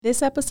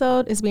This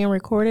episode is being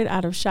recorded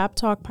out of Shop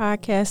Talk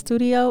Podcast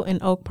Studio in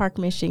Oak Park,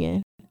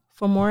 Michigan.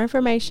 For more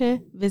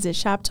information, visit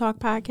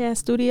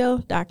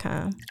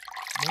shoptalkpodcaststudio.com.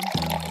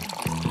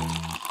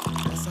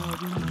 That's all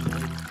we need, baby.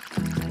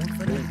 One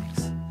for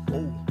days.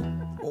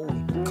 Oh,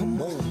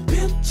 come on.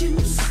 Pimp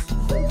juice. I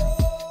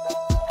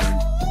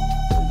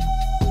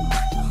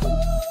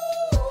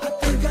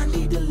think I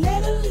need to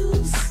let her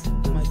loose.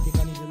 Might think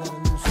I need to let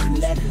her loose.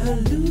 Let her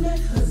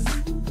loose.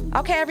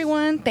 Okay,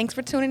 everyone. Thanks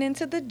for tuning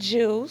into The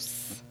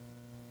Juice.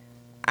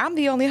 I'm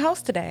the only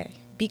host today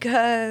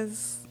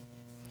because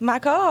my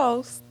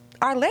co-hosts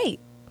are late.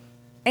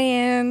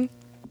 And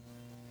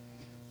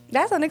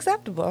that's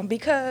unacceptable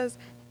because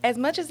as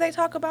much as they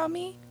talk about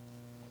me,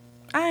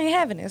 I ain't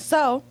having it.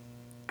 So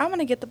I'm going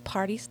to get the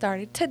party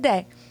started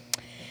today.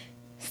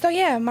 So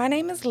yeah, my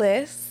name is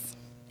Liz,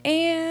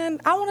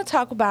 and I want to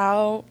talk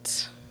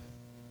about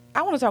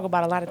a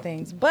lot of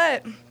things,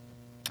 but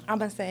I'm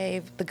going to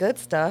save the good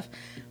stuff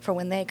for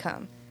when they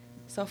come.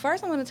 So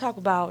first I'm going to talk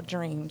about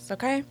dreams,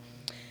 okay?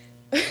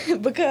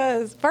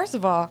 Because first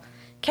of all,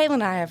 Kayla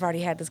and I have already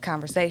had this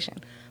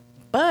conversation,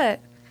 but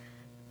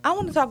I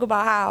want to talk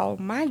about how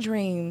my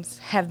dreams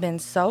have been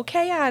so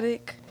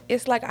chaotic,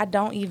 it's like I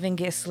don't even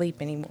get sleep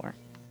anymore.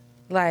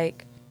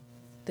 Like,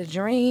 the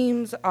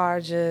dreams are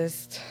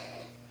just,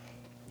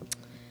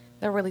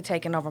 they're really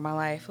taking over my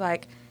life.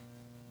 Like,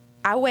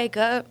 I wake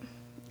up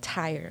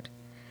tired.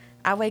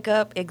 I wake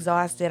up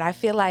exhausted. I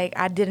feel like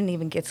I didn't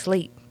even get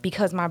sleep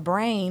because my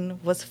brain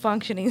was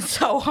functioning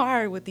so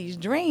hard with these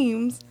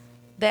dreams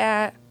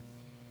that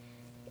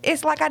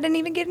it's like I didn't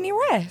even get any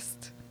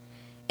rest.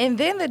 And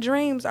then the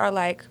dreams are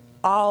like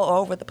all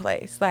over the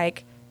place.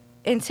 Like,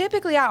 and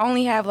typically I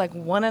only have like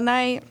one a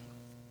night,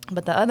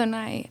 but the other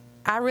night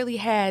I really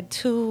had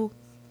two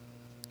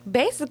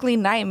basically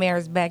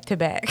nightmares back to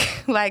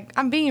back. Like,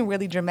 I'm being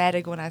really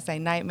dramatic when I say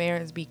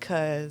nightmares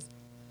because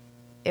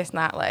it's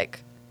not like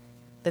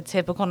the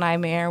typical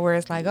nightmare where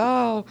it's like,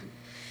 oh,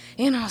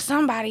 you know,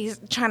 somebody's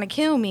trying to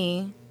kill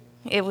me.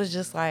 It was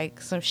just like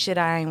some shit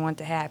I didn't want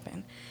to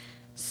happen.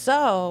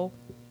 So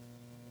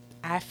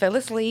I fell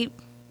asleep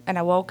and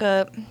I woke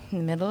up in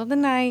the middle of the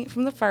night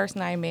from the first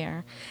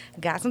nightmare.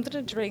 Got something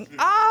to drink.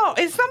 Oh,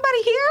 is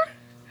somebody here?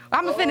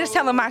 I'm going to finish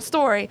telling my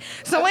story.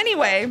 So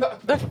anyway,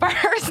 the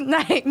first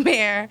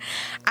nightmare,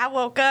 I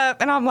woke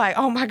up and I'm like,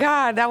 oh my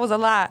God, that was a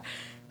lot.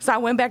 So I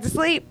went back to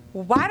sleep.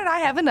 Why did I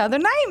have another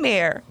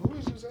nightmare?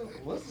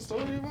 What's the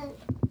story about?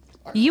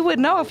 You would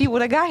know if you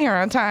would have got here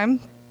on time.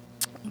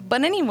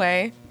 But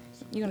anyway,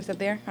 you going to sit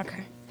there?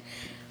 Okay.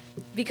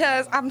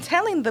 Because I'm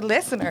telling the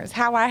listeners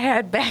how I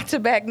had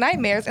back-to-back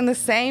nightmares in the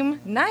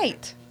same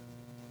night.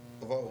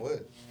 About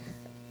what?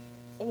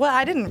 Well,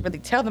 I didn't really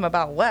tell them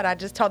about what. I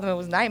just told them it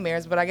was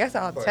nightmares, but I guess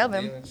I'll tell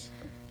them. Demons?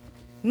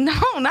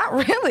 No, not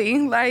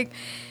really. Like,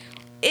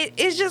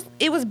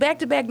 it was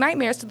back-to-back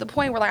nightmares to the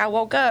point where, like, I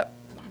woke up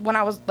when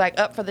I was, like,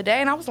 up for the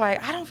day, and I was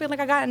like, I don't feel like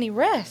I got any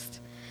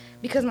rest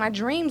because my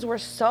dreams were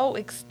so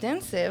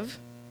extensive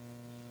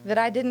that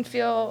I didn't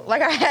feel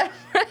like I had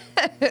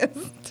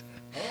rest.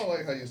 I don't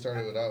like how you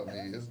started without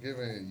me. It's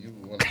giving you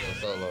want to go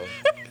solo.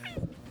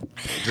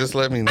 Just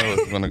let me know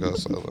if you want to go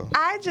solo.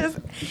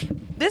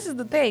 This is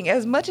the thing.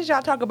 As much as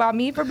y'all talk about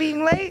me for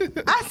being late,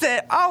 I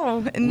said,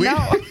 oh,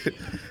 no.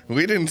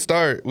 We didn't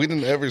start. We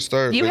didn't ever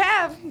start. You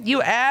have.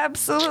 You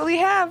absolutely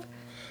have.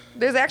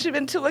 There's actually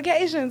been 2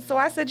 occasions. So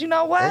I said, you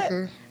know what?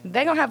 Okay.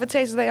 They're going to have a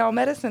taste of their own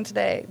medicine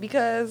today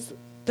because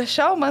the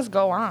show must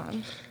go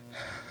on.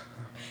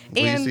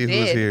 We see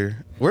who's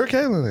here. Where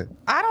Kaylin at?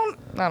 I don't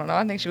know.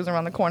 I think she was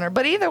around the corner.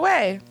 But either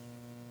way,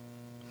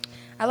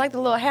 I like the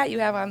little hat you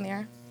have on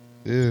there.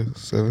 Yeah,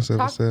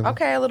 777.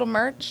 Okay, a little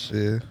merch.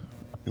 Yeah.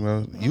 You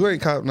know, you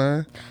ain't cop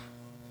none.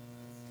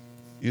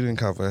 You didn't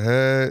cop a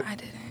hat. I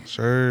didn't.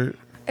 Shirt.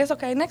 It's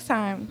okay. Next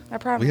time. I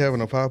promise. We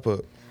having a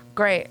pop-up.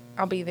 Great.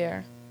 I'll be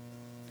there.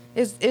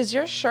 Is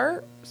your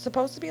shirt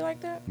supposed to be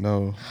like that?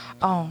 No.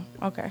 Oh,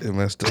 okay. It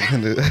messed up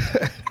in it.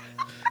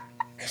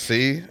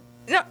 See?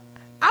 No,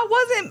 I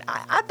wasn't.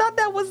 I thought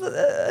that was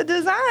a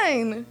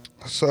design.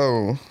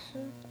 So,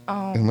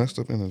 Oh. it messed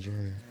up in the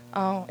dryer.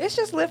 Oh, it's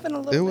just lifting a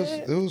little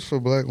bit. It was for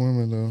black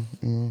women, though.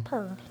 You know.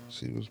 Per.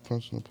 She was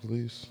punching a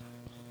police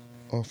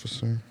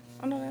officer.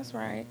 Oh, no, that's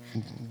right.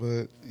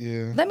 But,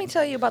 yeah. Let me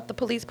tell you about the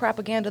police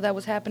propaganda that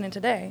was happening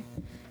today.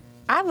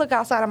 I look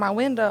outside of my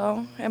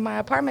window in my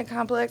apartment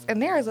complex,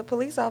 and there is a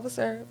police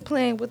officer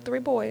playing with 3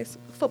 boys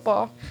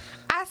football.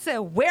 I said,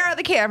 where are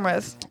the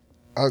cameras?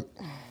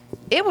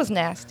 It was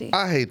nasty.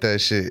 I hate that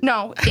shit.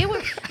 No,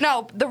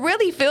 the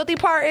really filthy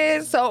part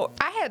is,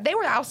 they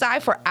were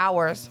outside for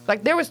hours.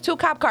 Like, there was 2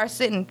 cop cars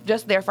sitting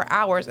just there for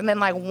hours, and then,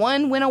 like,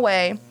 one went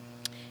away,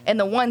 and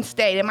the one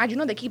stayed. And mind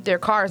you, they keep their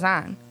cars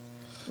on.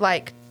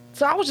 Like,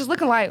 so I was just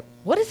looking like,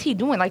 what is he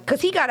doing? Like,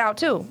 because he got out,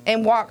 too,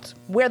 and walked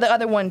where the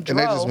other one drove.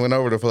 And they just went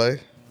over to play?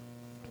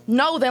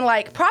 No, then,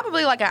 like,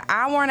 probably, like, an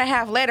hour and a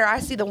half later, I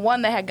see the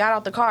one that had got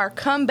out the car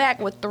come back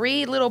with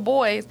 3 little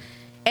boys,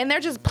 and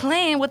they're just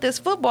playing with this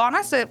football. And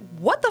I said,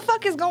 what the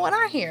fuck is going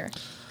on here?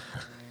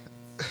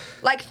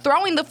 like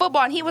throwing the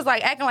football, and he was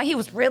like acting like he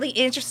was really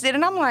interested.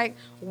 And I'm like,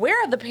 where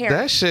are the parents?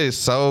 That shit's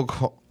so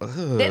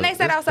Then they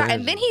sat outside,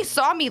 and then he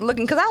saw me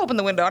looking, because I opened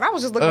the window, and I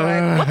was just looking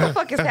like, what the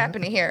fuck is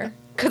happening here?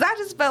 Because I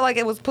just felt like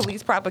it was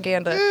police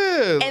propaganda.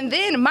 Yeah. And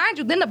then, mind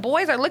you, then the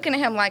boys are looking at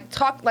him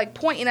like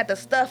pointing at the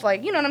stuff,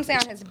 like, you know what I'm saying,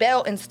 on his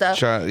belt and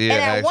stuff. And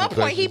at one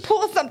point, he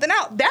pulled something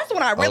out. That's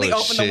when I really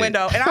opened the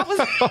window. And I was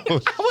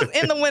I was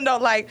in the window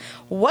like,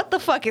 what the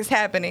fuck is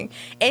happening?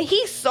 And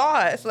he saw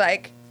us,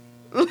 like,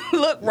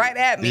 look right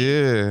at me.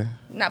 Yeah.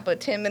 Not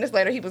but 10 minutes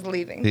later, he was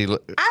leaving.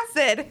 I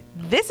said,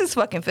 this is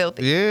fucking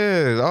filthy.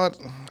 Yeah. I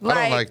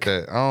don't like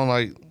that.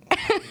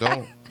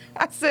 Don't.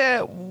 I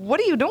said, what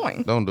are you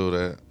doing? Don't do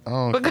that.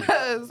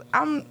 Because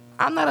I'm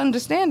not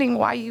understanding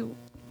why you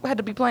had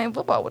to be playing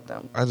football with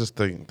them. I just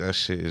think that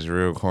shit is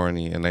real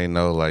corny, and they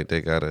know like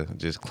they gotta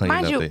just clean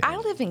up. Mind you, I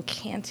live in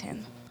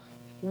Canton.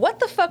 What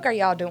the fuck are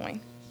y'all doing?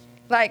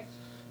 Like,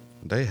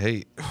 they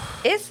hate.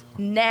 It's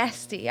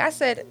nasty. I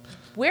said,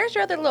 where's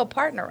your other little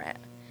partner at?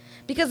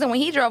 Because then when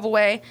he drove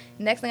away,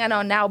 next thing I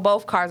know, now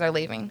both cars are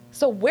leaving.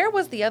 So where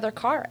was the other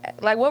car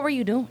at? Like, what were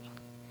you doing?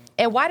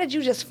 And why did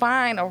you just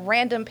find a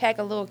random pack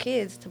of little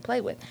kids to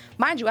play with?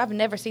 Mind you, I've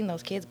never seen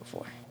those kids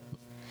before.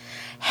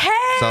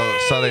 Hey!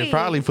 So they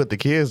probably put the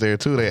kids there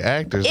too. They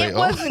actors. It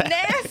was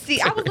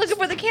nasty. I was looking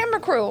for the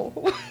camera crew.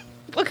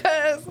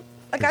 Because,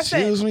 like I said.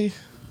 Excuse me?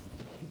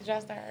 Did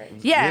y'all start?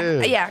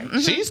 Yeah. Mm-hmm.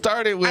 She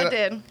started with. I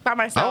did. By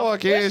myself. I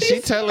walk in,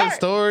 she telling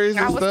stories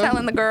and I was stuff.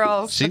 telling the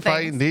girls. She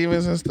fighting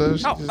demons and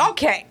stuff.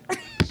 Okay.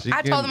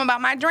 I told them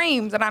about my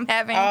dreams, and I'm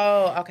having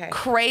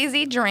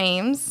crazy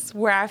dreams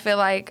where I feel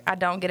like I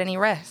don't get any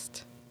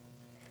rest.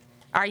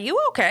 Are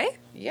you okay?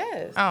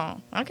 Yes.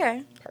 Oh,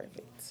 okay.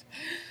 Perfect.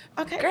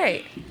 Okay.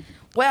 Great.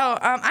 Well,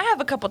 I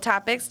have a couple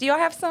topics. Do y'all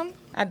have some?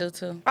 I do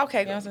too.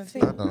 Okay. You know what I'm See,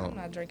 saying? I'm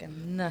not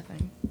drinking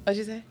nothing. What'd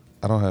you say?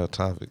 I don't have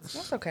topics.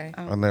 That's okay.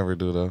 I never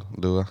do though.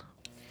 Do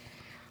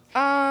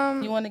I?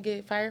 You want to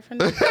get fired from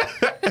this?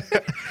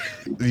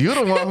 You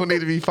the one who need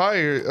to be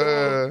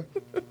fired,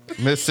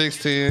 Miss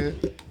 16.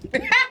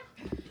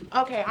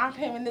 Okay, I'm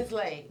paying this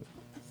late.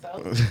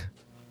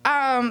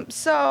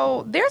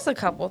 So there's a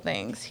couple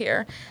things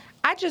here.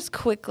 I just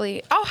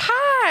quickly. Oh,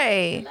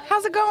 hi.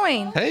 How's it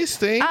going? Hey,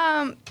 Stink.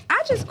 I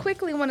just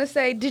quickly want to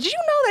say, did you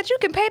know that you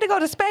can pay to go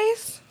to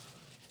space?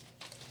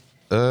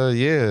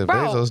 Yeah, Bro.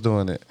 Bezos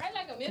doing it.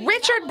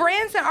 Richard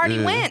Branson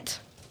already went.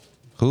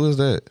 Who is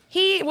that?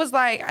 He was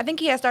like, I think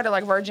he had started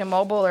like Virgin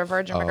Mobile or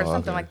Virgin Records or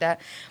something like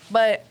that.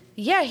 But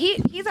yeah,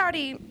 he's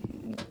already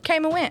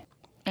came and went.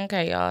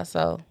 Okay, y'all.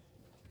 So,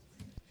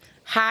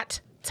 hot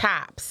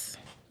tops.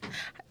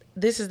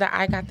 This is the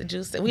I Got the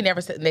Juice. We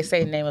never say they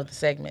say the name of the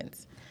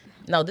segments.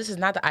 No, this is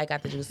not the I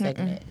Got the Juice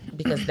segment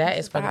because that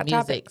is for the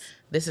music. Topics.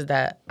 This is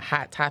the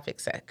hot topic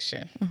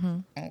section.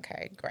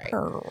 Okay, great.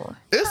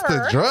 It's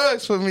the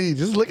drugs for me.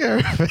 Just look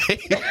at her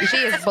face. She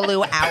is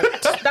blew out.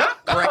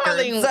 Stop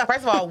calling.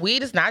 First of all,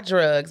 weed is not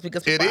drugs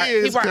because people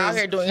are out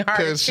here doing hard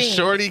things. Because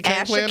Shorty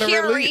can't play in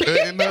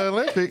the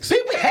Olympics.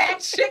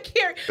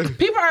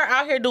 People are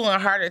out here doing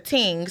harder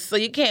things, so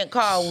you can't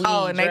call weed.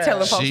 Oh, and they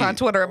telling folks on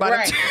Twitter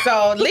about it.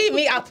 So leave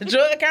me out the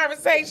drug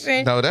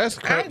conversation. No, that's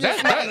crazy.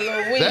 That's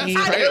crazy.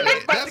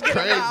 That's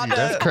crazy.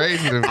 That's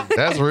crazy to me.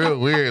 That's real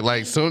weird.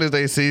 Like, soon as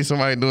they see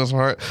somebody doing some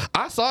hard,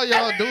 I saw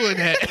y'all doing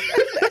that.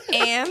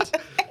 And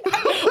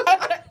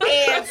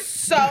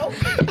so,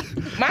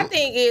 my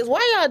thing is,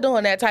 why y'all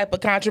doing that type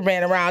of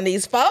contraband around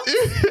these folks?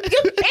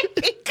 You can't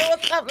be doing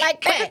stuff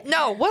like that.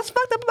 No, what's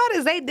fucked up about it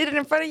is they did it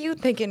in front of you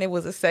thinking it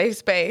was a safe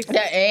space.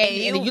 Yeah,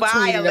 and you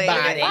tweeted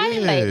about it.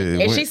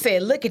 Yeah, and she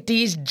said, look at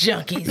these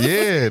junkies.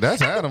 Yeah,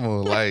 that's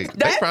animal. Like,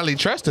 they probably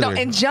trusted her.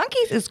 And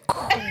junkies is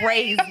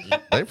crazy.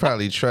 They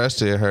probably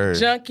trusted her.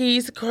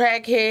 Junkies,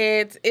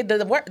 crackheads.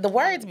 The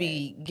words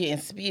be getting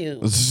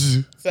spewed.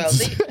 So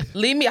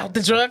leave me out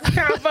the drugs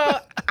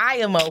convo. I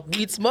am a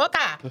weed smoker.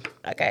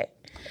 Okay.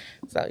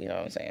 So, you know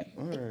what I'm saying?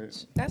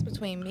 Right. That's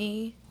between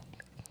me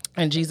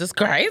and Jesus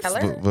Christ.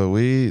 But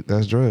weed,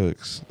 that's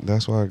drugs.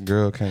 That's why a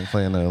girl can't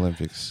play in the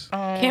Olympics.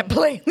 Can't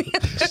play.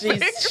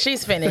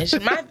 She's finished.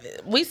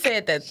 We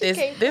said that this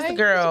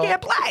girl. She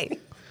can't play.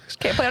 She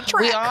can't play a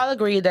track. We all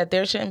agreed that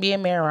there shouldn't be a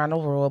mayor around the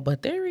world,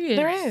 but there is.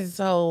 There is.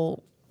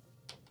 So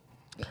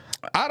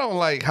I don't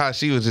like how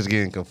she was just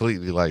getting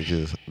completely like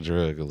just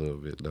drugged a little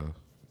bit though.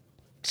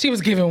 she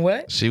was giving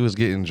what? She was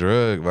getting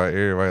drugged by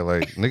everybody.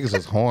 Like niggas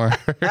was horn.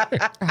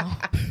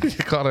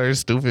 Called her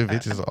stupid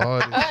bitches. All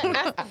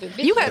this.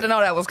 You had to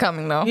know that was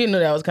coming though. You knew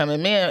that was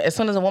coming. Man, as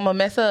soon as a woman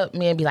mess up,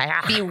 men be like,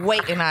 Be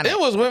waiting on it. It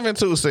was women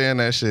too saying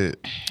that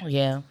shit.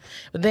 Yeah.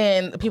 But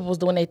then people was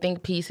doing their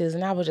think pieces,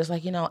 and I was just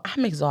like,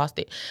 I'm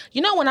exhausted.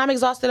 You know when I'm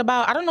exhausted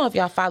about? I don't know if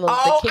y'all follow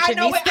the kitchen.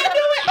 I knew it.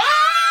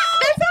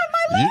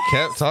 You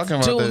kept talking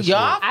about that Do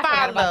y'all shit.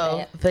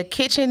 follow the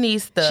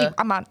Kitchenista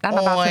I'm not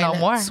about to know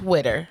more. on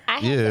Twitter? I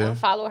have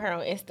to unfollow her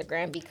on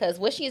Instagram because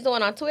what she's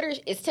doing on Twitter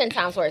is 10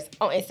 times worse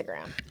on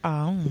Instagram.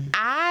 Oh.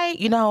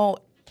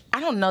 I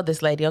don't know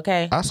this lady,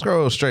 okay? I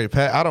scroll straight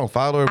past. I don't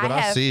follow her, but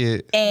I see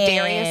it. And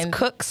Darius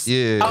Cooks.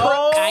 Yeah.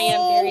 Oh, I am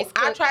Darius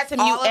I Cooks. tried to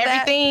All mute of that?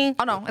 everything.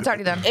 Oh no, it's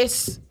already done.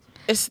 It's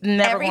It's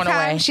never Every going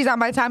time away. she's on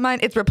my timeline,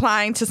 it's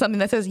replying to something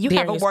that says, you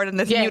have a Darius. word in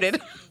this Yes.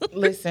 muted.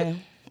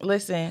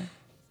 Listen.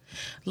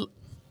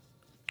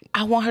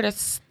 I want her to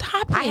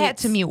stop it. I had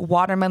to mute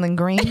Watermelon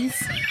Greens.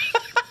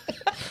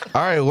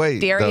 All right,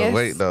 wait. Darius,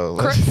 Wait, though.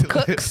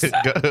 Cooks.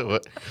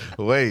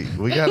 Wait,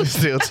 we got to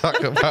still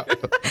talk about.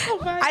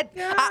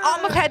 I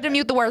almost had to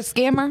mute the word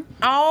scammer.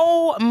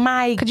 Oh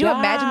my God. Could you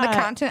imagine the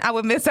content I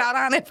would miss out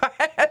on if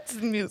I had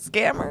to mute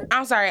scammer?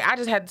 I'm sorry. I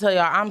just had to tell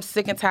y'all, I'm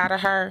sick and tired of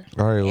her.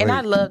 All right, and wait.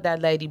 I love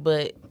that lady,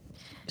 but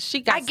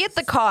she got. I get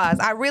the cause.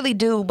 I really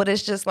do, but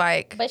it's just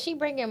like, But she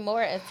bringing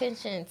more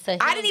attention to him.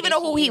 I didn't even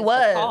than know who she he is the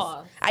was.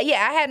 cause. I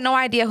had no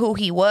idea who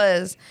he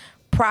was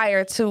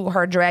prior to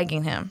her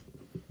dragging him.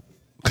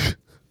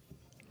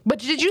 But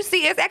did you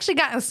see? It's actually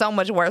gotten so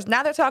much worse.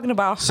 Now they're talking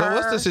about her. So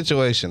what's the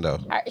situation though?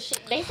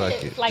 They Fuck said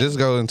it. it's like Just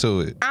go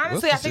into it.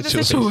 Honestly, What's I think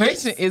the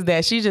situation is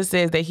that she just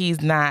says that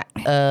he's not.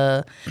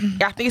 I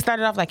think it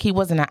started off like he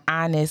wasn't an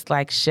honest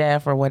like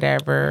chef or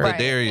whatever. Right.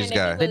 The Darius And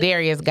guy. The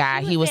Darius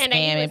guy, he was saying that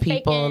he scamming was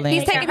people. taking- and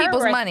He's taking her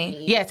people's recipe.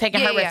 money. Yeah,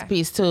 taking her Yeah.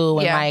 recipes too,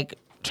 and Yeah. like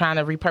trying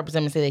to repurpose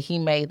them and say that he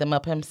made them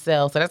up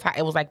himself. So that's how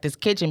it was like this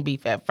kitchen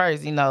beef at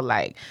first,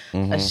 like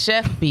a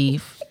chef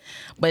beef.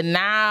 But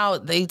now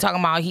they talking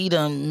about he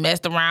done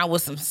messed around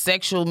with some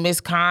sexual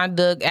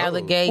misconduct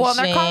allegations. Well,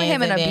 they're calling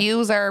him an and then-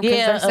 abuser because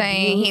Yeah, they're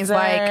saying he's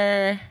like,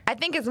 abuser, I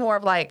think it's more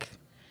of like,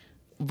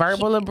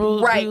 verbal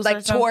abuse, right, or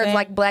like towards something.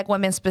 like black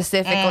women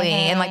specifically.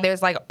 And like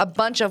there's like a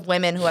bunch of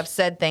women who have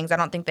said things. I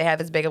don't think they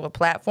have as big of a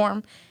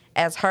platform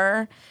as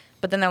her.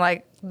 But then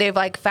they've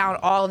like found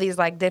all these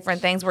like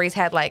different things where he's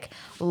had like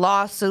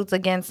lawsuits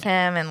against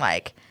him and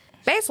like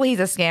basically he's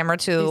a scammer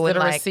too. These and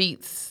little like,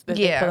 receipts that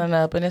Yeah. they're pulling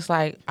up, and it's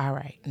like, all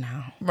right,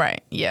 now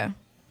right, yeah.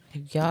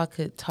 if y'all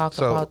could talk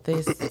So- about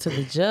this to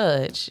the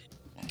judge,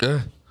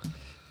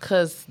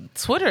 because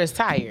Twitter is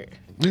tired.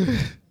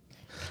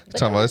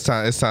 Talking about it's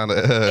time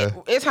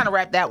to. It's time to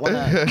wrap that one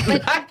up.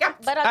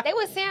 But they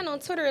were saying on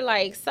Twitter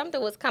like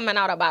something was coming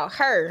out about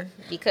her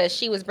because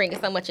she was bringing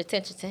so much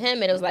attention to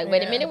him, and it was like,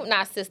 wait a minute,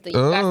 nah, sister, you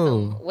got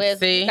some,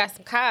 See? you got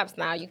some cobs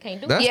now. You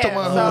can't do That's that. the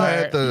one who so-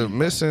 had the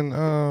missing.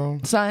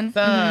 Son.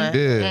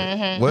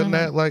 Yeah, wasn't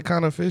that like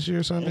kind of fishy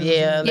or something?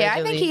 Yeah, Yeah, I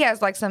think allegedly. he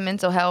has like some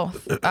mental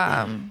health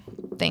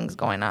things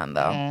going on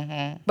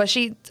though. But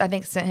she, I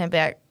think, sent him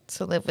back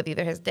to live with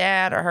either his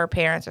dad or her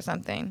parents or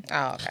something.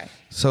 Oh, okay.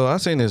 So I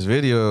seen this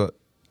video.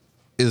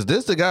 Is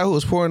this the guy who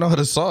was pouring all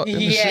the salt? In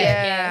the shit?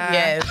 Yeah.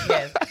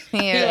 Yes.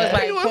 He Yeah. was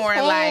like He was pouring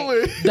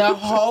fooling. like the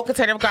whole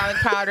container of garlic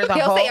powder, the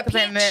He'll whole say a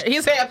container. pinch.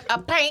 He said a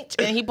pinch,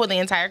 and he put the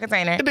entire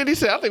container. And then he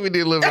said, "I think we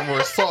need a little bit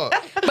more salt."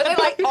 But then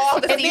like all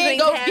the And then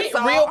seasonings go had get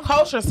salt. real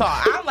kosher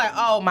salt. I'm like,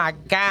 oh my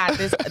God,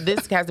 this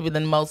has to be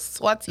the most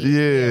salty.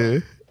 Yeah,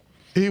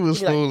 he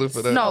was like, fooling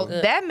for that. No,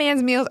 that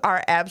man's meals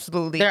are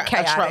absolutely They're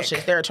chaotic.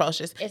 atrocious. They're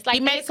atrocious. It's like he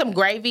made this- some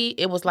gravy.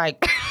 It was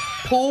like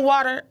pool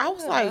water. I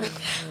was like,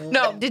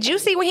 No, did you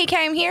see when he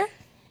came here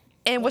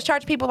and was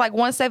charging people like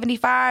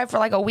 $175 for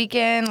like a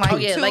weekend? Like oh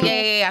yeah, two? like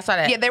yeah, I saw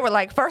that. Yeah, they were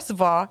like, first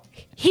of all,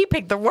 he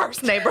picked the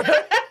worst neighborhood.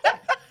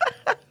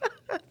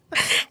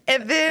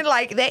 And then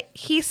like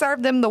he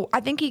served them I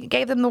think he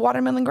gave them the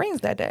watermelon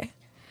greens that day.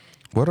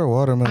 What are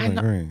watermelon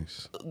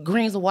greens?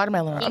 Greens of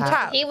watermelon on On top.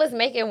 top. He was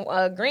making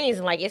greens,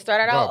 and like it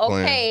started Y'all out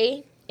playing.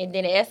 okay, and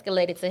then it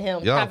escalated to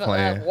him Y'all popping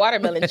playing.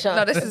 watermelon chunks.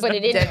 No, this is put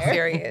it in dead there.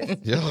 serious.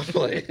 Y'all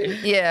play.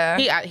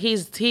 Yeah.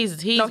 He's No,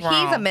 he's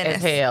wrong a menace,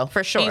 as hell.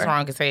 for sure. He's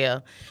wrong as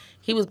hell.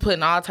 He was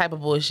putting all type of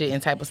bullshit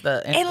and type of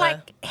stuff. And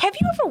like, have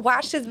you ever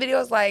watched his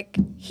videos? Like,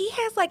 he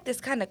has like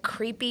this kind of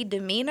creepy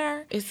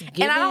demeanor. It's and I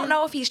giving. don't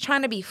know if he's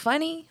trying to be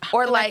funny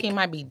or or like like. he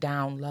might be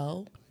down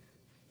low.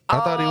 I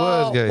thought he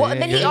was gay. Well, ain't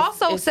then he gay?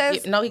 also It's-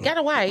 says no, he got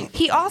a wife.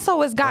 he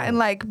also has gotten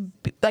like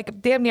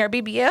damn near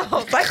BBL,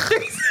 like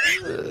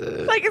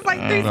like it's like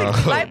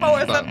 360 lipo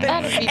or something.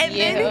 Not a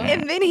BBL.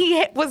 And then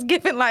he was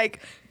given like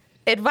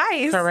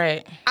advice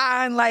Correct.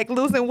 on like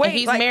losing weight.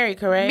 he's like, married,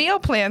 correct? Meal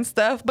plan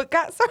stuff, but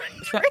got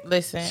surgery.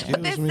 Listen,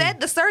 But they said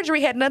the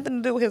surgery had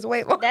nothing to do with his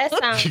weight loss. That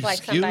sounds like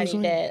Excuse somebody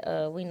me?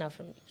 that we know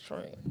from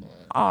Detroit.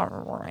 All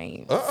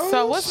right.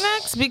 so what's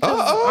next? Because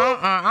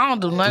I don't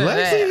do none of Lexi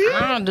that. here?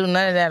 I don't do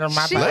none of that on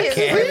my She is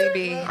podcast. really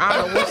big. I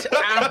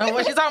don't know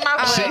what she's talking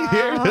about. She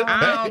here?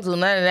 I don't do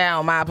none of that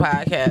on my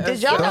podcast.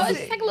 Did y'all You know, know it's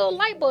just like a little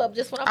light bulb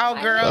just went off. Oh,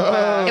 my girl.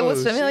 head. It was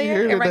Oh, she familiar.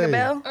 here It rang a today.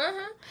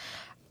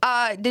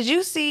 bell. Did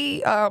you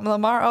see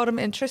Lamar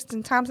Odom and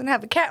Tristan Thompson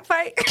have a cat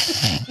fight?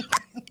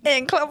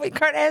 And Khloe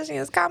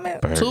Kardashian's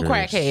comment. Two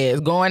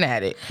crackheads going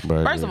at it.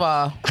 Burgers. First of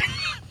all,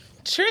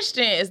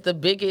 Tristan is the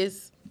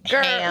biggest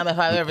Girl. ham if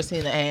I've ever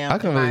seen a ham I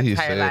can't in my believe he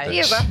entire said life. that. He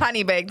is a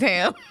honey baked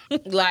ham.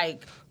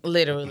 Like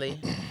literally,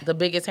 the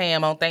biggest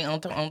ham on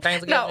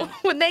Thanksgiving. No,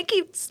 when they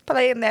keep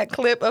playing that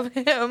clip of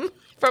him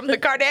from the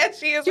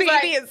Kardashians, when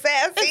like, he being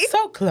sassy. It's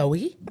so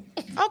Chloe.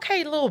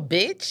 Okay, little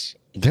bitch.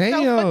 So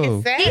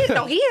Damn. fucking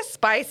sad. He is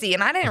spicy,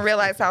 and I didn't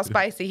realize how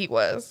spicy he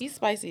was. He's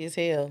spicy as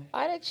hell.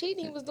 All that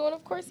cheating he was doing,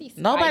 of course he's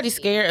Nobody's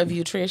spicy. scared of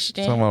you,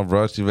 Tristan. Someone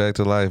brought you back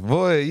to life.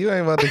 Boy, you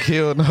ain't about to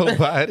kill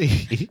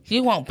nobody.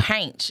 You won't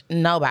paint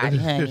nobody,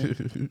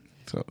 honey.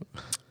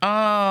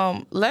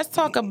 Let's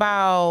talk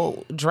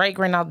about Drake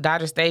renting out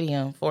Dodger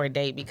Stadium for a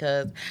date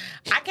because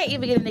I can't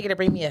even get a nigga to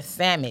bring me a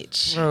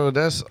sandwich. Bro,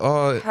 that's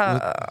all.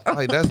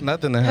 Like that's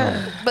nothing to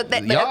him. But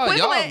the Y'all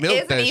equivalent milk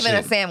isn't that even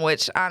a shit.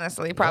 sandwich,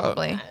 honestly,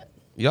 probably.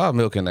 Y'all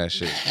milking that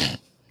shit.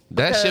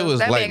 That shit was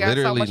that like man got so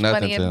literally much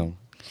nothing money to in- him.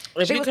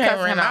 If She you was can't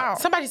cussing rent him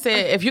out. somebody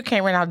said if you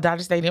can't rent out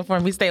Dodger Stadium for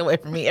me, stay away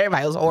from me.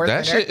 Everybody was ordering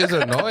That shit is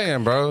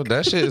annoying, bro.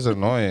 That shit is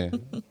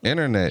annoying.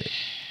 Internet.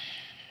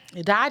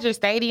 Dodger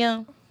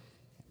Stadium,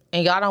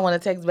 and y'all don't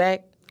want to text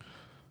back.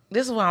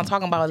 This is what I'm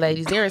talking about,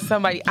 ladies. There is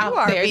somebody out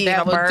are there being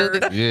that a will do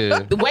bird. this.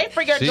 Yeah. Wait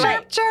for your She-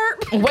 Drake.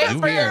 Chirp. Wait You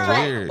for your being Drake.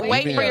 weird. You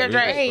Wait being for your weird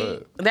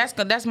Drake. as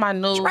fuck. That's my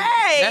new. Drake.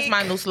 That's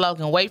my new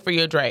slogan. Wait for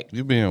your Drake.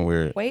 You being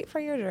weird. Wait for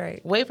your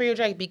Drake. Wait for your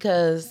Drake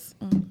because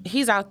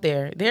he's out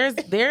there.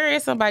 There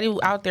is somebody who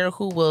out there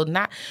who will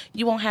not.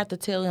 You won't have to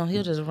tell him.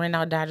 He'll just rent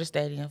out Dodger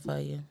Stadium for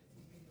you.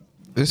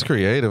 It's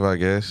creative, I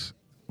guess.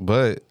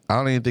 But I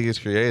don't even think it's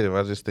creative.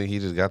 I just think he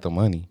just got the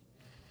money.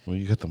 When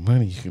you got the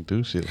money, you can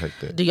do shit like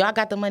that. Do y'all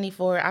got the money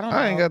for it? I don't know.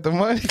 I ain't got the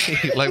money.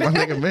 Like my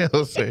nigga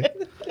Mel said.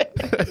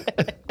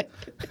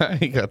 I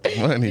ain't got the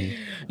money.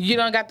 You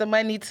don't got the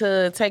money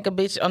to take a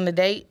bitch on the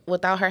date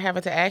without her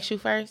having to ask you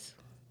first?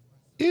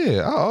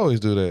 Yeah, I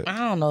always do that. I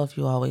don't know if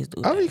you always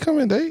do I that. be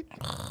coming date.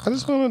 I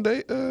just go on a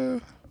date.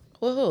 Let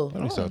Woohoo.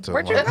 me stop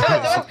Where'd telling you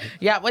go?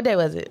 Yeah, what day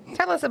was it?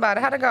 Tell us about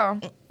it. How'd it go?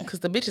 Because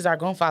the bitches are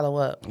going to follow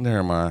up.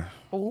 Never mind.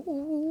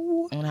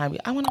 And I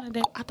went on a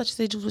date. I thought you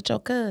said you was with your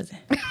cousin.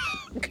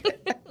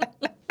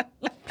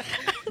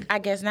 I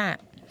guess not.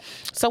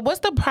 So what's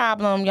the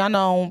problem? Y'all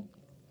know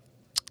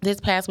this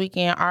past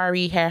weekend,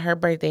 Ari had her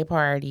birthday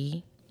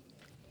party,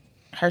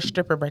 her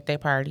stripper birthday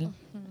party.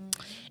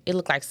 It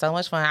looked like so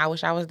much fun. I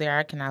wish I was there.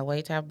 I cannot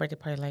wait to have a birthday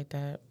party like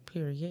that,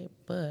 period.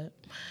 But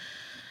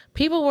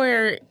people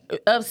were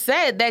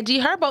upset that G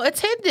Herbo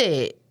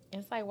attended.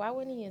 It's like, why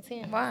wouldn't he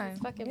attend? Why? His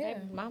fucking Yeah.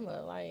 baby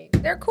mama. Like,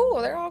 They're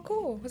cool. They're all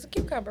cool. It's a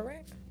cucumber,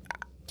 right?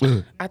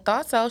 I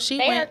thought so.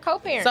 they are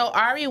co-parents. So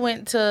Ari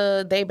went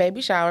to their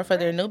baby shower for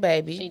their new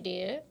baby. she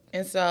did.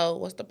 And so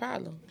what's the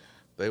problem?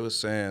 They was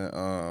saying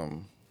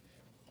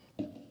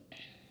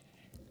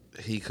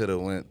he could have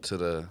went to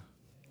the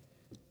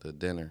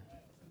dinner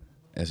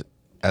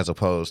as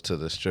opposed to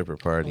the stripper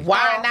party.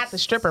 Why not the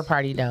stripper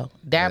party though?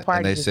 That party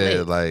and they is said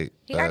lit. like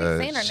He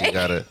already seen her she name.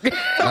 gotta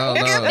no.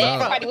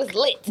 Everybody was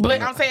lit.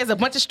 But I'm saying there's a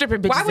bunch of stripper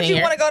bitches Why would in you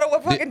here. want to go to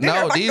a fucking dinner?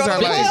 No, if I can these go to are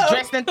the like- club?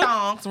 Dressed in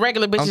thongs,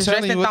 regular bitches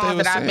telling dressed you in what they thongs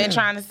was that I've been saying.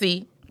 trying to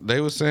see. They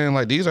was saying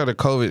like these are the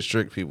COVID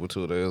strict people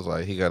too. They was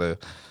like he got a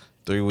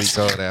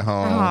 3-week-old at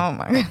home. Oh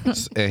my god.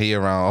 And he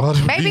around all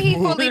the Maybe he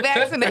people. fully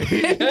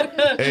vaccinated.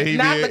 And he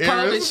Not being the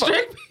COVID irresponsible.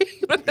 strict.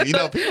 You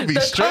know, people be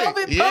The strict.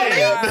 COVID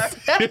Yeah.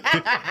 police.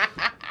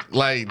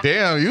 Like,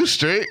 damn, you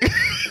strict.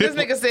 This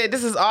nigga said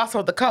this is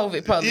also the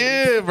COVID police.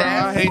 Yeah, bro.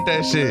 I hate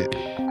that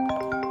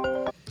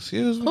shit.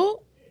 Excuse me. Who?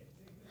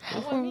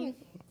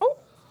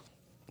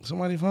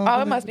 Somebody phone?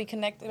 Oh, it must be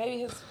connected.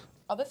 Maybe his.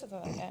 Oh, this is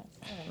like that.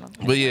 I don't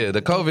know. But yeah,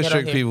 the COVID Get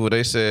strict on here. people,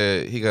 they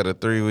said he got a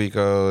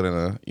 3-week-old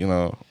and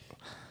a,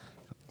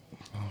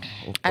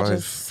 I wife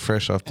just-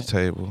 fresh off the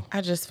table.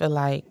 I just feel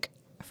like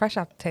Fresh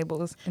off the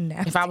table is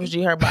nasty. if I was G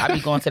Herbo, I'd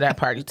be going to that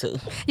party too.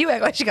 You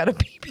act like she got a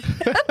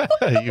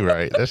baby. You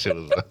right. That shit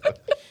was.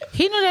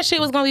 He knew that shit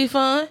was gonna be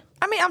fun.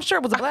 I mean, I'm sure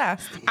it was a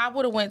blast. I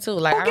would have went too.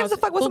 Like, Who I gives a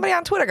don't- fuck what who- somebody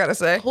on Twitter got to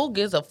say? Who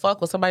gives a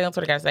fuck what somebody on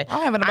Twitter got to say?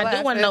 I'm having a I blast,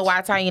 do want to know bitch.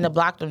 why Taina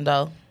blocked him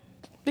though.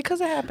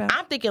 Because it happened.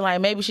 I'm thinking like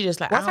maybe she just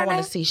like What's I don't her want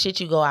name? to see shit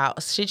you go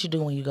out, shit you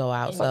do when you go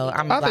out. So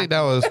I'm. I think that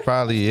was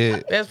probably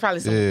it. There's probably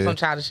some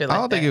childish shit like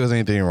I don't that. think it was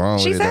anything wrong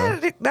She with it. Though.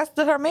 said that's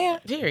her man.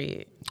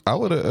 Period. I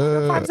would have.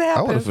 Sometimes it I would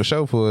have happens. for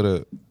sure pulled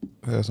up,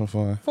 had some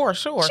fun. For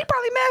sure. She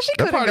probably mad she That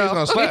couldn't party was go.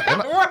 gonna slap.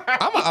 And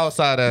I'm an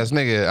outside ass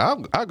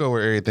nigga. I go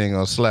where everything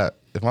gonna slap.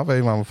 If my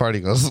baby mama party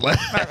gonna slap,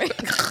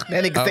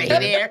 That nigga say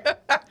there.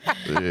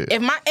 yeah.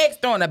 If my ex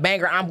throwing a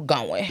banger, I'm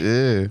going.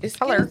 Yeah.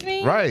 Excuse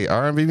me? Right,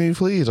 Rnb Me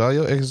Please. All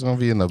your exes gonna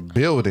be in the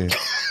building.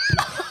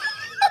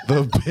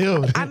 The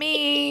building. I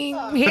mean,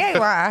 he ain't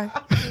lying.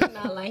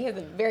 Not like he's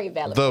a very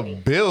valid The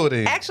point.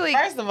 building. Actually,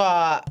 First of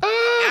all,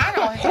 I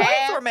don't points were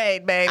have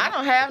made, babe. I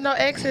don't have no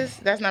exes.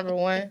 That's number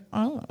one.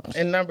 Oh.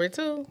 And number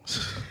two,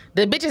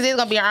 the bitches is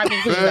gonna be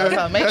R&B Please. Though,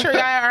 so make sure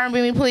y'all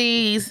R&B Me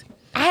Please.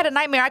 I had a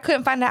nightmare. I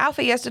couldn't find the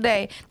outfit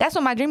yesterday. That's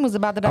what my dream was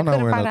about, that I I'm not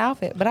couldn't wearing find no- the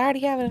outfit. But I already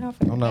have an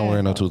outfit. I'm not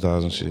wearing no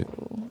 2000 shit.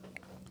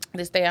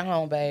 Just stay at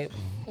home, babe.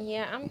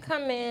 Yeah, I'm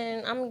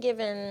coming. I'm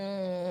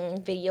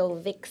giving Video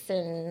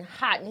Vixen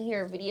Hot in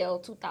Here video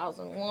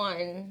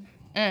 2001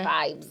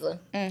 vibes.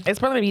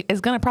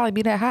 It's gonna probably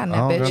be that hot in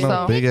I that don't bitch. got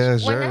no So big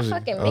ass When that jersey.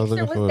 fucking I was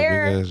mixer looking was for a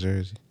there- big ass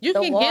jersey. You The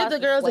can walls give the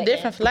was girls a sweating.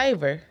 different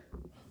flavor.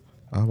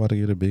 I'm about to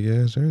get a big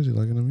ass jersey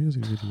like in the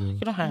music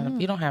video.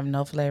 You don't have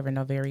no flavor,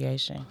 no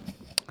variation.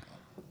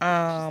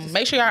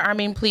 Make sure y'all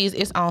R&B Me Please.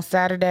 It's on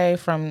Saturday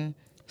from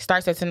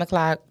Starts at 10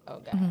 o'clock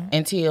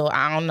until,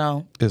 I don't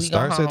know. It we go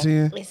starts at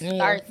home. 10? It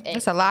starts at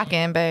It's a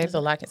lock-in, babe. It's a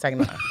lock. It's like,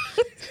 no.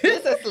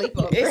 it's a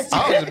sleepover.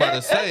 I was about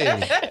to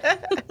say,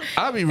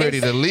 I'll be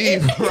ready to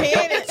leave.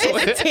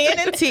 It's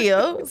 10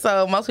 until,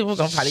 so most people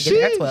going to probably get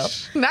there at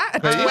 12.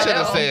 Not Man, you should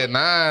have 12. said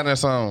 9 or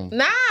something.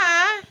 Nah.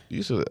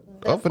 You should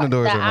open the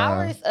doors The at 9.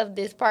 hours of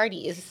this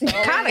party is so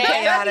Kind of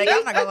chaotic.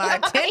 I'm not gonna lie.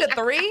 10 to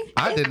 3.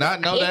 I did not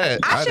know that.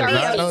 I I should did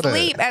not know be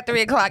asleep that. at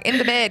 3 o'clock in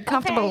the bed,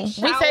 comfortable. We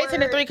say 10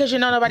 to 3 because you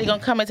know nobody going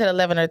to come until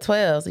 11 or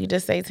 12. So you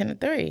just say 10 to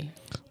 3.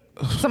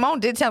 Simone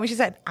did tell me, she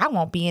said, I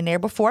won't be in there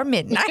before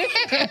midnight.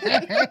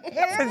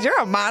 I said, you're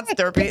a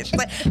monster, bitch.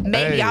 Like,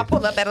 maybe Hey. I'll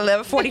pull up at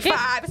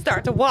 11:45 and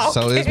start to walk.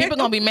 So it's People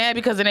going to be mad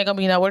because it ain't going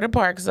to be nowhere to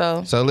park.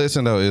 So, So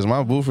listen though, is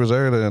my booth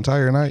reserved the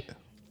entire night?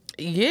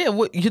 yeah,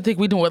 what you think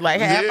we doing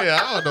like half? Yeah,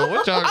 I don't know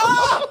what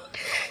y'all.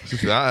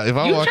 If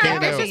I You walk trying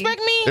in to at, disrespect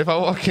me? if I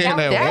walk in at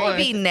that 1, would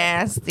be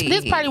nasty.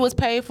 This party was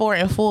paid for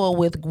in full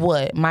with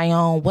what? My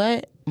own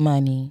what?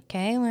 Money.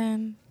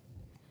 Kaylin.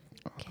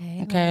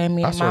 Okay,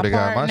 me I and swear my to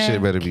God, my partner.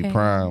 shit better be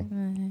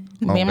prime.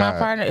 Me and my God.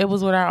 partner, it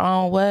was with our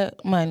own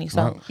what? Money.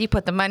 So You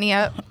put the money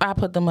up. I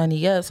put the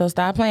money up. So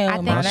stop playing I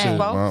with think my My you name. shit,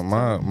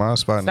 both. my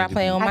spot Stop need to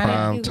playing be with my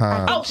prime name.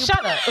 time. Oh,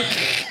 shut up.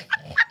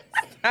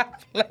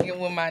 Stop playing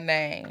with my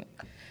name.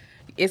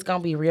 It's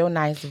going to be real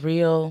nice,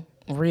 real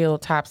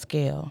top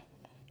scale.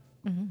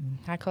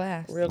 High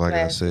class. Real Like I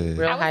class. said.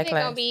 Real How high is it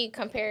class. gonna be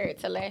compared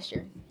to last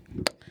year?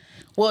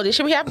 Well, this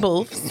year we have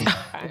booths.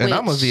 And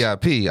I'm a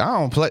VIP. I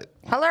don't play.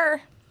 Hello.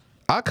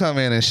 I come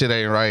in and shit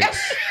ain't right.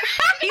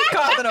 He's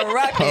causing a Whole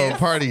ruckus.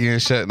 party getting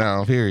shut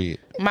down. Period.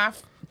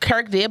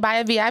 Kirk did buy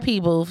a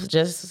VIP booth,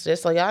 just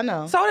so y'all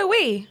know. So did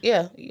we.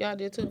 Yeah, y'all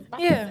did too.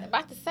 Yeah.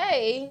 About to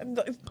say, Act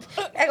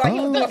like he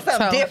was doing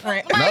something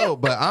different. No,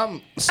 but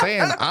I'm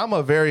saying I'm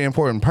a very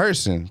important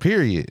person.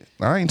 Period.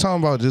 I ain't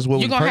talking about just what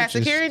You we gonna have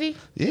purchased. security?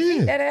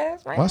 Yeah. That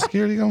ass, right? My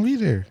security gonna be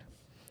there.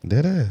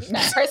 Dead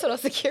ass. personal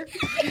security.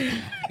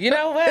 You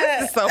know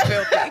what? So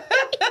filthy.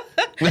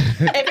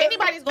 If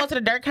anybody's going to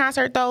the Dirt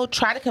concert though,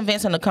 try to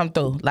convince them to come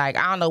through. Like,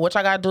 I don't know what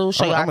y'all gotta do,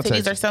 show y'all I'm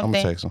titties or something.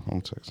 I'm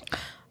gonna text him.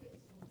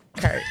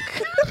 Kirk.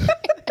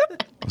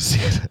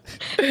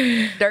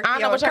 Dirk, I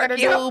don't know what y'all gotta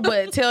do,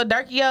 but tell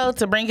Dirkio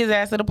to bring his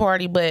ass to the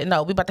party. But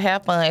no, we about to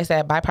have fun. It's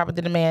at Buy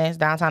Property Demands,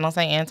 downtown on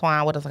St.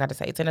 Antoine. What else I got to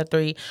say? 10 to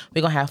 3.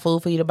 We're going to have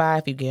food for you to buy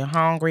if you get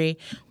hungry.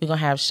 We're going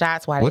to have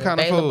shots while What they're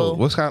kind of available. food?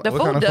 What kind The what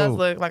food kind of does food?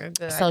 look like a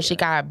good So idea. she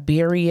got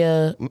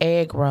birria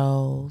egg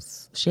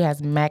rolls. She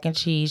has mac and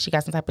cheese. She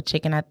got some type of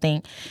chicken, I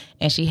think.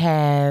 And she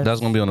has... That's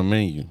gonna be on the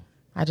menu.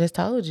 I just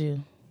told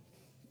you.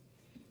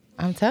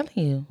 I'm telling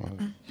you.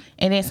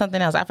 And then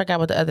something else. I forgot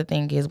what the other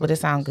thing is, but it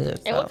sounds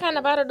good. And what kind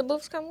of bottle the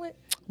booths come with?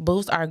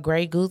 Booths are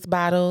Grey Goose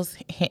bottles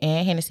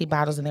and Hennessy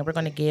bottles, and then we're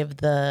going to give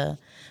the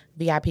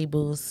VIP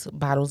booths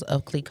bottles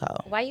of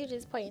Clico. Why you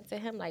just pointing to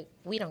him like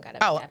we don't got a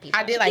Oh, VIP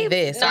I did bottle? like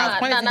this. So I was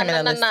pointing to him in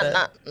a list.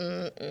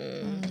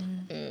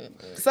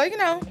 So, you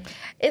know,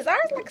 Is ours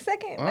like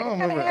second? I Like don't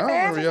kind of remember- I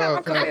half-ass remember or y'all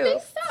something? I'm paying- I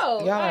think confused. so.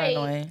 y'all are like,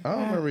 annoying. I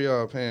don't remember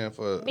y'all paying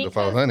for the Because-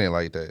 400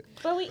 like that.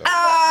 But we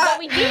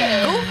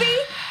did. Goofy?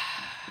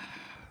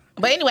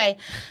 But anyway,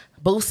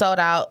 booth sold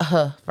out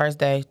first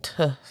day.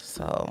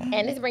 So,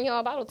 And it's bring your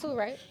own bottle too,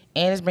 right?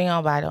 and it's bring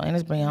on bottle, and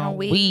it's bring on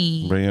weed.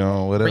 weed. Bring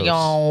on what else? Bring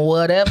on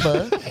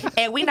whatever.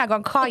 And we not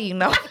gonna call you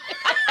no.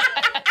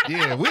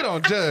 Yeah, we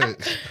don't judge.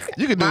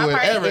 You can do My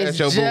whatever party at is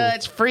your booth.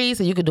 judge free,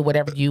 so you can do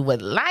whatever you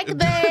would like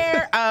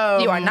there.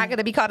 You are not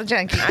gonna be called a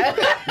junkie.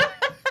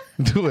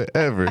 Do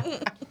whatever. We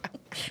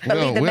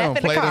Believe the we meth don't in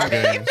the play car, them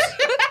babe. games.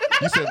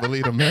 You said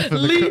believe the meth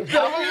in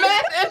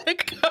the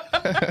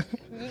car.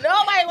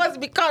 Nobody wants to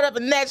be caught up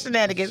in that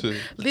shenanigans. Sure.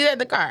 Leave that in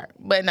the car.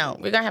 But no,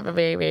 we're gonna have a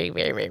very, very,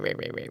 very, very, very,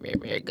 very, very, very,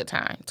 very good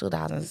time.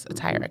 2000s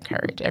attire and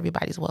courage.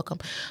 Everybody's welcome.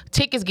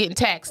 Tickets getting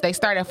taxed. They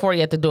start at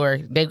 40 at the door.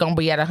 They're gonna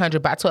be at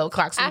 100 by 12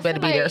 o'clock. So you I better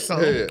feel be there like-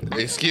 soon. Yeah,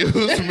 excuse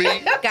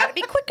me. Gotta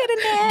be quicker than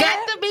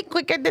that. Got to be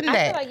quicker than I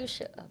that. feel like you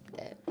should up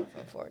that from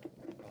 40.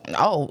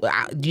 Oh,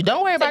 you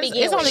don't worry about it.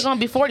 begin It's only with. gonna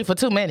be 40 for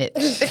 2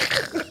 minutes.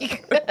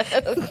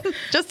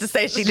 Just to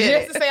say she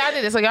did Just to say I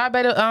did it. So y'all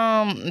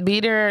better be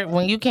there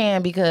when you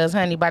can, because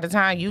honey, by the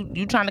time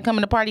you trying to come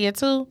in the party at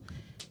 2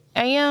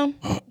 a.m.,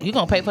 you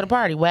gonna pay for the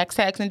party. Wax,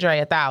 tax, and Dre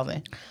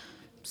 1,000.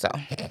 So,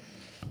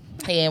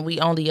 and we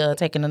only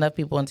taking enough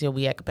people until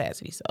we at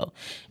capacity. So,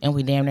 and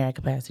we damn near at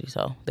capacity.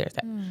 So there's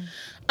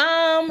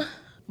that.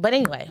 But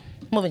anyway,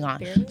 moving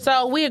on.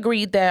 So we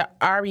agreed that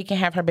Ari can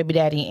have her baby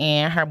daddy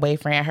and her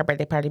boyfriend at her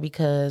birthday party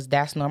because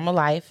that's normal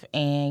life,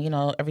 and you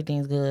know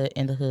everything's good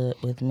in the hood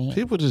with me.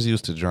 People just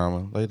used to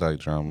drama. They like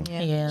drama.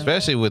 Yeah.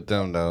 Especially with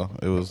them though.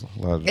 It was a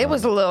lot of drama. It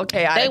was a little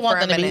chaotic. They want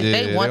for a them to be-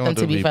 minute. they want them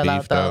to be fell out,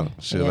 beefed though.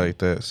 Shit Yeah. like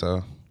that.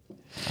 So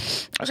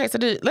Okay, so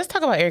let's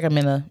talk about Erica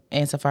Mena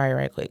and Safari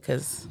right quick,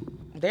 because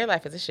their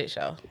life is a shit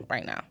show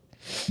right now.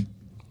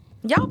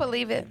 Y'all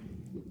believe it?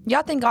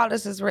 Y'all think all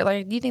this is real?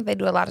 Like, do you think they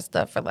do a lot of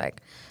stuff for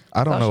like?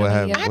 I don't know Social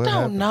what media. happened. I What don't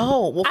happened?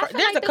 know. Well, I feel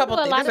there's like a couple.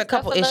 they do There's a lot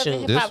couple of stuff for issues.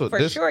 love and hip hop, This for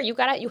was- sure.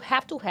 You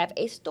have to have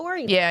a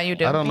story. Yeah, you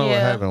do. I don't know what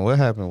Yeah. happened. What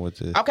happened with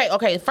this?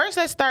 Okay. First,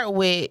 let's start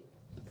with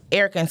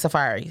Erica and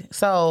Safari.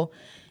 So,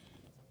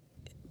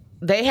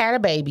 they had a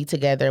baby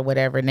together,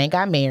 whatever, and they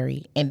got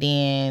married. And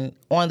then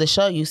on the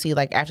show, you see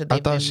like after I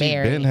they've thought been she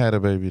married. been had a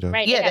baby though.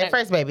 Right. Yeah, their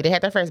first baby. They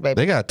had their first baby.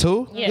 They got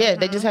 2? Yeah,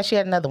 they just she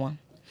had another one.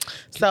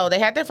 So they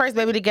had their first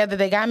baby together.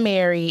 They got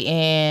married,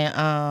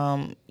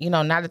 and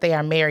now that they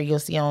are married, you'll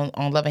see on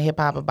Love and Hip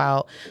Hop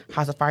about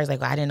how Safari's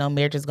like, I didn't know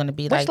marriage is going to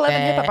be Which like Love that.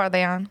 and Hip Hop are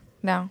they on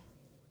now?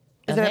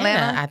 Is it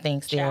Atlanta? I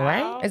think still,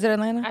 right? Is it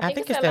Atlanta? I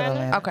think it's still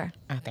Atlanta. Okay.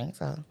 I think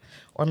so,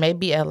 or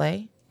maybe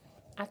LA.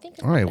 I think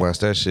it's I ain't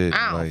watched that shit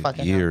I don't in like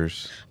fucking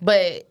years.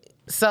 But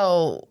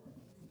so,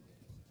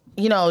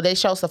 they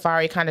show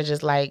Safari kind of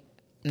just like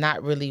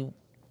not really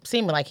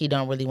seeming like he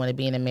don't really want to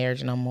be in a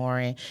marriage no more,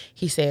 and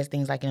he says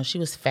things like, she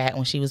was fat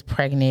when she was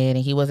pregnant,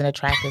 and he wasn't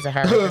attracted to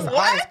her. Just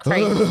all this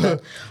crazy stuff.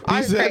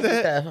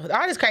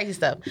 All this crazy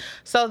stuff.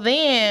 So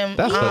then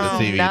That's for the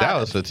TV. That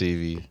was for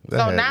TV.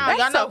 So now That's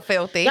y'all know, so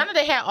filthy. Y'all know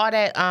they had all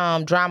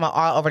that drama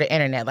all over the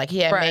internet. Like he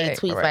had made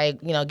tweets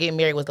like, getting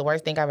married was the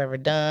worst thing I've ever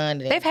done.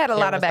 And they've had a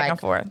lot of back and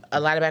forth. A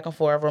lot of back and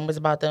forth. Rumors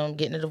about them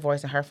getting a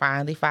divorce and her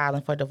finally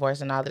filing for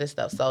divorce and all of this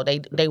stuff. So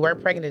they were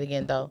pregnant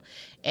again though,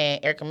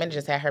 and Erica Mena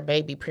just had her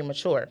baby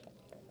premature.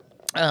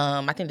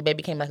 I think the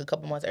baby came like a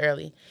couple months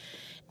early.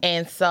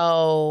 And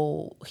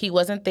so he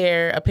wasn't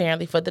there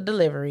apparently for the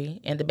delivery,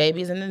 and the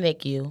baby's in the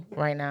NICU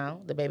right now.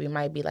 The baby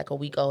might be like a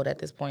week old at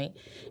this point.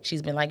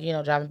 She's been like,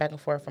 driving back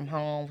and forth from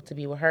home to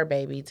be with her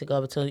baby, to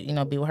go to,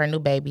 be with her new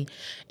baby.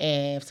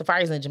 And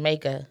Safari's in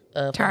Jamaica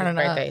for Turning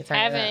his up. birthday.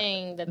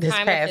 Having the This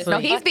time past of his week. No,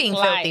 he's being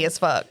life. filthy as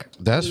fuck.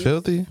 That's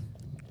filthy.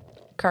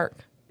 Kirk.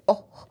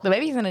 Oh, the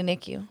baby's in the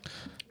NICU.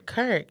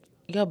 Kirk,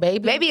 your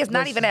baby. Baby is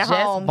not was even at just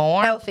home,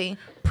 born, healthy.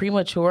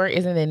 premature,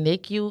 is in the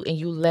NICU, and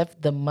you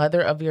left the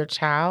mother of your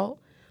child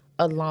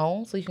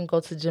alone so you can go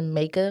to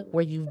Jamaica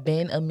where you've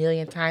been a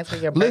million times for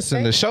your birthday.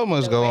 Listen, the show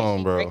must go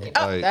on, bro.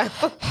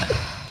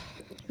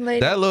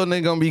 Like, that little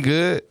nigga gonna be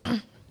good,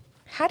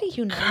 How do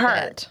you know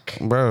Kirk. that?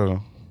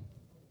 bro.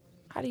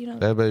 How do you know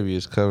That baby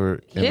is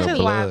covered in This the is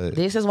blood.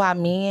 this is why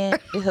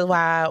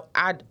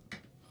I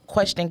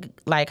question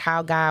like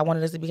how God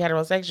wanted us to be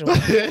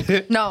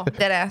heterosexual. No,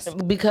 dead ass.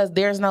 Because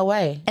there's no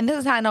way. And this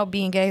is how I know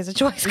being gay is a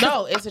choice.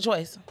 No, it's a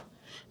choice.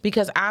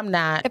 Because I'm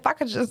not. If I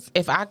could just.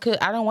 If I could,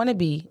 I don't want to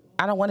be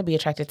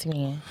attracted to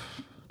men.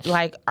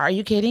 Like, are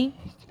you kidding?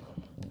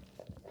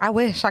 I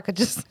wish I could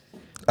just.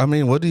 I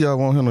mean, what do y'all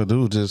want him to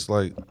do? Just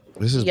like,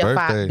 this is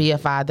birthday. Be a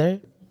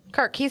father.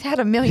 Kirk, he's had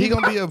a million. He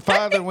gonna be a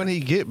father when he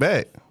get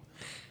back.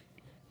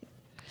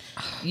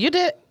 You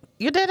did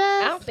I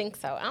that? don't think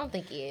so. I don't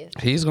think he is.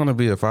 He's gonna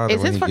be a father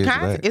Is when this he for gets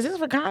content? back. Is this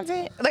for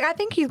content? Like, I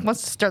think he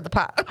wants to stir the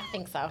pot. I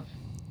think so.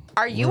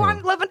 Are you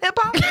on Love and Hip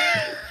Hop?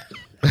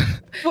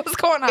 What's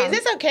going on? Is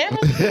this a camera?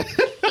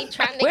 He's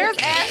trying to Where's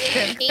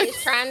Ashton? He's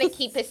trying to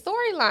keep his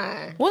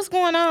storyline. What's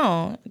going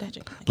on?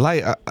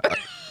 Like,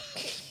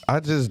 I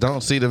just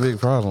don't see the big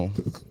problem.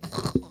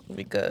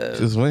 Because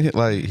Just when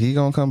he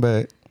gonna come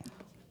back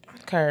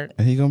Kurt.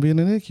 and he gonna be in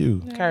the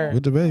NICU Kurt.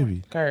 with the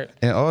baby, Kurt.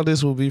 and all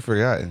this will be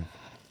forgotten.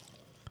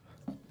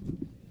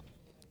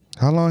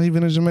 How long he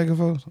been in Jamaica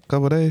for? A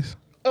couple days.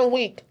 A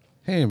week.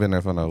 He ain't been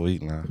there for no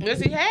week now. Yes,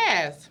 he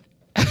has.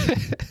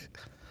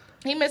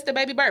 He missed the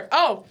baby birth.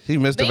 Oh, He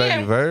missed the then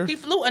baby birth? He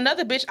flew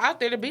another bitch out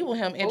there to be with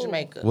him in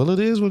Jamaica. Well, it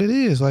is what it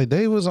is. Like,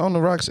 they was on the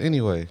rocks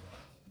anyway.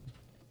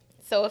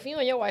 So if you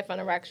and your wife on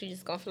the rocks, you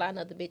just gonna fly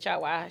another bitch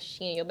out while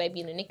she and your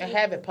baby in the NICU? And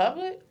have it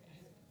public?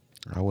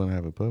 I wouldn't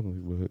have it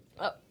public,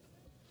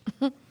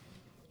 but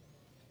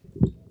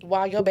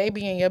While your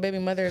baby and your baby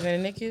mother is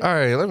in the NICU? all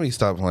right, let me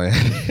stop playing.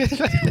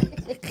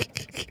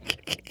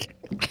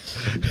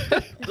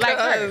 Like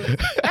her.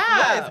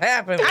 What is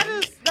happening? I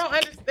just don't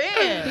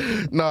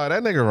understand. No,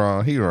 that nigga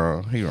wrong. He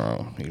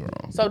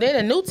wrong. So then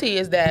the new tea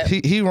is that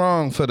He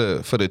wrong for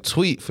the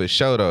tweet for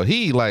sure though.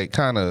 He like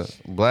kind of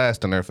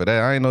blasting her for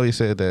that. I didn't know he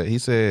said that. He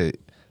said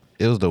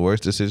it was the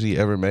worst decision he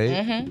ever made.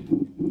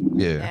 Mm-hmm.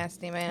 Yeah,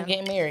 Nasty, man.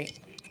 getting married.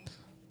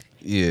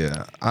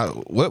 yeah.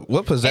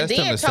 What possessed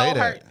him to say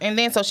that? And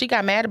then so she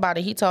got mad about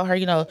it. He told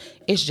her,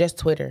 it's just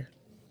Twitter.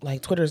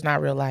 Like Twitter's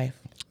not real life.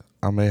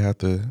 I may have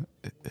to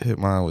hit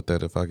mine with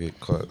that if I get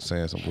caught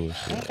saying some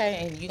bullshit.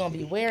 Okay, and you're gonna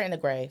be where in the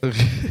grave?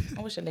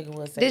 I wish a nigga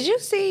would say. Did you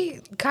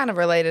see, kind of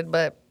related,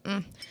 but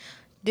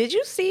did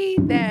you see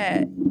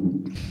that,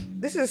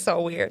 this is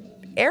so weird,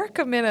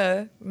 Erica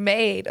Mena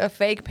made a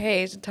fake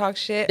page to talk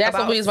shit That's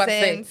about what we was about to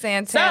say.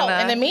 Santana.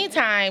 So in the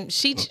meantime,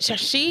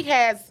 she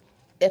has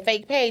a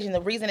fake page, and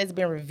the reason it's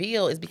been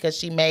revealed is because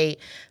she made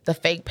the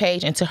fake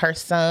page into her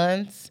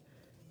son's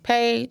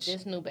page,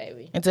 This new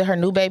baby. into her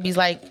new baby's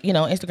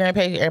Instagram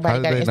page. Everybody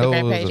How got did an they know Instagram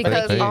it was page a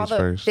because fake all page the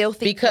first?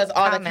 filthy because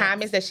all the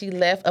comments that she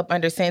left up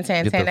under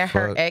Santana,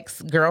 her fuck-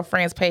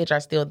 ex-girlfriend's page are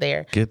still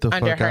there. Get the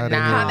under fuck her outta here.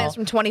 now comments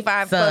from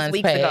 25 plus son's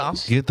weeks page. ago.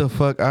 Get the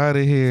fuck out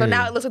of here. So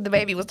now it looks like the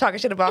baby was talking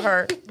shit about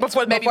her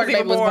before the baby Before was the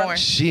even baby was born. born.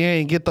 she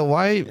ain't get the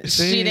wipe.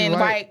 She didn't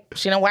wipe.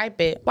 She didn't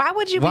wipe it. Why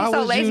would you be Why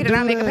so would lazy you to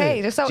not do make a that?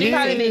 page? It's so She easy.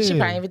 probably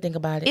didn't even think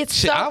about it. It's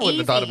Shit, so I wouldn't easy.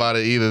 have thought about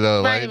it either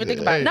though. I didn't even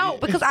think about it. No,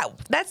 because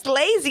that's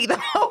lazy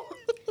though.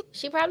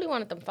 She probably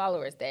wanted them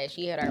followers that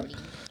she had already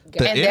got.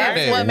 The And that's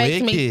internet what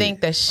makes me wicked.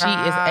 think that she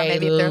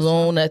maybe is a there's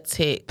some-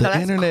 lunatic. The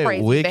that's internet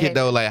crazy wicked behavior.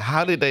 though. Like,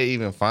 how did they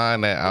even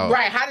find that out?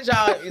 Right? How did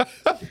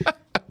y'all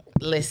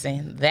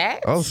listen?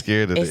 That I'm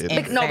scared of is it.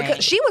 insane. No,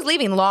 because she was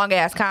leaving long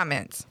ass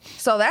comments.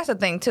 So that's the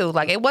thing too.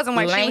 Like it wasn't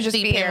like she was just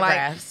Lengthy being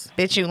paragraphs. like,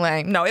 "Bitch, you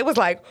lame." No, it was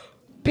like,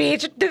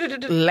 "Bitch."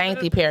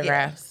 lengthy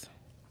paragraphs.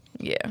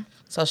 Yeah,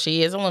 So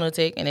she is a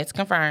lunatic, and it's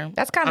confirmed.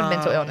 that's kind of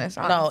mental illness.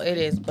 No, Honestly. it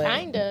is, but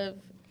Kind of.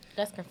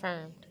 That's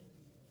confirmed.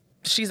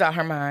 she's out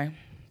her mind.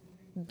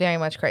 Very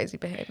much crazy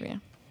behavior.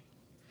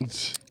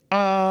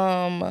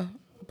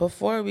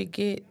 Before we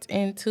get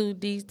into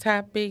these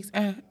topics,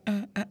 y'all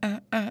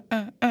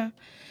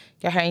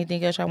have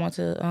anything else y'all want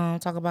to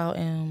talk about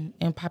in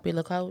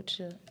popular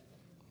culture?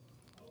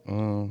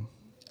 That's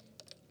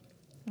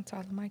all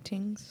of my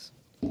things.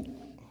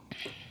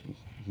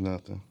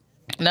 Nothing.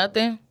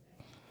 Nothing.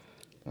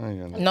 I ain't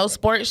got nothing. No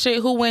sports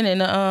shit. Who winning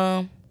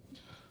the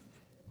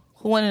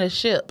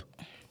ship?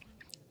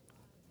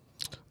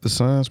 The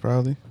Suns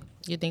probably.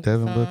 You think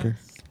Devin the Suns? Booker.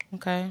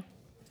 Okay.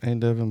 Ain't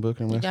Devin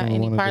Booker You messing got with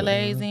any one of the-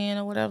 parlays in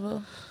or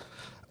whatever?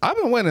 I've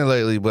been winning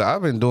lately, but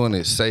I've been doing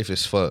it safe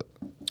as fuck.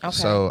 Okay.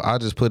 So I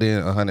just put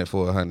in 100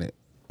 for 100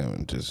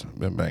 and just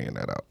been banging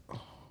that out.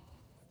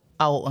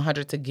 Oh,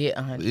 100 to get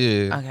 100.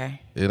 Yeah.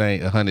 Okay. It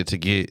ain't 100 to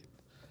get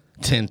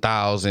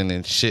 10,000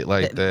 and shit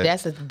like that.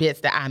 That's the bits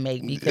that I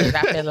make because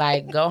I feel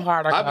like go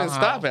hard or go I've been home.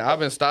 stopping. I've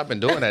been stopping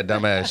doing that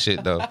dumbass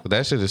shit though.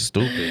 That shit is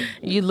stupid.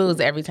 You lose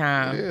every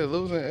time. Yeah,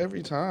 losing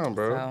every time,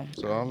 bro.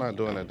 So I'm not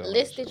doing that. Dumbass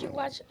Liz, shit. did you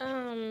watch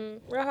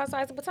Real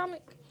Housewives of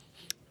Potomac?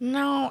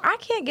 No, I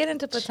can't get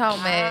into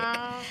Potomac.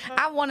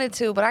 I wanted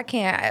to, but I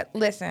can't.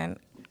 Listen,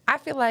 I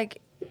feel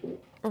like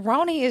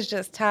Roni is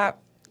just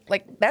top.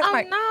 Like that's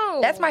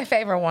that's my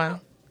favorite one.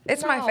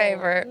 It's my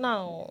favorite.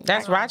 No,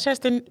 That's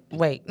Rochester.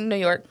 Wait, New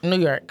York. New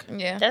York.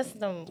 Yeah. that's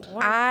them.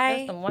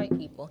 That's them white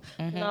people.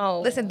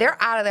 No, Listen, they're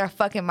out of their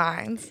fucking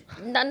minds.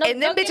 no, And them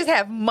don't bitches get-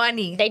 have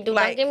money. They do.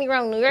 Like, Don't get me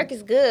wrong. New York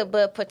is good,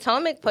 but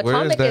Potomac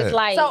that? is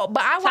like So,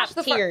 but I watched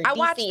top the fir- tier. I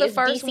watched DC, the it's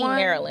first DC, one.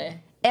 Maryland.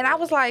 and I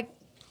was like,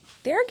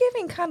 they're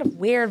giving kind of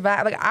weird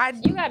vibe. Like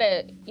You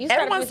gotta. You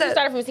Everyone said-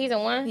 started from season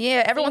one.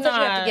 yeah, everyone said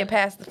you have to Nah, get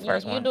past the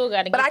first you one. do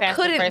gotta get but I past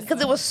the couldn't first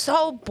because it one. was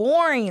so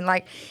boring.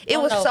 Like it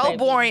Oh, was no, so baby.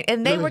 boring,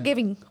 and they were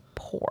giving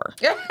poor.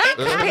 In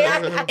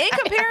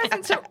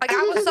comparison to, like,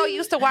 I was so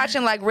used to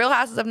watching like Real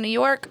Houses of New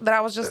York that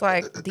I was just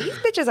like, these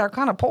bitches are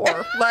kind of poor.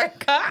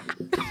 Like,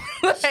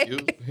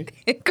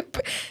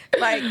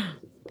 like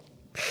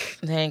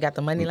They ain't got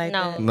the money like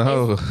No. that.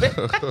 No.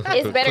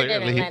 It's better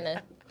than Clearly.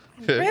 Atlanta.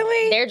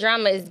 really. Their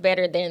drama is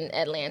better than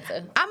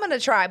Atlanta. I'm gonna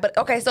try, but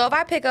okay. So if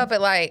I pick up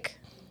at like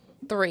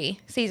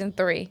season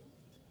 3,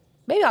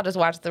 maybe I'll just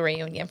watch the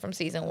reunion from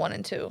season 1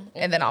 and 2,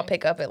 and then I'll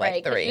pick up at like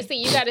Right, 'cause 3. you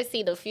see, you got to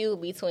see the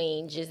feud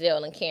between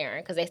Giselle and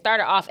Karen because they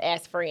started off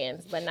as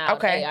friends, but now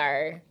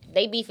Okay.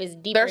 they beef is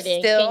deeper They're than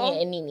still-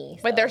 Kenya and Nene.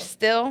 But so. they're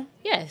still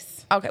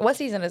yes, okay. What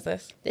season is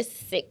this? this is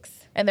 6.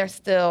 And they're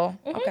still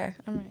okay.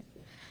 All right.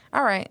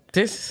 All right.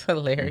 This is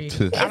hilarious.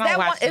 Is Is that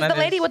one, is the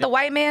lady with the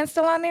white man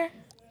still on there?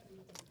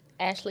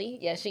 Ashley,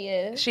 yes, she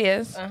is. She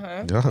is.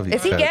 Y'all be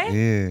Is he fat.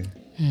 gay?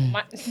 Yeah.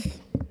 Mi-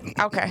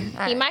 Okay. All he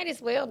right. might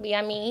as well be.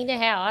 I mean, he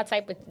didn't have all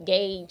type of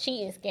gay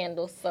cheating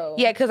scandals. So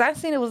Yeah, because I've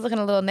seen it was looking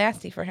a little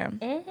nasty for him.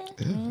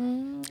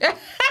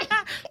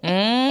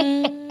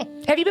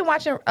 Have you been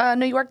watching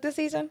New York this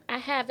season? I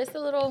have. It's a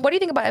little. What do you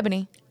think about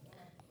Ebony?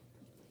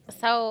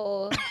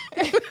 So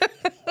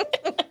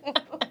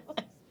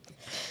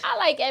I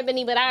like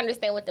Ebony, but I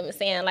understand what them are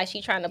saying. Like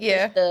she trying to push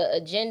Yeah. the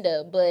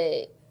agenda,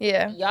 but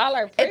Yeah. y'all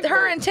are Her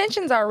privileged.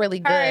 intentions are really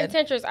good. Her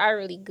intentions are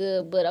really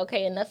good, but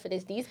okay, enough of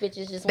this. These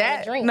bitches just want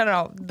That to drink.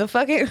 no, the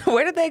fucking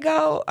where did they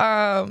go?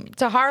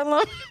 To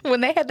Harlem when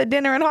they had the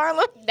dinner in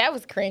Harlem. That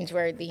was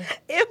cringeworthy.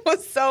 It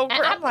was so. And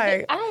I'm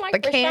like, I don't like the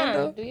Rashawn,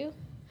 candle. do you?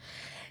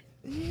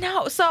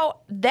 No, so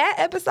that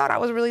episode I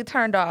was really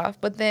turned off,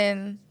 but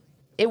then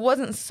it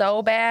wasn't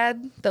so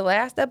bad. The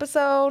last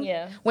episode,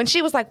 Yeah. when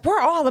she was like, "We're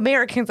all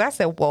Americans," I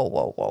said, "Whoa,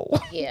 whoa, whoa."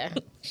 Yeah,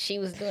 she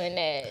was doing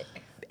that.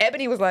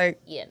 Ebony was like,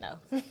 Yeah,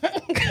 no.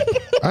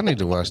 I need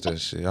to watch that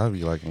shit. I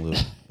be liking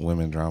little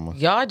women drama.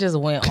 Y'all just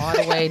went all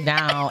the way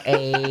down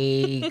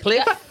a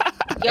cliff.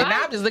 And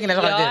now I'm just looking at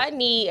y'all Y'all like this.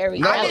 need a No,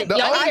 reality, the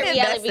y'all only- need a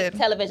reality invested.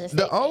 television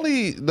The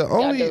station.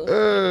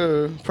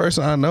 only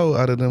person I know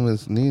out of them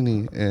is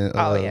Nene and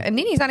 "Oh yeah," and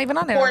Nene's not even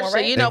on there no more, Portia,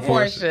 right? you know And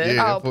Portia, Portia.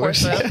 yeah. Oh,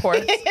 Portia, of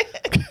course.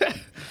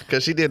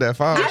 because she did that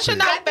fall. You should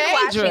know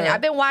Phaedra.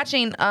 I've been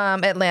watching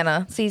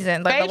Atlanta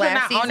season, like the Phaedra last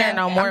not season. on there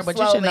no more, I'm but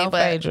you should slowly, know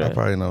but- I Phaedra.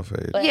 probably know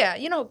Faith. Yeah,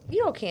 you know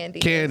Candy.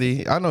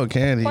 Candy, I know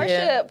Candy.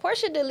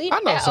 Portia deleted I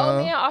know that some.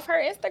 old man off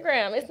her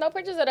Instagram. It's no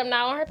pictures of them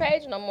now on her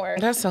page no more.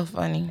 That's so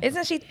funny.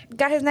 Isn't she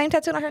got his name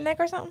tattooed on her neck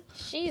or something?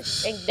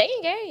 They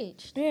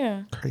engaged.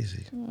 Yeah,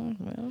 Crazy.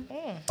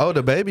 Oh,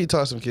 the baby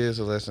taught some kids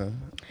a lesson.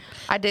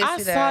 I did I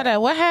see saw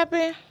that. What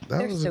happened?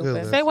 That was a good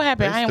lesson. Say what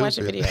happened. They I ain't watched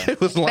the stupid. video. It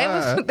was They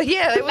lying. was,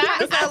 yeah, they was trying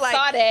to I sell like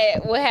saw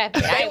that. What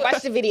happened? I ain't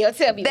watched the video.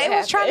 Tell me they what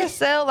was trying to happened.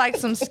 sell like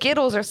some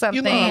Skittles or something.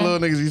 You know how little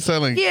niggas be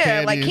selling Yeah,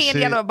 candy like and candy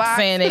shit? out of a box.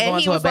 Saying they and going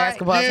he to a was like-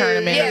 basketball Yeah,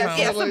 tournament or Yeah,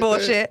 something. some like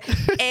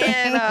bullshit.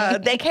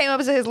 And they came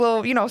up to his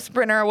little,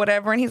 sprinter or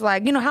whatever, and he's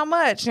like, how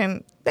much?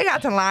 And they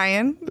got to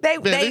lying.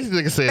 Man, these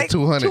niggas said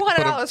 $200.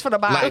 $200 for the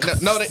box.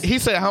 Like, no, he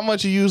said how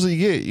much you usually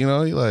get. He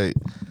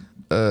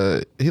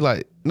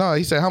no,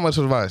 he said how much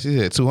for the box. He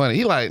said $200.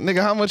 He like,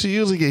 nigga, how much you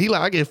usually get? He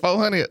like, I get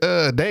 $400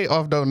 a day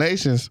off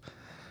donations.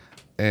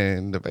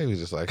 And the baby's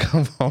just like,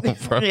 come on,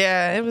 bro.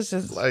 Yeah, it was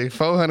just Like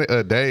 $400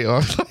 a day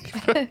off.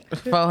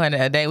 $400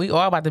 a day. We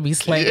all about to be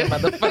slinging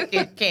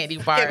motherfucking candy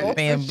bars,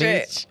 damn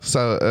bitch.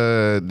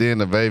 So then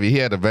the baby, he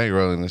had the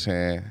bankroll in his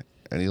hand.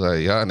 And he like,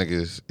 y'all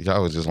niggas,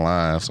 y'all was just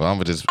lying. So I'm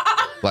gonna just,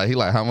 like, he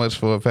like, how much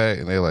for a pack?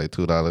 And they like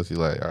 $2. He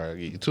like, all right, I'll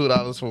get you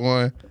 $2 for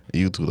one.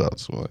 You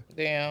 $2 for one.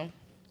 Damn.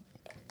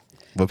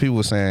 But people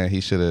were saying he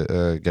should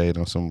have gave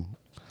them some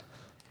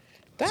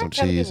Stop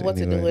telling cheese people what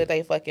to do anyway. with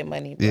their fucking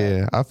money, bro.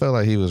 Yeah, I felt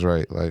like he was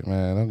right. Like,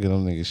 man, don't get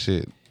them niggas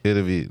shit.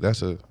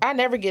 I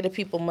never get the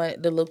people money,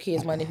 the little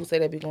kids money who say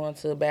they be going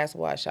to a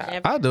basketball shop.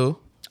 I do.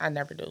 I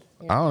never do.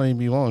 I don't even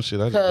be wanting shit.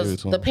 I just give it Because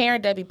to the them.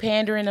 parent that be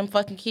pandering them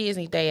fucking kids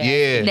need they ass.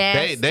 Yeah,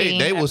 Nasty.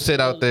 they will sit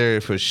out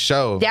there for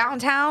show.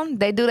 downtown.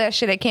 They do that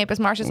shit at campus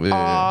marches Yeah.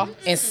 all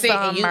And sit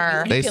and you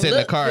They can sit in the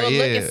look, car, you'll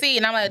look yeah. and see,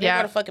 and I'm like, they Yeah.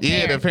 got a fucking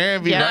Yeah, parent. the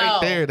parent be Yeah.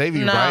 right there. They be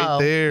No. right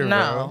there,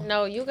 No. bro.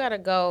 No, you gotta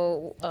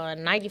go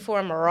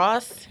 94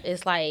 Maross.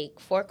 It's like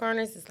Four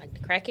Corners. It's like the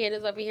crackhead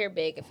is over here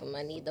begging for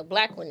money. The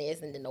black one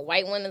is, and then the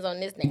white one is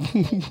on this now.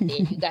 And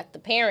then you got the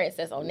parents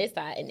that's on this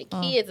side, and the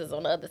kids is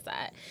on the other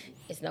side.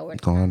 It's nowhere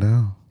to Going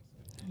down.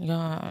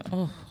 Yeah,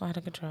 out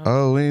of control.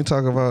 Oh, we ain't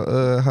talk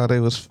about how they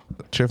was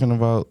tripping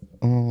about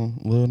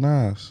Lil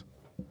Nas.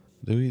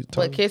 Did we talk?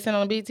 What, kissing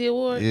on the BT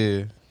Award?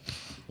 Yeah.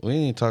 We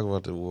ain't talk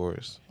about the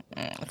awards.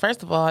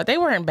 First of all, they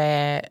weren't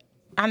bad.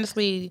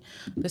 Honestly,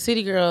 the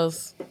City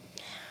Girls,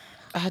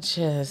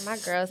 My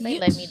girls, they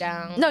let me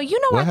down. No, you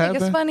know What what I think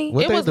is happened? funny?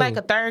 What it they was do? like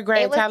a third It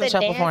grade was talent the show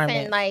dancing,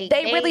 performance. like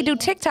They really do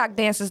TikTok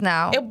dances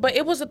now. But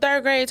it was a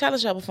third grade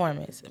talent show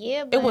performance.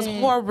 Yeah, It was but-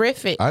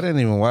 horrific. I didn't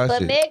even watch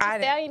But it. Meg I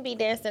Thee Stallion be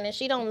dancing, and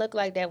she don't look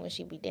like that when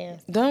she be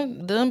dancing.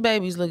 Them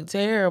babies look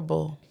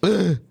terrible.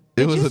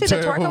 It was you a see the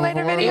terrible Twerkulator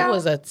performance. video? It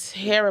was a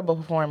terrible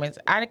performance.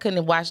 I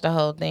couldn't watch the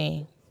whole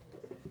thing.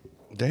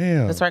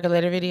 Damn. The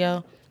circulator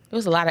video. It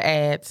was a lot of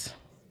ads.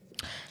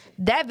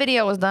 That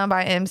video was done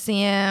by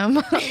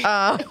MCM.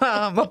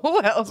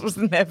 Who else was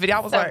in that video? I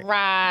was like,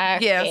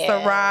 Rock. yeah,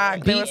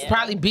 Ciroc. There was Beats,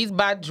 probably Beats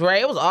by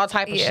Dre. It was all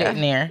type of shit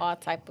in there. All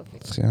type of.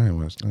 See, I ain't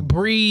watched nothing.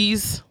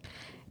 Breeze.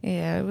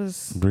 Yeah, it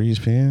was. Breeze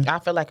Pen. I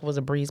feel like it was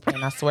a breeze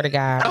pen. I swear to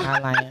God, I'm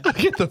not lying.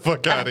 Get the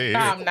fuck out of here. No,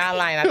 I'm not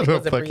lying. I think it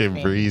was a breeze fucking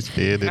pen. Breeze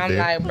Pen in I'm there.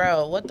 like,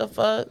 bro, what the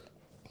fuck?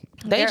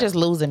 They They're- just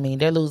losing me.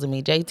 They're losing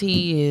me.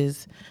 JT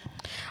is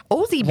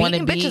Uzi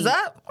wanna beating bitches be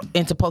up.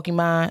 into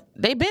Pokemon.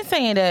 They've been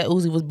saying that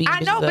Uzi was beating I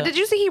know, bitches but up. did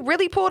you see he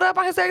really pulled up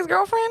on his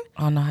ex-girlfriend?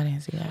 Oh, no, I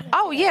didn't see that.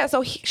 Oh, yeah.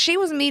 So she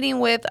was meeting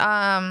with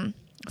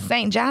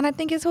St. John, I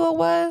think is who it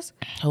was.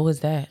 Who was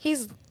that?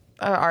 He's an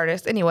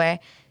artist. Anyway,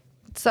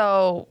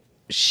 so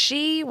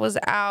she was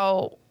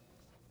out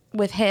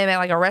with him at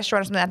like a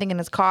restaurant or something, I think in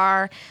his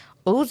car.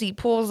 Uzi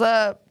pulls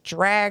up,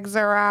 drags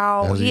her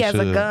out. As He he has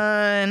a should.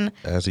 gun.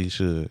 As he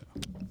should.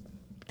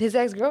 His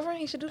ex-girlfriend,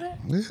 he should do that?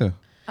 Yeah.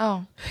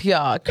 Oh.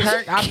 Y'all,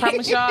 Kirk, I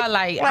promise y'all,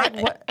 like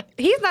What?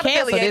 He's not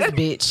cancel this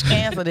affiliated. bitch.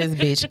 Cancel this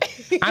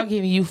bitch. I'm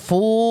giving you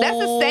full. That's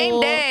the same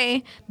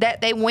day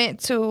that they went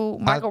to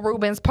Michael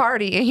Rubin's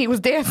party and he was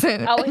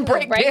dancing. Oh, he was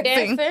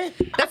breakdancing.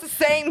 breakdancing? That's the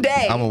same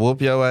day. I'm gonna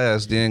whoop your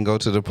ass, then go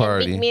to the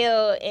party. Big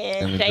Meal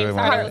and And James enjoy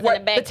my Harden was life.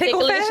 in the back The Tickle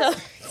tickling each Fest?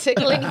 other.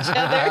 Tickling each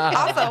other.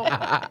 Also,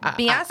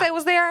 Beyonce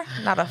was there.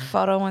 Not a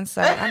photo in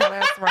sight. I know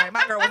that's right.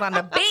 My girl was on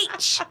the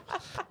beach.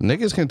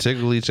 Niggas can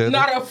tickle each other.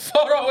 Not a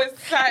photo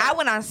inside. I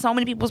went on so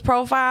many people's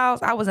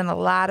profiles. I was in a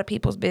lot of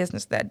people's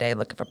business that day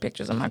looking for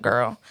pictures of my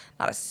girl.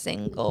 Not a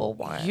single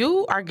one.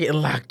 You are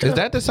getting locked Is up.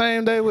 that the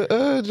same day with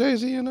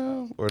Jay-Z and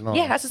or no?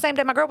 Yeah, that's the same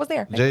day my girl was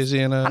there. Jay-Z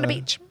and on the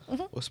beach.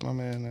 What's my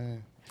man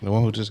name? The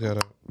one who just got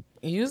out.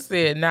 You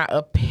said not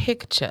a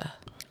picture.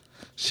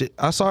 Shit,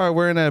 I saw her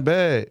wearing that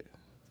bag.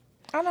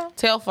 I know.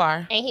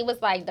 Telfar. And he was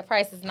like, the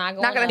price is not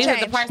going Not gonna up. He said the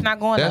change. price not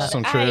going That's up.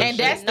 some trill And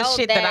that's shit. the know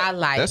shit that that. I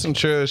like. That's some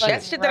trill shit.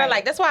 That's shit that I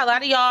like. That's why a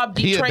lot of y'all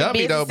He a Detroit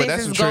dummy though, but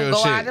that's businesses some is gonna trill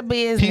go shit. out of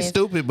business. He's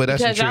stupid, but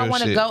that's some because y'all trill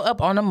want to shit. go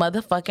up on the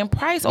motherfucking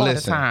price all the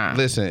Listen, time.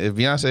 listen. If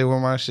Beyonce wear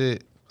my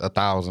shit,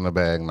 1,000 a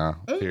bag now.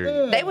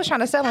 Period. They was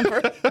trying to sell them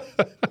for.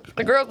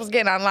 The girls was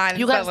getting online.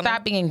 You and gotta selling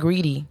stop being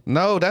greedy.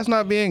 No, that's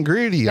not being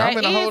greedy. That I'm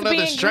in a is whole nother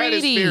being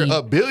stratosphere. greedy.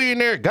 A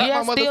billionaire got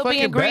You're my still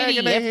being motherfucking bag greedy.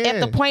 in their If the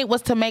hand. point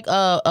was to make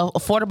a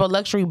affordable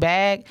luxury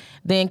bag,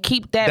 then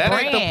keep that That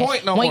brand. ain't the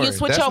point no when more. you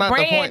switch That's your not the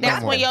brand, point no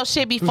that's when more. your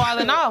shit be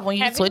falling off. When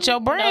you Have switch you your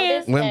brand.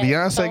 noticed When that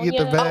Beyonce get the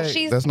Sonya- bag,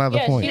 she's- that's not the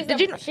yeah, point. she's Did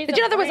you She's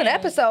know there was an brand.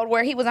 episode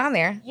where he was on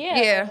there?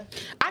 Yeah.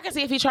 I can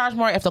see if he charged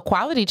more if the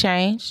quality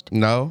changed.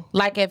 No.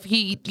 Like if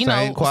he, Same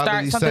start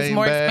quality, something same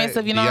more bag.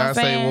 expensive, you know what I'm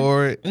Beyonce saying?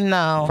 wore it.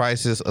 No.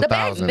 Prices The bag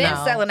bag's been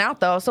No. selling out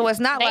though, so it's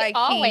not They like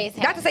always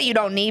not to have. say you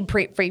don't need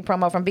free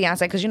promo from Beyonce,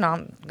 because you know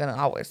I'm gonna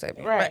always say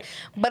that. Right.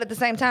 But at the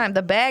same time,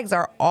 the bags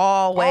are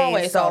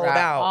always sold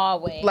out.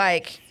 Always.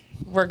 Like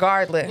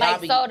regardless. Like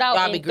sold out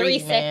y'all in be 3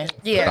 greedy, man.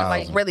 seconds. Yeah, 1,000.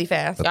 like really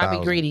fast. A Y'all be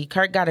 1,000. greedy.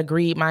 Kirk got a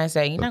greed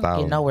mindset. You're not gonna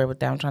 1,000. get nowhere with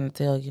that. I'm trying to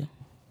tell you.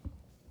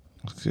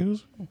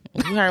 Excuse me?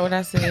 You heard what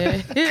I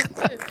said.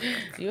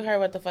 You heard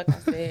what the fuck I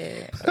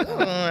said.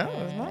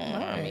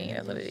 I mean,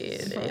 that's what it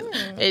is.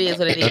 It is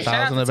what it is. Shout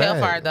out 1,000 to a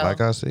bag, Telfar though.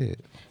 like I said.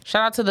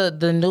 Shout out to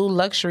the new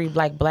luxury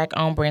black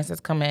owned brands that's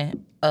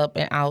coming up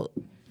and out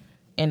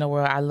in the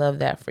world. I love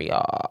that for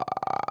y'all.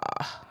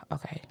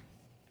 Okay.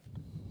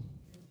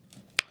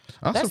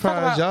 I'm Let's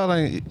surprised talk y'all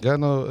ain't got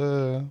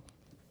no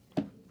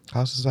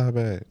house inside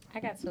bag. I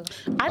got 2.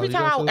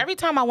 Every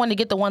time I want to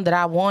get the one that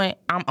I want,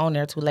 I'm on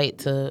there too late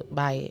to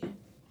buy it.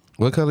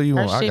 What color you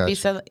Her want? I shit got be you.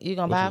 selling. You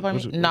gonna buy it for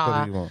me? What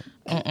color you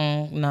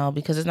want? No,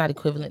 because it's not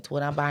equivalent to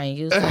what I'm buying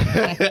you.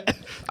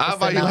 I'll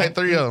buy you like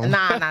 3 of them.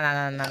 Nah.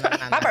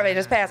 My birthday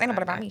just passed. Ain't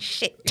nobody buy me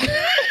shit.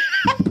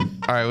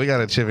 All right, we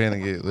gotta chip in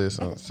and get this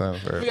on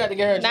something first. got to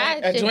get her Not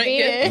a joint.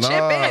 No,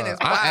 Chip in is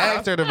wild. I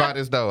asked her about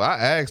this though. I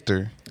asked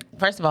her.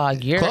 First of all,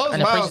 you're Closed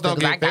mouths unappreciative don't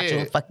because I get got you a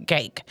fed. fucking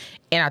cake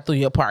and I threw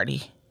you a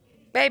party.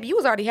 Babe, you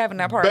was already having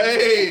that party.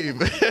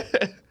 Babe.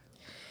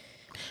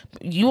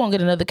 You won't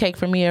get another cake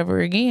from me ever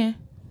again.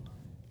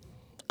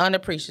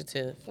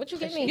 Unappreciative. What you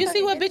get me? You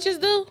see what bitches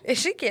do? Is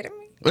she kidding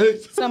me?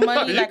 Some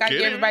money You like I give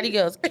kidding everybody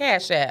else.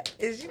 Cash app.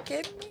 Is you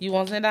kidding me? You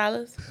want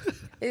 $10?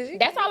 Is you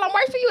That's all I'm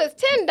worth for you is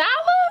 $10.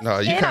 No,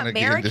 you in kind of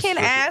American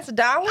ass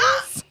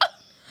dollars?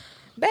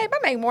 Babe, I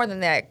make more than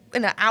that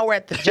in an hour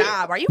at the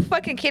job. Are you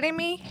fucking kidding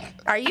me?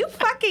 Are you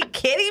fucking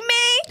kidding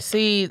me?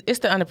 See, it's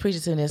the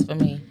unappreciativeness for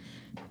me.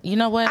 You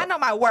know what? I know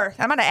my worth.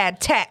 I'm gonna add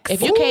tax.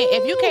 If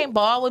you can't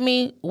ball with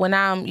me when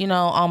I'm,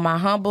 on my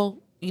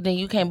humble, then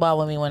you can't ball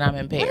with me when I'm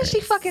in Paris. What is she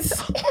fucking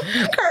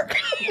Kirk?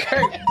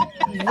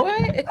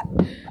 What?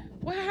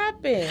 What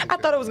happened? I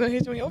thought it was gonna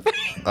hit you in your face.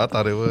 I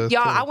thought it was.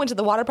 Y'all, too. I went to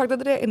the water park the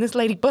other day and this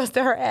lady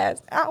busted her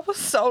ass. It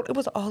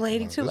was an old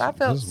lady too. I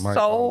felt This mic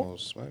so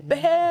almost smacked me.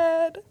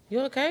 bad. You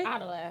okay?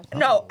 I'd have laughed.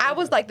 No, I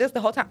was like this the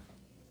whole time.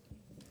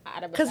 I'd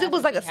have been Because it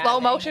was like a laughing slow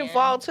behind motion that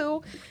fall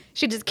too.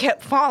 She just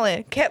kept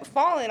falling.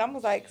 I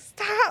was like,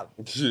 stop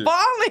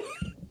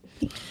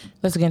falling.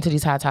 Let's get into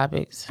these hot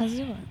topics.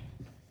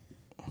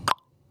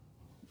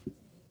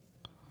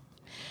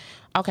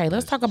 Okay,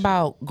 let's talk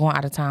about going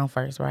out of town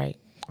first, right?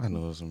 I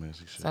know it was some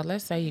messy shit. So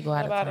let's say you go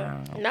out of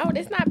town. No,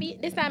 this not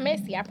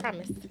messy. I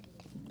promise.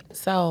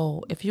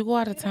 So if you go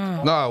out of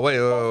town, No,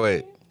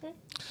 wait.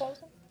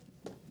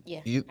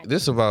 Yeah.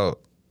 This about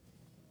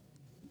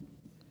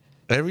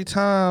every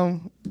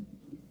time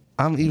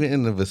I'm even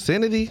in the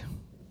vicinity,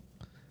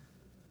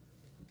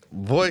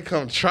 boy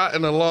come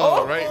trotting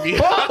along right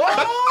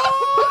behind.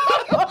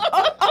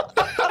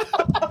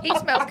 He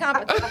smells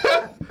competent.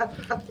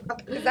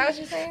 Is that what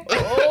you're saying?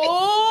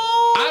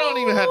 I don't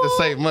even have to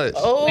say much.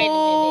 Wait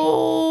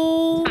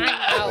a minute.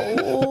 Time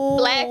out.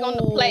 Flag on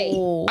the play.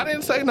 I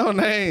didn't say no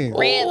name.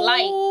 Red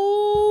light.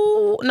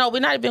 No, we're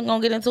not even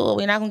gonna get into it.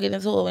 We're not gonna get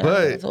into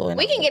it.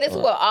 We can get into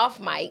it off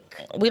mic.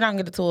 We're not gonna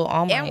get into it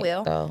on mic. And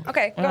will. Though.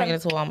 Okay, We're go not ahead. get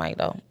into it on mic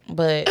though.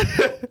 But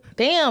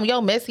damn,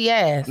 yo, messy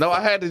ass. No,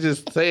 I had to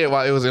just say it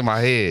while it was in my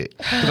head.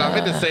 Because I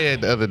meant to say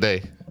it the other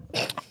day.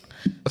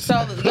 So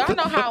y'all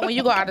know how when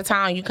you go out of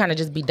town, you kind of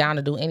just be down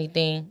to do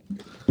anything.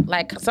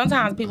 Like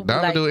sometimes people be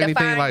Down like, to do anything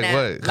define like that.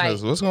 what?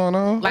 Because Like- what's going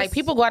on? like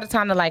people go out of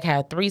town to like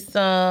have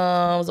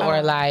threesomes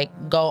or like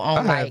go I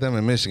on had like them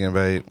in Michigan,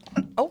 babe.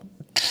 Oh.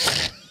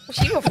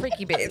 You a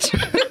freaky bitch.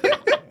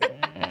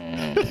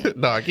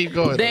 No, I keep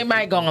going. they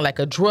might go on like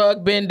a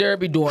drug bender,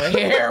 be doing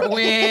heroin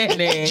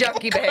and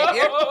Junkie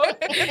behavior.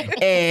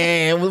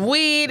 and with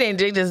weed and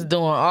they just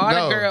doing all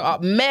No. the girl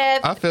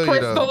meth, I feel you,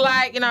 crystal though.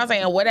 light, you know what I'm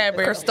saying,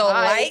 whatever. Crystal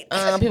light.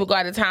 People go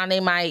out of town, they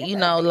might,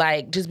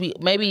 like just be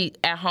maybe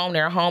at home,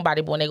 they're a homebody,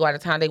 but when they go out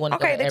of town, they want to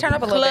Okay, go to they turn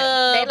every up a little bit.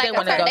 club, They like they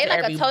want a- to go they to like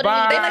a every totally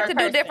bar. They like to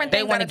do different They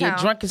things. want to out of get town.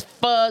 drunk as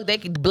fuck. They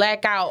could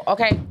black out.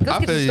 Okay,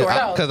 I feel you. story.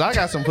 Because I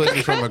got some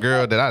pussy from a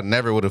girl that I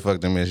never would have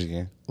fucked in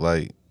Michigan.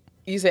 Like,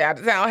 you said out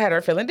of town had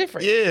her feeling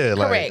different. yeah,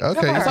 like, Correct.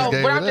 okay, you So just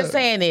gave what it I'm just up.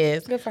 saying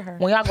is, Good for her.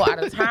 when y'all go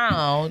out of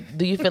town,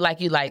 do you feel like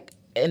you like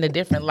in a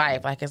different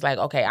life? Like it's like,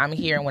 okay, I'm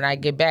here, and when I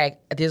get back,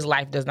 this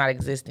life does not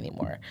exist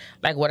anymore.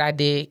 Like what I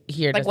did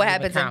here. Like what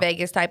doesn't even happens in count.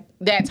 Vegas type.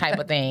 That type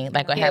of thing.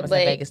 Like what Yeah, happens in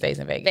but Vegas stays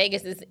in Vegas.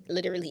 Vegas is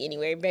literally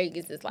anywhere.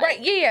 Vegas is like Right,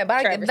 yeah,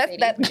 but Traverse that's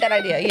City. that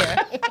idea,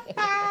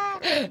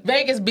 yeah.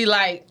 Vegas be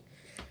like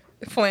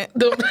Flint.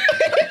 the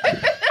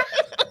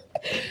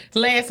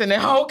Lansing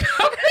and Hulk.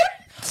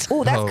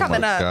 Ooh, that's Oh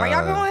coming my up. Are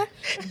y'all God.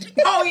 going?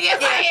 Oh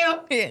yes, I am.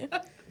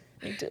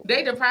 Yeah.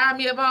 They deprived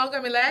me of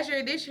homecoming last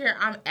year. This year,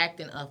 I'm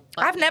acting up.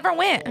 I've never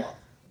went.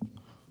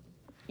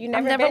 you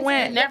I've never been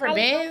went. to- Never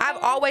been. I've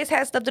always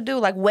had stuff to do,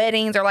 like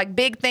weddings or like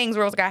big things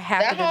where it was like I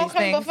have That to do these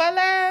homecoming things. before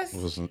last.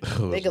 It was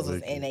Niggas was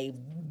wicked. in a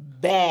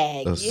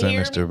bag. A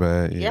sinister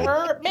bag. You Yeah.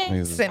 heard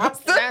me? Sinister. I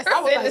was like,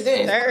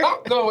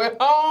 I'm going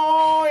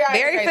home. Y'all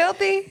Very crazy.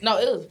 filthy. No,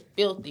 it was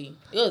filthy.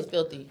 It was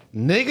filthy.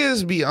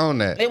 Niggas be on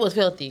that. It was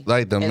filthy.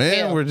 Like the as men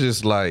hell. were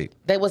just like,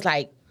 They was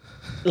like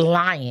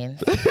lying.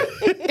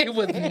 It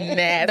was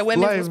nasty. The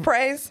women Like- was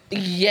praised.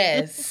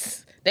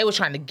 Yes. They was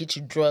trying to get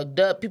you drugged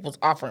up. People's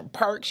offering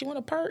perks. You want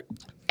a perk?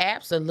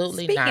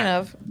 Absolutely Speaking not.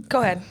 of,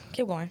 go ahead,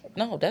 keep going.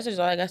 No, that's just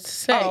all I got to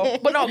say. Oh,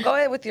 but no, go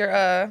ahead with your.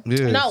 yeah.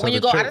 No, so when you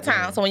the go trip, out of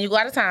town. man. So when you go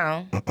out of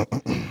town,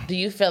 do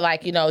you feel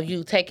like,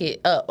 you take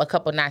it up a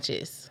couple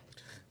notches?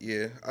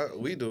 Yeah,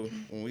 we do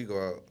when we go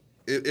out.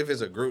 If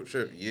it's a group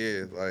trip,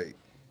 yeah, like.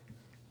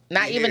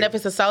 Not even Yeah. if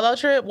it's a solo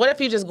trip? What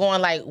if you just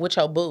going like with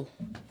your boo?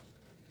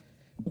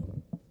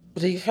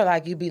 Do you feel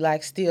like you be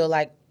like still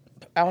like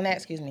on that?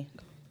 Excuse me.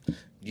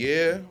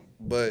 Yeah,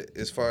 but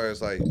as far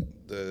as like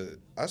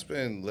I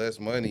spend less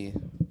money,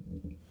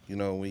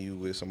 when you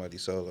with somebody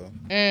solo,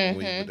 than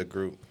when you with the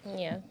group.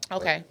 Yeah.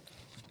 Okay.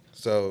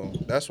 So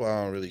that's why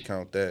I don't really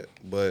count that.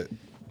 But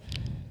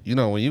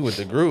when you with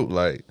the group,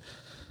 like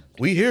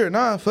we here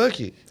now, fuck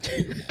it.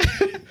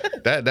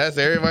 That's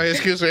everybody's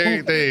excuse for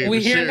everything. We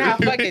but here shit. now.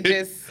 Fuck it.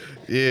 Just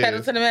Yeah. pedal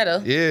to the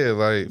metal. Yeah,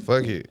 like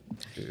fuck it.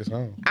 It's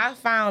on. I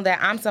found that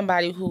I'm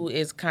somebody who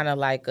is kind of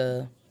like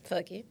a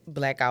Fuck it.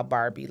 blackout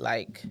Barbie.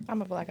 Like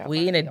I'm a blackout.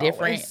 we in a Barbie,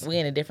 different always. we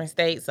in a different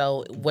state.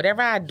 So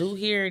whatever I do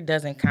here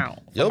doesn't count.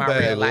 For Your my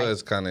bag real life.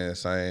 was kind of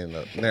insane.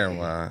 Never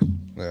mind.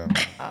 Yeah.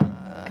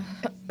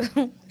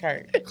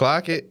 Kurt.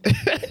 Clock it.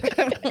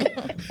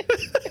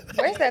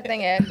 Where's that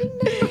thing at?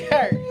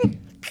 Kurt.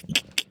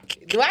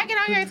 Do I get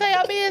on here and tell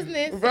your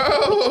business? Bro,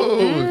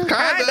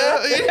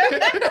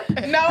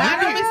 kinda. No, I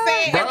don't be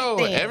saying Bro,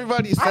 everything.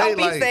 everybody I say don't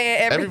be like saying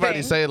everything.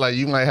 everybody say like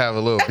you might have a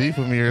little beef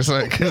with me or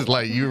something because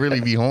like you really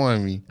be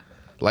hoeing me,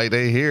 like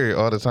they hear it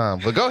all the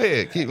time. But go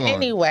ahead, keep going.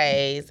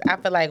 Anyways, I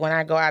feel like when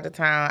I go out of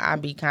town, I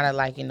be kind of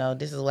like,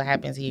 this is what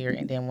happens here.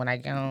 And then when I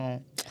get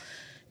home,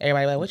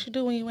 everybody like, what you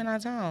do when you went out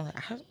of town?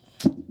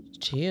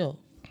 Chill.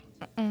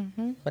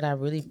 But I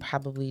really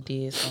probably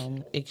did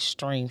some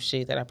extreme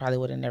shit that I probably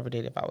would have never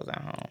did if I was at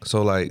home.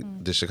 So like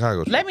the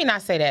Chicago trip. Let me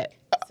not say that.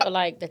 So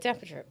like the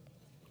temperature.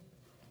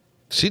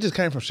 She just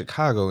came from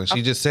Chicago and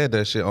she just said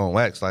that shit on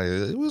wax. Like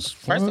it was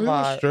First of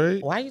all,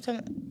 straight.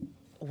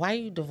 why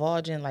you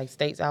divulging like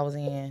states I was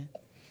in?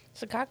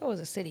 Chicago is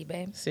a city,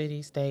 babe.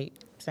 City,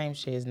 state, same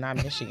shit. It's not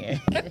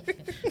Michigan.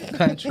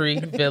 Country,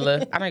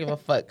 villa. I don't give a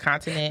fuck.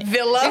 Continent.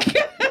 Villa.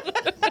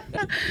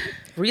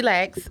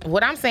 Relax.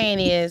 What I'm saying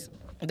is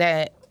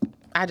that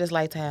I just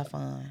like to have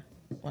fun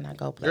when I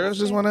go places. Girls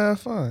just want to have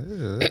fun.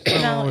 Yeah, that's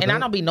nothing wrong with And I that.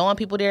 don't be knowing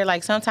people there.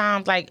 Like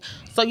sometimes, like,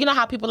 so you know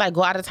how people like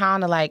go out of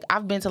town and like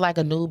I've been to like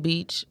a new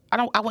beach.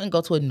 I wouldn't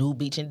go to a new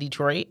beach in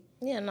Detroit,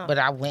 Yeah, no. but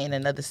I went in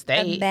another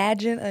state.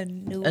 Imagine a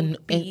new in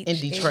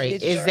beach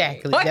Detroit.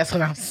 Exactly. That's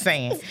what I'm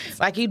saying.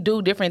 Like you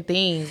do different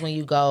things when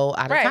you go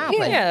out of Right, town. yeah.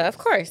 places. Yeah, of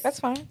course. That's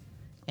fine.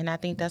 And I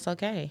think that's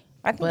okay.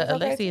 I think But it's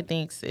okay, Alexia too.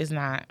 thinks it's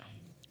not.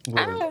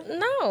 I don't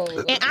know.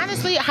 And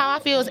honestly, how I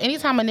feel is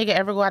anytime a nigga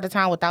ever go out of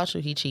town without you,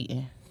 he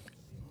cheating.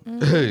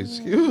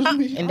 Excuse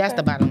me. And that's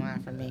the bottom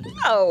line for me.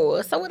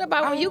 Oh, so what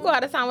about when you go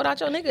out of town without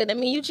your nigga? That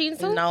mean you cheating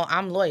too? No,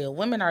 I'm loyal.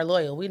 Women are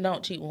loyal. We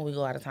don't cheat when we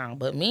go out of town.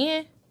 But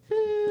men,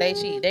 they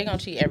cheat. They gonna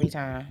cheat every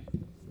time.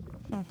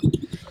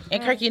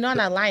 And Kirk, I'm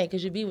not lying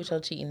because you be with your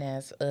cheating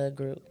ass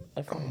group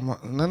of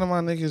friends. None of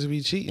my niggas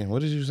be cheating.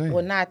 What did you say?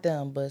 Well, not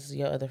them, but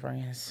your other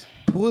friends.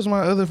 Who is my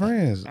other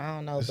friends? I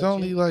don't know. It's but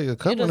only you, like a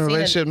couple done in a seen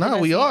relationship you now.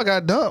 done We seen- all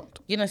got dumped.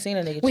 You done seen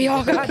a nigga cheat. We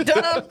all before. got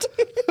dumped.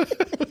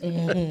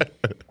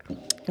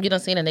 You done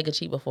seen a nigga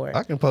cheat before.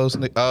 I can post.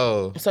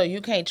 Oh, So you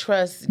can't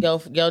trust your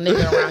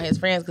nigga around his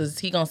friends because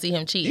he gonna see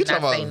him cheat. you and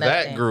not talking say about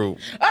that nothing. group?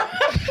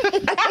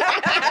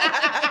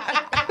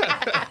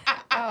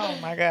 Oh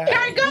my god.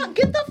 Kirk, go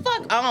get the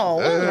fuck on.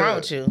 What's wrong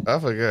with you? I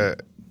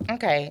forgot.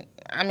 Okay.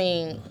 I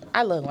mean,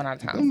 I love going out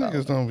of Them town.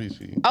 niggas So. don't be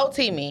cheating.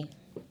 OT me.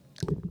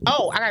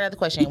 Oh, I got another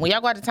question. When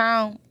y'all go out of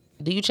town,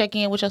 do you check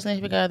in with your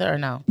significant other or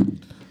no?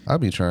 I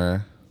be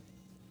trying.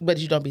 But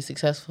you don't be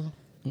successful.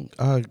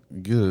 I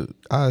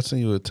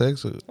send you a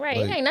text. Right,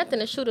 like- it ain't nothing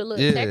to shoot a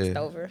little Yeah. text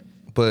over.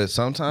 But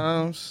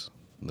sometimes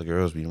the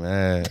girls be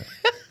mad.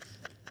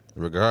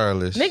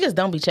 Regardless, Niggas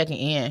don't be checking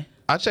in.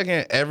 I check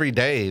in every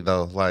day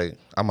though. Like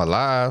I'm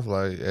alive.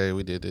 Like hey,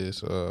 we did this.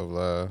 Blah,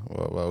 blah,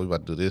 blah. We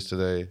about to do this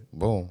today.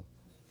 Boom.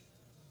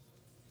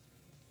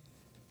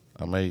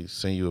 I may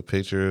send you a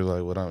picture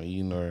like what I'm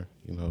eating or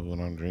what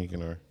I'm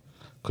drinking or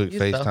quick You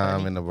so FaceTime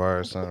funny. in the bar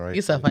or something. Right?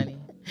 You so funny.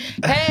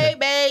 Hey,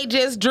 babe,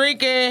 just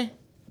drinking.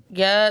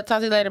 Yeah, talk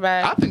to you later,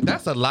 bye. I think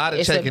that's a lot of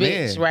It's a checking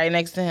bitch in. right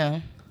next to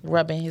him,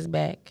 rubbing his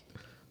back.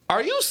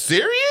 Are you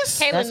serious?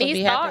 Kaylin, That's what these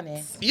be thoughts.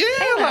 happening. Yeah,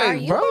 are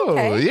like you bro,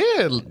 okay?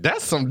 yeah,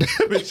 that's some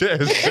damage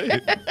ass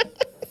shit.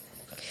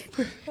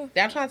 I'm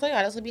trying to tell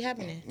y'all, that's what be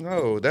happening.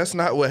 No, that's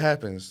not what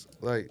happens.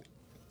 Like,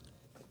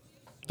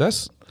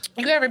 that's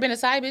You ever been a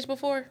side bitch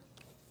before?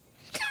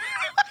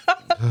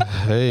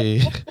 hey,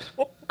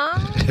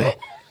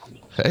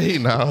 hey,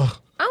 now.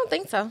 I don't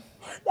think so.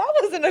 That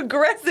was an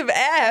aggressive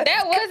ass.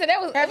 That wasn't.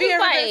 That was. Have it you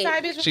was ever been a like,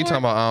 side bitch before? She talking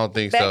about I don't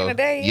think Back so. in the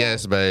day, yeah.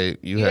 Yes, babe.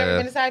 You You ever have.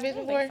 been a side bitch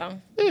before?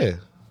 so. Yeah.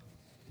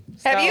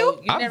 Have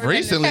you? I've never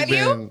recently Have you?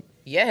 been.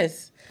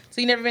 Yes.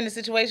 So you never been in a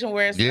situation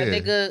where it's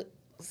Yeah.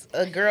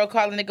 a girl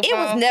calling a nigga It phone?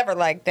 was never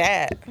like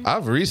that.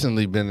 I've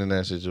recently been in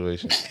that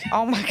situation.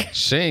 Oh my god.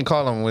 She ain't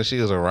calling me when she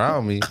was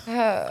around me,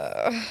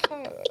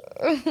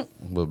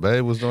 but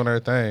babe was doing her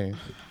thing.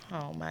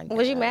 Oh my god.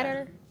 Was you mad at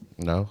her?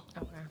 No,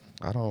 Okay.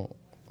 I don't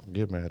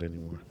get mad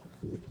anymore.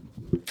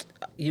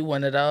 You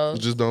one of I those?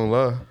 just don't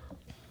lie.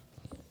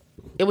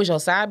 It was your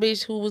side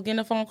bitch who was getting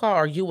a phone call,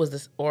 or you was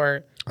this,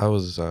 or I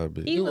was a side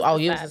bitch. you? was Oh,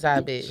 the you was a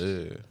side bitch.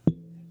 Yeah,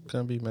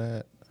 couldn't be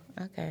mad.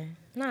 Okay.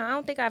 No, I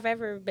don't think I've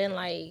ever been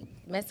like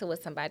messing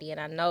with somebody and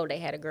I know they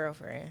had a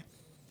girlfriend.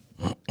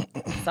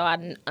 So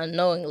I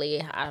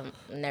unknowingly, I'm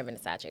never in a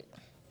side chick.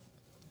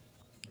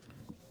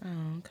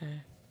 Oh,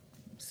 okay.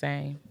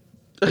 Same.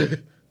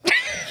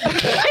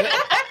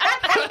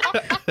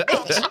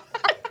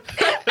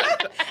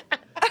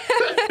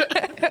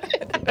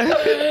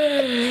 So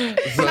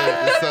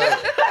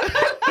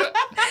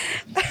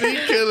he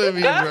killing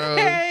me, bro.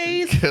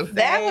 Okay.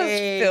 That was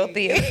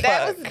filthy as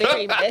That fuck. was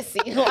very messy.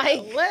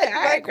 Like, What?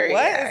 I agree.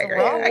 what I is agree.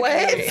 wrong I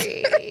with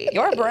agree.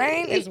 Your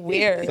brain is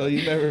weird. So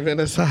you never been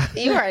a side?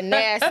 you are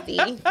nasty.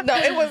 No,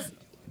 it was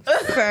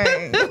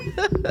insane.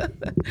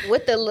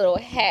 With the little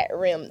hat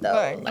rim, though.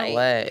 Right.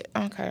 Like,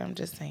 What? Okay, I'm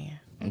just saying.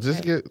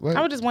 Just get like.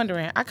 I was just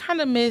wondering. I kind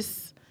of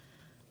miss.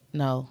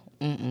 No,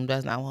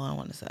 that's not what I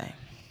want to say.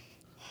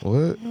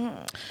 What?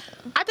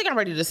 I think I'm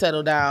ready to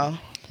settle down.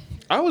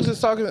 I was just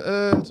talking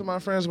to my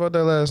friends about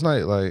that last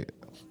night. Like,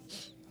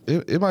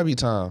 it might be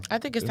time. I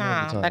think it's It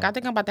might be time. Like, I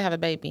think I'm about to have a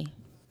baby.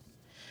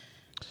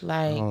 I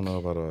Like, don't know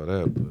about all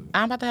that, but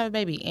I'm about to have a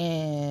baby,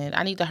 and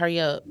I need to hurry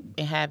up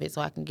and have it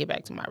so I can get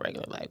back to my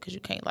regular life. Because you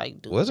can't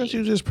like do. wasn't it.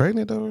 you just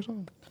pregnant though or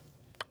something?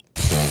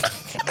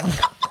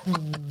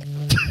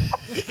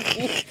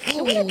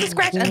 Can we have to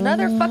scratch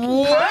another fucking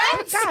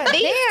what? God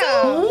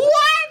damn. What?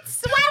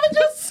 Why would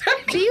you say?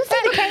 Do you see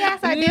the chaos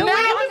I deal No, with?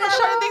 I was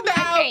trying to think that I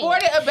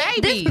aborted a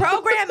baby. This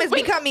program is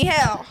becoming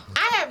hell. I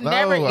have No,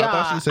 never, I y'all.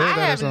 thought she said that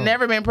or I have something.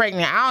 never been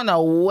pregnant. I don't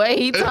know what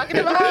he talking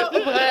about,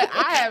 but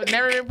I have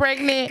never been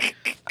pregnant.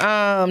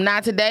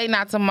 Not today,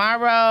 not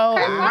tomorrow.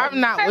 I'm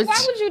not Hey, with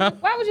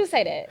why would you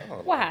say that?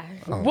 Why?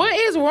 What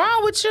is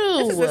wrong with you?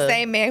 This is the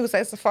same man who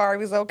said Safari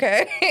was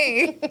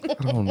okay. I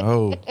don't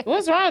know.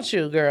 What's wrong with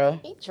you, girl?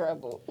 He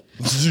trouble.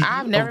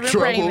 I've never I'm been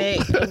troubled.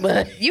 pregnant,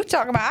 but You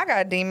talking about I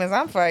got demons,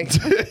 I'm fighting.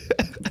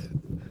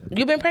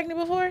 you been pregnant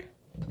before?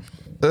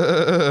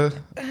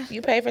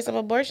 You paid for some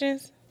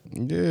abortions?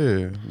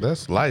 Yeah,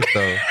 that's life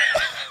though.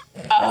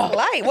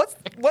 Light.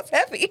 What's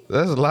heavy?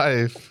 That's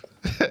life.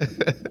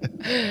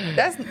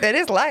 That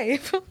is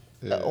life.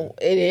 Oh,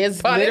 it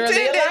is Pun literally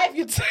a intended. life.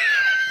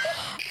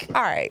 You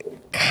All right.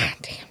 God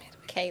damn it.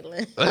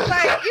 Caitlyn.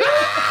 Like,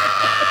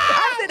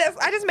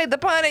 I just made the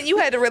pun and you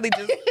had to really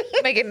just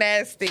make it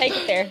nasty. Take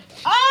it there.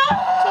 She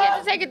had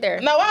to take it there.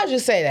 No, why would you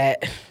say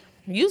that?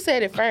 You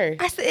said it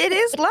first. I said it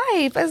is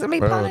life. As I mean,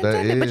 Bro, pun that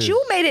intended. But is.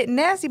 you made it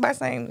nasty by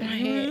saying, My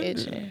head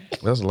itching.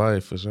 That's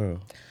life for sure.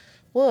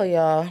 Well,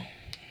 y'all.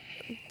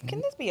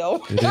 "Can this be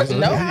over?" It is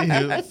No. what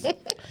it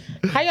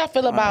is. How y'all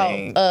feel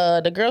Fine.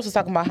 about the girls was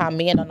talking about how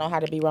men don't know how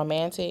to be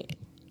romantic,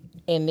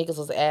 and niggas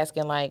was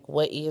asking like,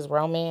 what is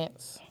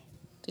romance?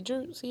 Did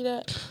you see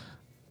that?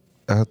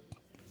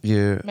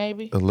 Yeah,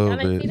 Maybe. a little Y'all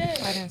didn't see bit.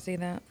 that? I didn't see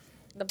that.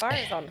 The bar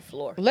is on the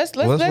floor. Let's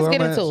What's get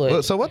romance? into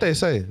it. So what they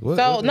say? What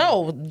So they-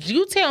 no,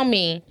 you tell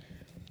me.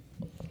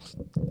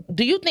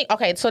 Do you think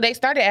okay? So they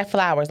started at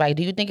flowers. Like,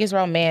 do you think it's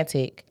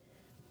romantic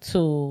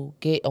to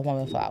get a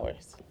woman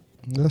flowers?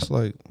 That's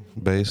like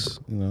base,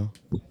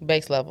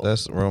 Base level.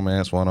 That's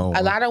romance 101.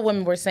 A lot of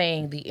women were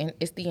saying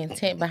it's the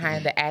intent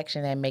behind the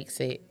action that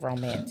makes it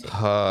romantic.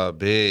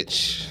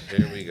 Bitch.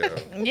 Here we go.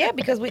 Yeah,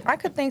 because I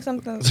could think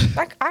something.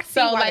 Like I see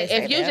So why like, they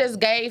say if you that. just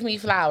gave me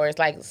flowers,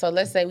 like, so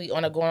let's say we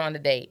going on a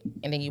date,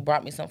 and then you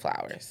brought me some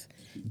flowers.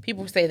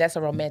 People say that's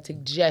a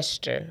romantic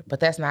gesture, but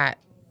that's not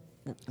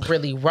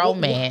really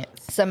romance.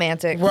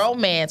 semantics.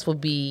 Romance would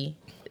be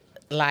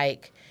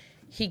like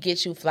he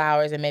gets you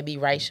flowers and maybe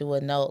writes you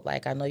a note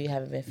like, I know you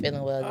haven't been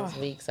feeling well this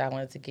week, so I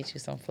wanted to get you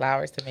some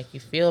flowers to make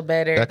you feel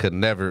better. That could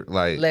never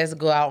like. Let's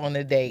go out on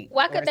a date.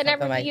 Why or could that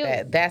never something be like you?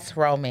 that. That's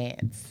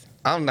romance.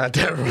 I'm not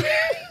that.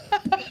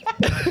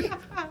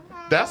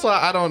 That's why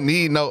I don't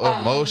need no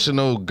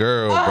emotional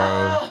girl,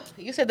 bro.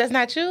 You said that's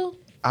not you?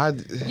 I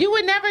You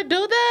would never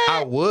do that?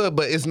 I would,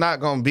 but it's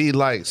not gonna be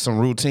like some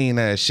routine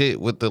ass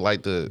shit with the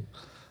intense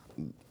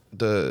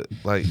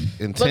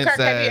But Kirk, have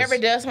you ass ever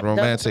done something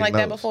romantic like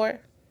that notes. before?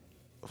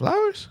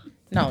 Flowers?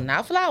 No,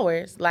 not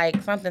flowers.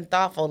 Like something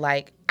thoughtful,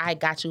 like I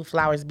got you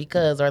flowers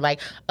because, or like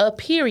a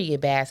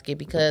period basket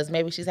because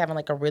maybe she's having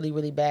like a really,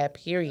 really bad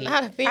period.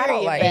 Not a period I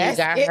don't like You basket.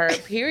 got her a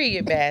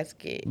period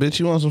basket. Bitch,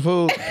 you want some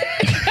food?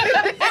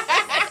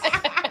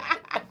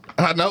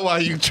 I know why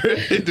you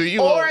tripping. Do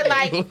you Or want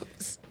like food?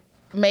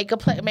 make her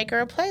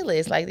a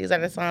playlist. Like these are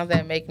the songs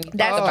that make me.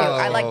 That's cute.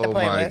 I like the Oh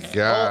playlist. my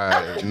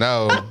god,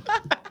 no!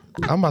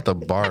 I'm about to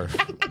barf.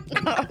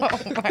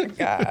 Oh my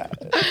God.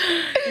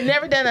 You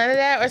never done none of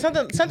that, or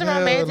something Hell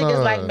romantic is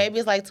no. like maybe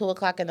it's like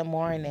 2:00 in the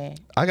morning.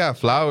 I got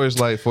flowers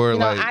like for You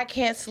know, like. I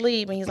can't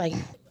sleep, and he's like,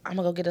 I'm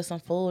gonna go get us some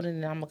food,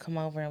 and then I'm gonna come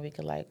over and we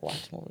could like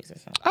watch movies or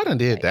something. I done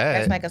did Like, that.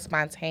 That's like a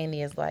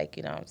spontaneous, like,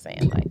 you know what I'm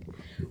saying, like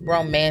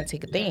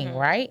romantic thing,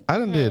 right? I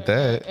done did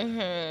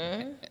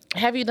that.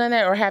 Have you done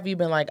that, or have you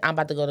been like, I'm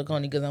about to go to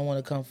Coney because I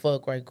want to come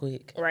fuck right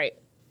quick? Right.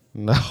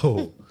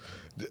 No.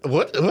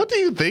 What do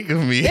you think of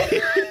me?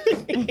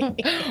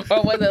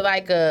 Or was it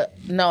like a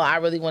no? I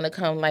really want to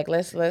come. Like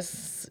let's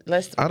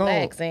I don't-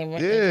 relax and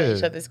enjoy yeah.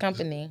 each other's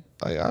company.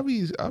 Like I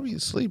be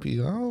sleepy.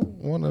 I don't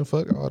want to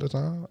fuck all the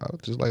time. I was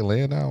just like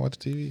laying down watch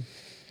TV.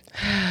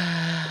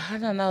 I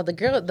don't know.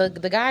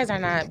 The guys are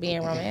not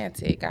being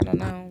romantic. I don't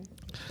know.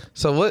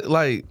 So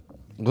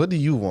what do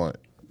you want?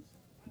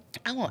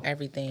 I want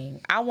everything.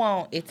 I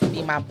want it to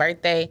be my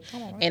birthday,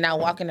 and I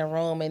walk in the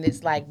room and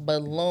it's like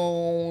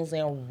balloons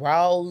and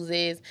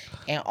roses,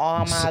 and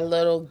all my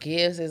little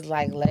gifts is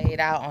like laid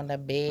out on the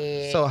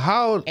bed. So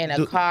how and a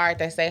do, card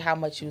that say how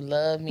much you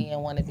love me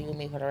and want to be with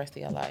me for the rest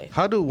of your life.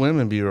 how do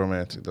women be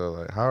romantic though?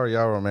 Like how are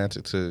y'all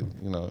romantic to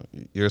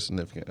your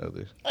significant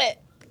other?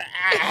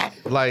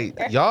 Like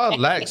y'all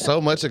lack so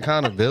much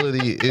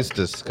accountability. It's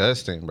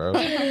disgusting, bro.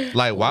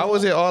 Like why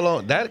was it all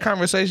on that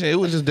conversation? It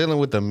was just dealing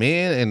with the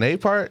men and they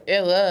part.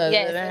 It was.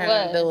 Yes, It had it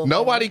nothing to do was. with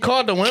Nobody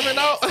called the women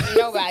out.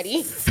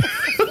 Nobody.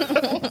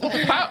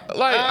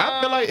 I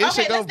feel like it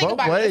should go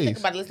both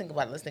ways.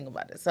 Let's think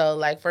about it. So,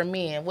 like, for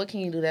men, what can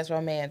you do that's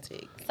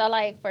romantic? So,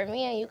 like, for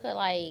me, you could,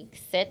 like,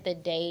 set the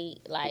date.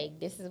 Like,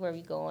 this is where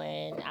we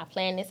going. I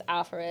plan this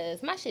out for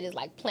us. My shit is,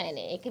 like,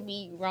 planning. It could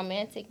be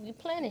romantic. We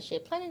planning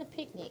shit. Planning a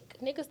picnic.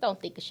 Niggas don't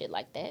think of shit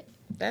like that.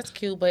 That's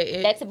cute, but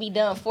That to be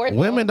done for them.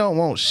 Women don't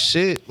want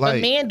shit. But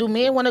Like do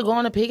men want to go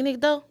on a picnic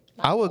though?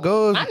 I would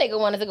go. My If, nigga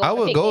wanted to go I on a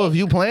would go picnic. if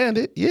you planned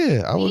it.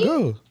 Yeah, I would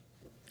go.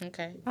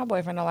 Okay. My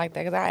boyfriend don't like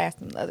that because I asked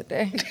him the other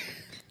day.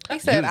 He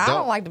said, You I don't-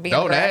 don't like to be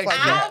don't in the grass ask like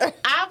me. that.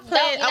 I No,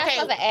 plan. you're not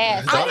supposed to Okay.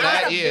 ask. Don't I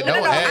ask- don't- yeah, no, don't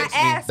no, no, ask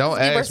I me. asked. Don't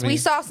ask me. We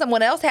saw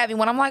someone else having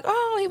one. I'm like,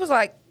 oh, he was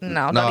like,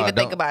 no, No, don't even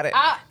think don't- about it.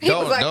 He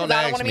don't- was like, don't 'cause I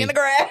ask don't want to be me. in the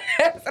grass.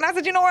 And I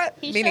said, you know what?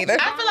 Me should- neither.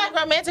 I feel like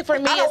romantic for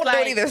me I don't is wanna do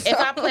it like either, so. if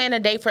I plan a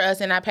date for us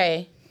and I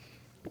pay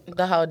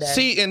the whole day.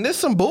 See, and this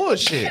some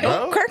bullshit,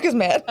 bro. Kirk is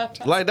mad.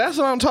 Like that's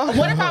what I'm talking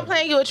what if I about.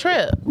 plan you a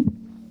trip?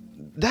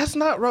 That's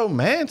not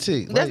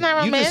romantic. That's not You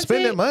just romantic?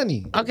 spending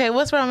money, Okay,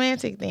 what's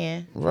romantic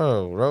then?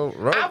 bro.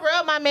 I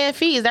rub my man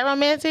feet. Is that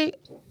romantic?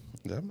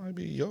 That might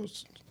be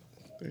yours.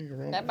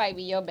 That might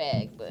be your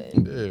bag, but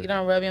You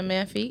don't rub your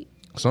man feet?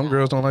 Some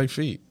girls don't like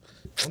feet.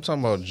 I'm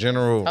talking about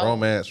general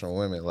romance from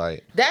women.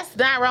 Like That's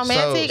not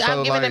romantic. So,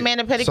 I've given a like- man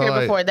a pedicure so,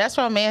 like- before. That's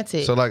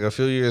romantic. so, like a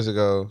few years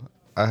ago,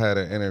 I had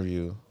an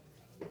interview,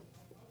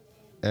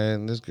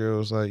 and this girl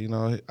was like,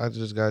 I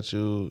just got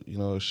you,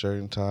 a shirt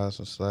and ties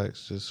and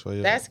slacks just for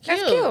you. That's cute.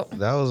 That's cute.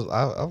 That was.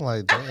 I'm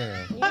like,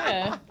 damn.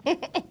 yeah.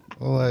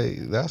 I'm like,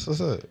 that's what's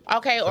up.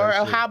 Okay, or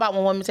how about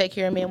when women take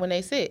care of men when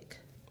they sick?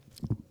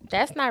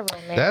 That's not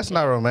romantic. That's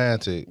not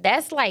romantic.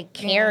 That's like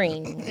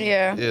caring.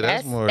 Yeah. Yeah, that's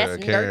That's- more that's a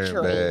Karen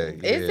nurturing.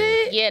 bag. Is yeah.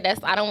 it? Yeah,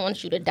 that's. I don't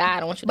want you to die. I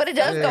don't want you. But it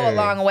does go a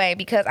Yeah. long way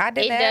because I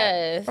did It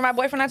that does. for my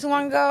boyfriend not too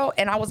long ago,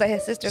 and I was at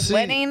his sister's See-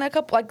 wedding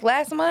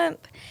last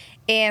month,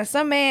 and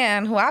some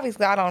man who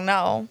obviously I don't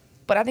know,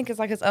 but I think it's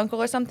like his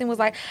uncle or something was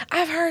like,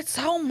 I've heard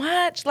so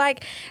much,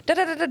 like da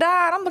da da da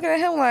da. And I'm looking at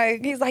him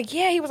like he's like,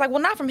 yeah. He was like,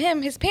 well, not from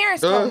him. His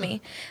parents told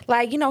me,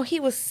 like he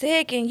was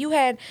sick, and you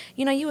had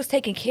you was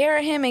taking care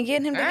of him and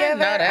getting him together. I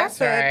know that's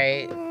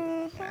said,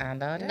 right. I know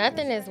that.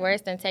 Nothing is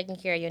worse than taking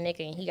care of your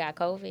nigga and he got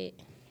COVID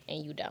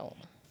and you don't.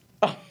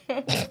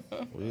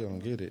 We don't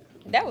get it.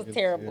 That was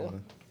terrible.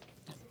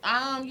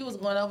 You was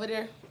going over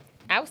there.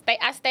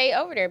 I stayed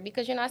over there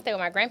because I stayed with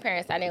my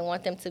grandparents. I didn't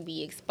want them to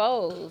be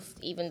exposed,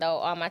 even though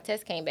all my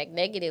tests came back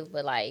negative.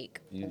 But like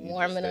You just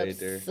warming up stayed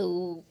there?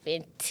 soup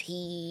and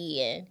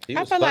tea and He I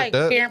was feel like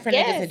fucked up. caring for niggas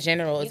Yes. in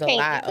general is You a can't-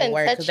 lot you of couldn't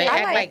work touch because they it.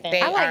 act I like like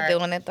they I like are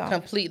doing it, though.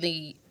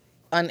 completely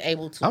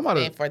unable to I'm about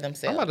to- fend for I'm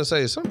themselves. about to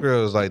say some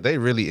girls like they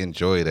really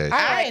enjoy that.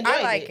 I shit.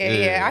 like it.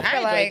 Yeah. Yeah, I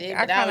feel like enjoyed it,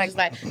 I but I was just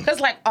like, because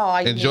like, oh,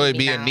 you Enjoy need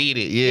me being now.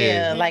 needed. Yeah,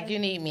 Yeah. like you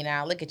need me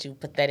now. Look at you,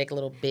 pathetic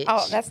little bitch.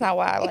 Oh, that's not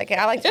why I like it.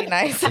 I like to be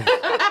nice.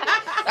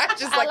 I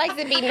just I like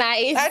to be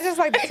nice. I just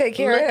like to take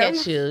care Look of him.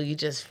 at you. You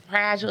just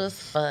fragile as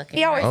fuck.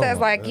 He always Oh says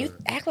my like, God. you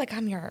act like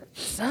I'm your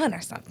son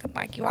or something.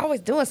 Like you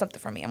always doing something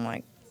for me. I'm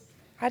like,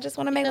 I just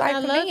want to make Because life I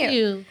love convenient.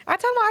 you. I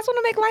tell him I just want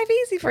to make life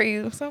easy for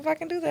you. So if I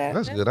can do that,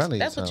 That's good. I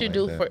need That's what something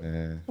you like do that,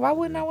 man. why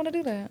wouldn't I want to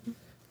do that?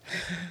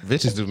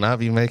 Bitches do not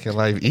be making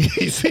life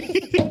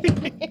easy.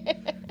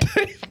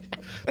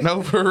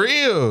 No, for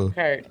real.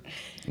 Hurt.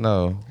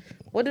 No,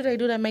 What do they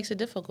do that makes it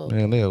difficult?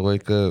 man, they'll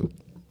wake up,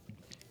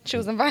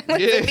 Choosing violence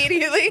Yeah.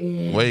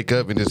 immediately. wake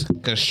up and just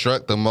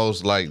construct the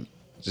most like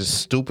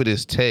just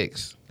stupidest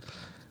text.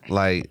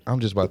 Like I'm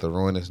just about to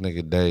ruin this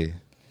nigga day.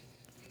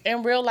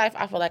 In real life,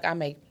 I feel like I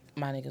make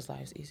my niggas'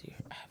 lives easier.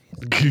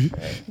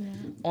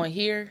 On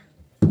here,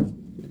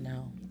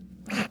 no.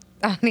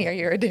 I hear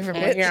you're a different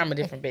On bitch. here, I'm a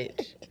different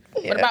bitch.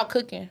 Yeah. What about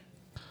cooking?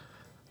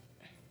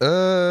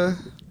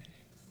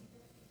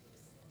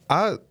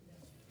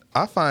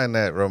 I find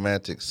that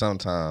romantic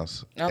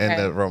sometimes, Okay.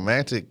 and the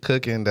romantic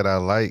cooking that I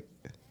like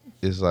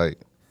is like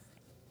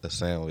a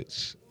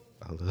sandwich.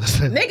 I love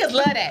sandwich. Niggas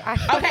love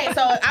that. Okay,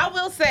 so I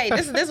will say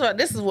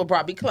this is what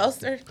brought me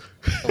closer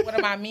to one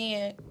of my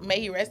men. May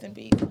he rest in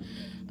peace.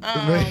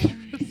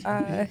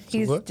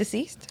 He's What?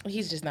 deceased.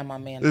 He's just not my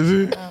man. Is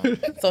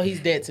it? So he's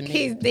dead to me.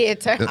 He's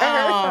dead to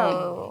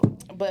her.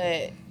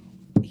 But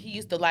he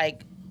used to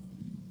like.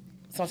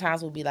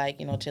 Sometimes we'll be like,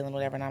 chilling,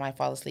 whatever, and I might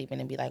fall asleep, and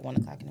then be like 1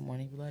 o'clock in the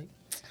morning. Be like,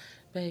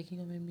 "Babe, you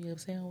gonna make me a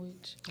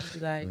sandwich?" I'll be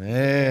like,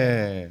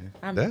 Man,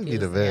 I'm that'd be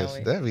the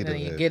best. That'd be the And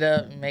you best. get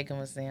up and make him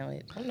a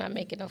sandwich, I'm not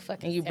making no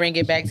fucking and you bring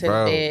it back to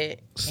Bro, the bed. and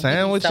he be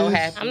sandwiches? So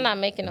happy. I'm not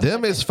making no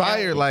Them fucking is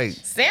fire. Like,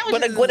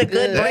 Sandwiches With a is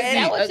good bread.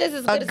 Sandwiches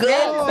is A good as good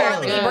hell.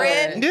 quality Good.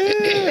 bread. They're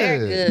yeah.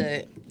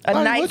 good. A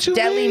Like, nice what you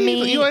deli mean?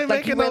 meat. You ain't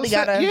like you making really no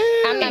sense. gotta. Yeah.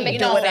 I'm not making You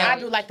know, no I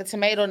sandwich. do like the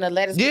tomato and the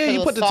lettuce. Yeah,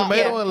 you put the salt,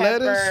 tomato and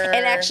lettuce. pepper.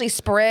 And actually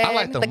spread I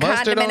like the the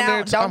mustard condiment on there,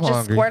 out. too. Don't I'm just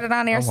hungry. squirt it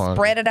on there. I'm hungry.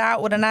 Spread it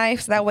out with a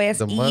knife. So that way it's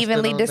The mustard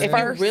evenly on there. If you're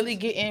dispersed. really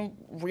getting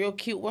real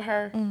cute with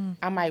her,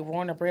 I might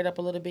warm the bread up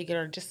a little bit, get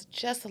her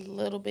just a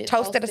little bit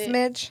Toast it a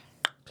smidge.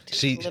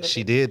 She little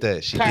she bit. did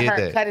that. She Cut did her,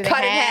 that. cut it Cut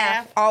in it in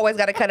half. Always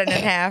got to cut it in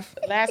half.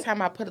 Last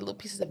time I put a little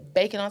pieces of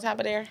bacon on top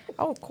of there.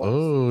 Oh, of course.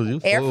 Oh, you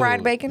Air fool.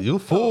 fried bacon? You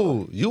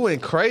fool. You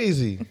went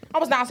crazy. I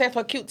was downstairs for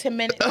a cute 10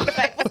 minutes. I was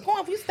like, what's going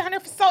on? You down there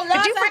for so long.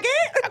 Did you I said,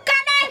 forget? I'm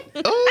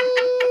coming.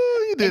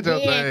 Oh, you did your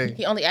Then thing.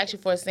 he only asked you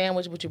for a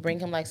sandwich, but you bring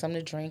him like something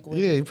to drink with.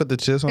 Yeah, you put the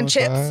chips on And the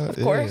chips, side. of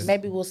course.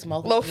 Maybe we'll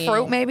smoke A little again.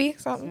 fruit, maybe.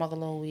 Something. Smoke a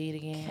little weed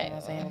again. You know what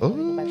I'm saying? Before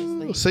we go back to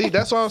Ooh, sleep. see,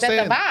 that's what I'm Set the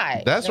saying.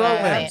 vibe. That's You know what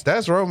I'm romance. saying?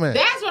 That's romance.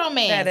 That's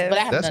romance. That is. But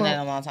I haven't That's done that what- in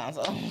a long time,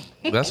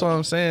 so. That's what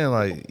I'm saying.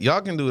 Like,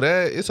 y'all can do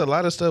that. It's a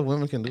lot of stuff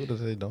women can do that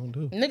they don't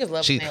do. Niggas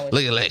love She sandwiches.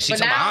 look at that. She But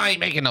said, now- I ain't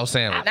making no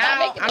sandwich. Now,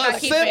 making I'm no not A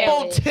keeping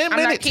simple sandwich. 10-minute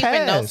I'm not keeping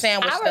no task.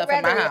 sandwich I would stuff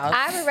in my rather house.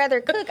 I would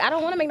rather cook. I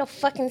don't want to make no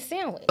fucking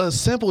sandwich. A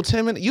simple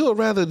 10-minute. You would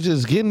rather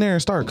just get in there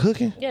and start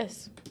cooking?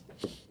 Yes.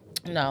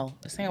 No,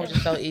 a sandwich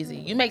is so easy.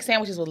 You make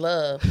sandwiches with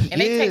love, and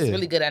they Yeah. taste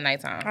really good at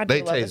nighttime. I do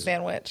They love a taste-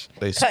 sandwich.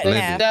 they cut in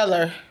splendid. half.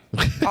 Stellar.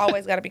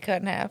 Always got to be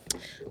cut in half.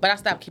 But I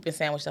stopped keeping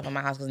sandwich stuff in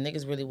my house because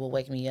niggas really will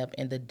wake me up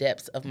in the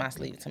depths of my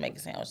sleep to make a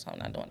sandwich. So I'm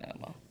not doing that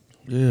anymore.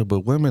 Yeah,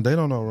 but women, they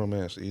don't know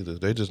romance either.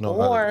 They just know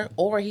how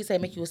Or he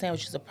said make you a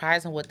sandwich. You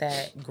surprise him with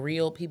that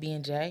grilled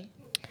PB&J,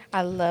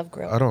 I love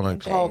grilled. I don't like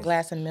PBs. whole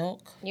glass of milk.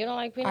 You don't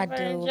like I peanut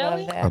butter do and love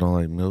jelly? I that. don't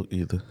like milk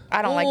either.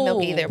 I don't like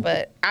milk Ooh. either,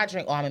 but I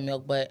drink almond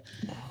milk, but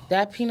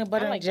that peanut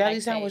butter I like and jelly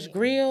lactate. sandwich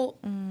grilled,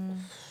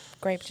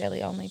 grape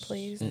jelly only,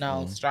 please.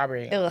 no,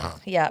 strawberry. Ugh,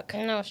 yuck.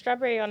 No,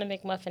 strawberry on a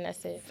McMuffin.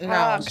 That's it. No,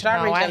 Fuck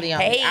strawberry no, I jelly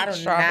only. hate I do not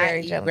strawberry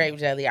eat jelly. grape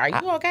jelly. Are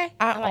you okay?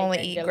 I like only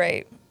grape eat jelly.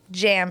 grape.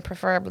 Jam,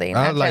 preferably.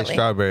 I Not like jelly.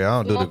 strawberry. I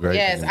don't do the grape.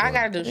 Yes, thing, I though.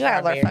 gotta do You gotta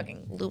strawberry. learn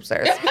fucking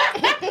losers.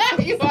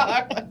 You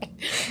are.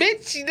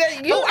 Bitch, you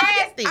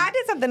nasty. I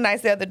did something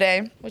nice the other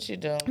day. What you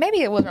do?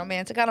 Maybe it was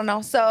romantic. I don't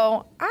know.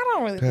 So I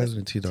don't really Pass me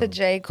listen T-Dog. to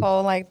J.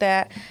 Cole like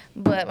that,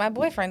 but my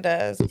boyfriend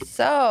does.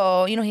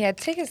 So he had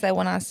tickets that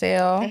went on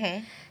sale.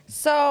 Mm-hmm.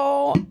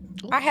 So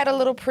I had a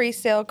little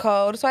pre-sale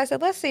code. So I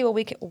said, let's see what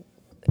we can.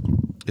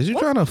 Is you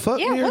trying to fuck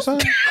Yeah, me or what's-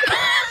 something?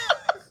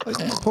 Like,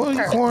 you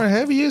pouring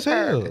heavy as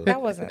hell.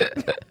 That wasn't.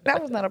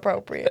 That was not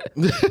appropriate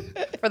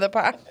for the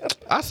pod.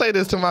 I say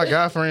this to my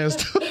guy friends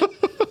too.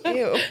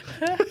 Ew.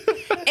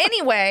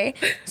 Anyway,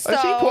 so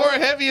Like, she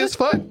pouring heavy as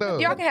fuck though.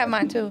 y'all can have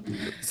mine too.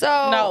 So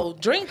No,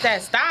 drink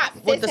that. Stop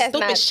with This the has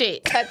stupid not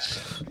shit. touched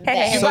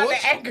Hey, You So about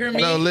what- to anger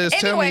me. No, Liz,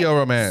 tell me your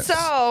romance.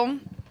 So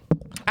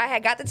I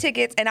had got the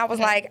tickets and I was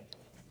like,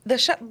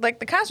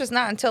 the concert's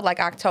not until like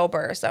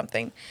October or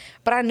something,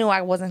 but I knew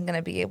I wasn't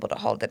gonna be able to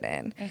hold it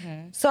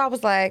in. So I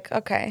was like,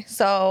 okay.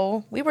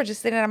 So we were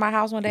just sitting at my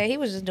house one day. He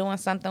was just doing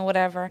something,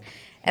 whatever,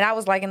 and I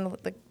was like in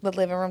the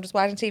living room just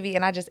watching TV,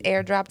 and I just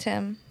airdropped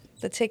him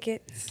the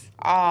tickets.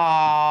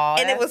 Aw,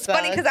 And it was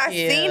funny because I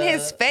seen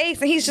his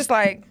face, and he's just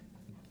like,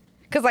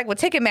 because like with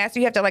Ticketmaster,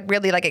 you have to like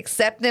really like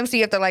accept them, so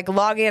you have to like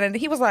log in, and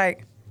he was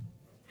like,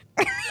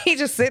 he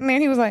just sitting there,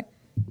 and he was like,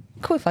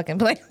 quit fucking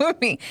playing with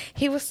me.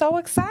 He was so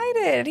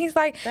excited. He's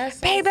like, That's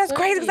so babe, that's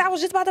crazy because sweet. I was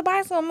just about to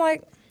buy some. I'm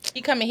like,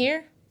 You coming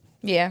here?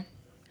 yeah.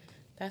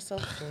 That's so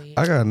sweet.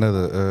 I got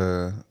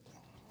another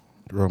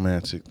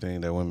romantic thing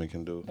that women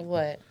can do.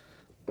 What?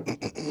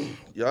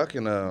 Y'all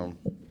can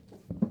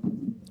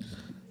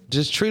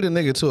just treat a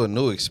nigga to a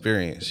new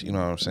experience. You know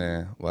what I'm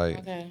saying? Like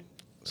Okay.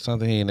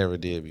 something he ain't never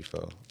did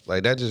before.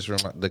 Like that just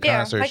the Yeah,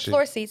 concert like shit.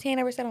 floor seats. He ain't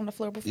never sat on the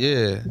floor before.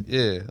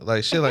 Yeah,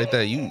 like shit like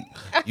that. You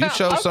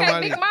show Okay,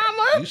 somebody, Big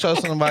Mama. you show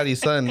somebody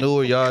something new,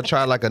 or y'all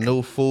try like a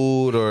new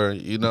food, or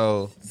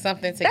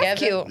Something together.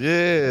 That's cute.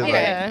 yeah,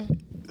 Yeah.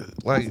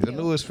 like a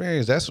new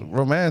experience. That's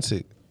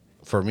romantic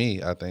for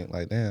me. I think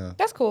like damn,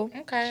 That's cool.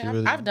 Okay. she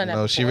really, I've done that. you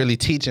know, she before. really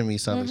teaching me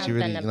something. She I've really,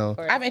 done you that know,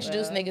 before I've as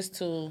introduced well. niggas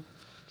to.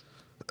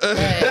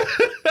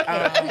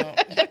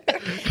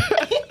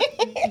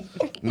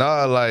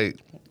 nah, like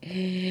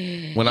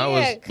when I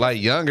was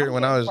like younger,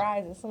 when I was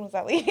Fries as soon as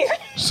I leave here.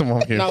 someone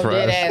getting No,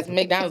 fries. dead ass.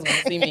 McDonald's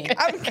gonna see me.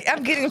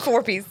 I'm getting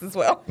 4 pieces as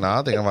well. Nah,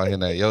 I think I'm out hitting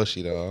that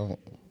Yoshi though.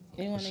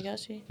 You want a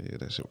Yoshi? Yeah,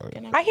 that shit right.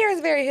 I hear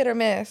it's very hit or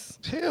miss.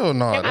 Hell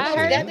no. Can we that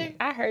go shit- together?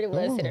 I heard it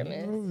was hit or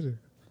miss.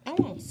 I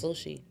want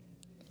sushi.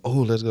 Oh,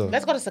 let's go.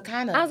 Let's go to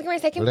Sakana. I was going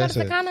to say, can we go Where to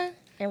that's at? Sakana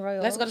and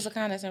Royal? Let's go to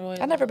Sakana. That's in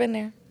Royal. I've never been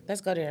there.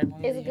 Let's go there.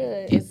 It's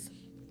good. It's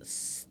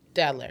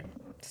stellar.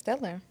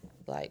 Stellar.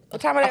 Like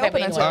What time are they okay, open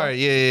but until? All right,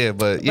 yeah,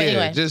 but yeah,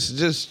 anyway.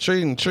 just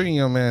treating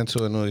your man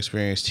to a new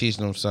experience,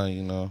 teaching him something,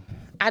 you know.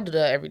 I do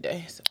that every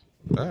day. So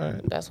All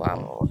right, that's why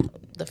I'm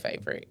the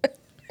favorite.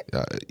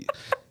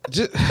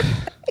 just,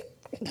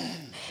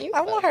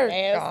 I want her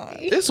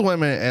nasty. gone. it's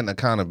women and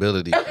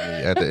accountability for me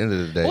at the end of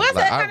the day. What's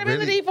Like, that I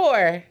accountability really-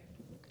 for?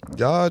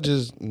 Y'all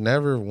just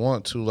never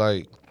want to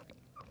like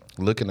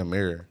look in the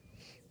mirror.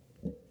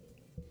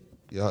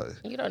 Y'all,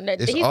 You don't.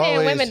 It's He's saying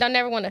always- women don't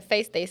ever want to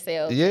face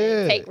themselves.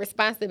 Yeah. Take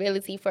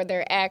responsibility for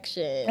their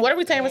actions. What are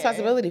we taking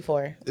responsibility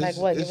for? Like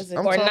what? Give us I'm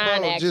a Or talking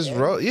about non-action.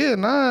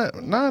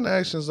 just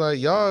non-actions. Like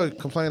y'all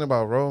complain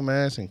about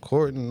romance and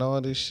courting and all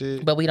this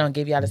shit. but we don't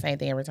give y'all the same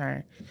thing in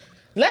return.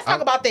 Let's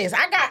talk about this.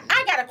 I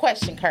got a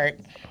question, Kurt.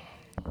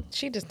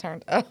 She just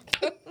turned up.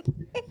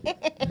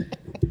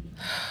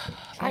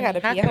 I gotta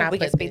How pee. I can I hope we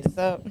can put speed this? this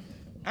up.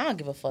 I don't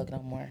give a fuck no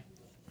more.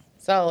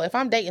 So if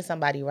I'm dating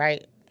somebody,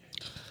 right?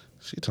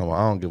 She talking about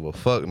I don't give a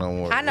fuck no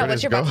more. I know Where what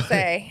this you're about to going?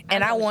 say,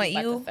 and I know what want she's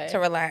about you to say. to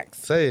relax.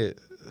 Say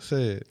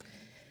it.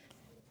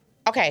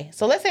 Okay,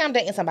 so let's say I'm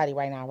dating somebody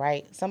right now,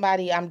 right?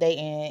 Somebody I'm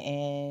dating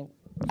and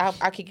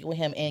I kick it with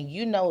him, and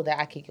you know that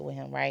I kick it with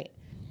him, right?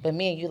 But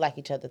me and you like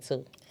each other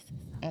too.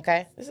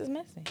 Okay? This is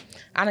messy.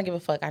 I don't give a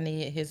fuck. I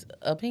need his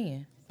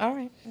opinion. All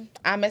right.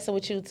 I'm messing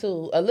with you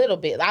too a little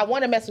bit. I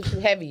want to mess with you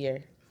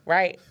heavier,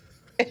 right?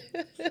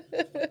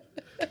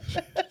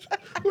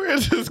 Where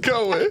is this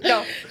going?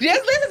 No,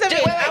 just listen to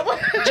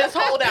me. Just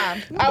hold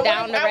on. I Down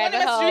want the to rabbit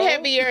mess with hole. you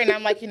heavier, and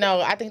I'm like,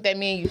 I think that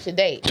me and you should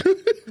date.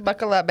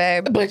 Buckle up,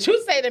 babe. But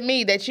you say to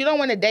me that you don't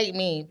want to date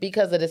me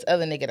because of this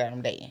other nigga that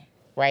I'm dating,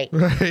 right?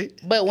 Right.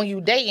 But when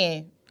you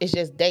dating, it's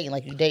just dating.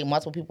 Like you date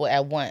multiple people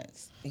at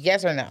once.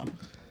 Yes or no?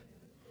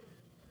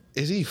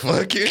 Is he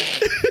fucking?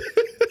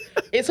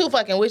 It's who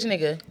fucking which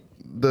nigga?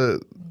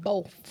 The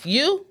Both.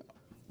 You?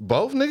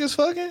 both niggas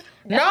fucking?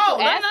 No.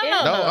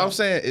 No, I'm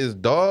saying is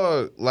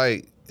dog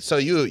like so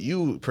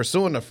you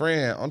pursuing a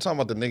friend. I'm talking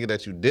about the nigga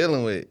that you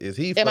dealing with. Is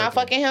he Am I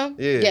fucking him?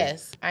 Yeah.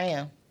 Yes, I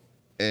am.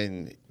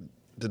 And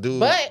the dude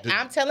But the-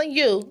 I'm telling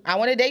you, I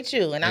want to date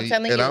you, and I'm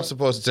telling and you. I'm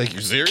supposed to take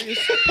you serious?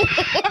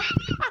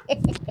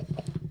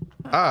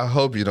 I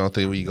hope you don't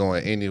think we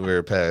going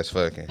anywhere past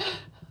fucking.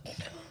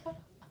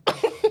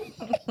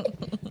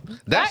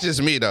 That's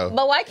just me though.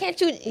 But why can't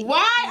you?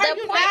 Why are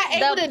you not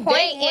able to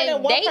date more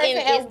than one person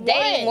at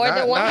dating more Not-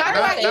 than one not- How do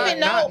person. I even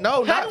know?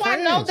 no, how not do I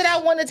know friends. that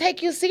I want to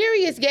take you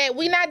serious yet?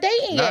 We not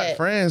dating Not yet.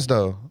 friends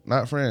though.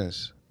 Not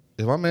friends.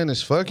 If my man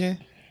is fucking,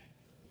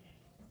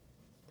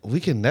 we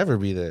can never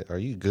be that. Are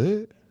you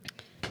good?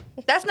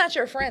 That's not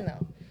your friend,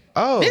 though.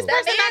 Oh, This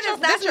person man is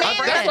not this your man is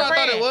friend. that's what I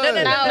thought it was. No,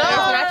 No, No,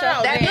 that's not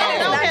your That friend. You man don't is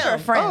know not him. your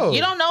friend. Oh.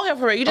 You don't know him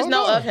for real. You just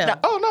know no. of him.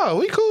 Oh no,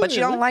 we cool. But you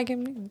don't like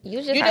him.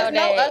 You just You know just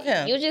know that of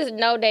him. You just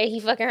know that he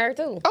fucking her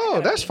too.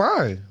 Oh, that's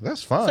fine.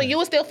 That's fine. So you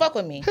would still fuck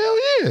with me. Hell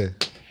yeah.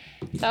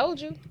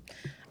 Told you.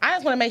 I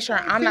just want to make sure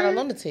I'm not a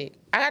lunatic.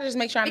 I gotta just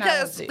make sure I'm not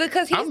a lunatic.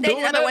 Because he's I'm dating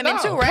doing other that women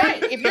now. too,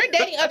 right? If you're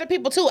dating other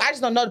people too, I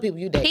just don't know the people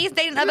you date. He's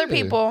dating other Yeah.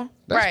 people,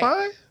 That's right?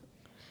 fine.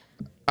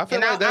 I feel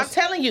And like I'm that's.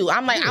 telling you,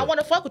 I'm like, Yeah. I want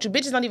to fuck with you.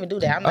 Bitches don't even do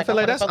that. I'm I like, feel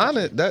like wanna that's fuck with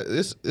you. honest.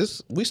 That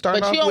it's we starting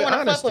But off you don't with want to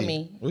honesty. fuck with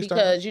me We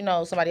starting- because you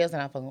know somebody else that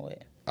I'm fucking with.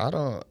 I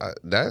don't.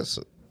 That's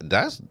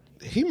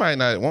he might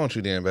not want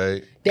you then,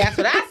 babe. That's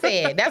what I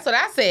said. That's what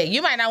I said.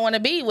 You might not want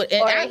to be with.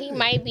 and Or I- he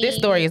might be. This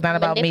story is not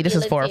about me. This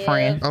is for a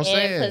friend. manipulative I'm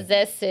saying. And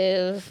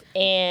possessive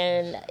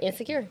and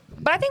insecure.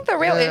 But I think the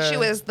real Yeah.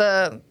 issue is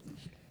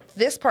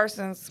this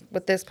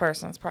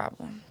person's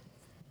problem.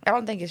 I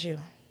don't think it's you.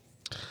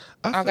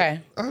 Okay.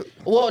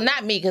 Well,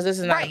 not me because this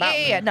is not Right, about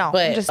yeah, me. no,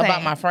 But I'm just about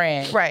saying. my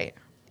friend. Right.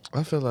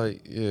 I feel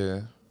like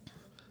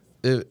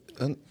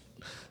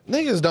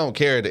niggas don't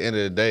care at the end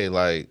of the day.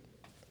 Like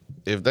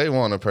if they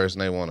want a person,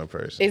 they want a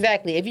person.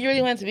 Exactly. If you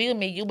really wanted to be with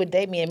me, you would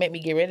date me and make me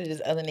get rid of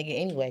this other nigga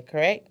anyway.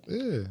 Correct?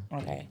 Yeah.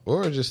 Okay.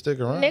 Or just stick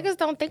around. Niggas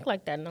don't think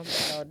like that no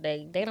more.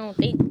 Though. They don't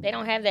think. They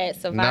don't have that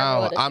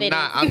survival No, of the I'm fittest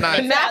not. I'm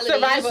not. Not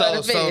survival of So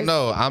the so fittest.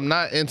 no, I'm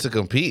not into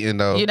competing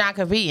though. You're not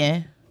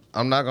competing.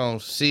 I'm not gonna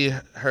see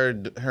her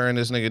and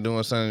this nigga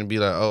doing something and be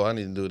like, oh, I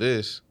need to do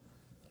this.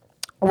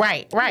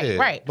 Right. Yeah,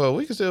 Right. But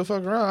we can still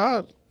fuck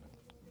around.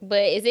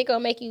 But is it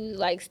gonna make you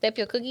like step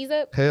your cookies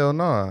up? Hell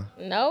no.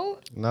 No.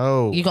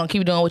 No. You gonna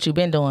keep doing what you've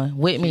been doing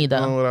with me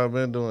doing though. what I've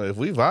been doing. If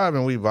we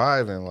vibing, we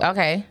vibing. Like,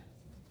 Okay.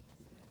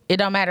 It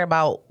don't matter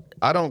about.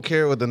 I don't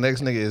care what the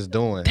next nigga is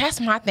doing.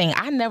 That's my thing.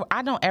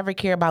 I don't ever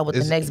care about what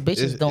the It's- next bitch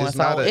is it's- doing. it's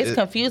So not a- it's it-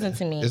 confusing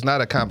to me It's not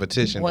a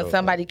competition. when though.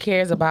 somebody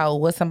cares about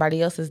what somebody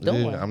else is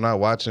doing. Yeah, I'm not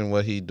watching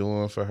what he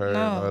doing for her and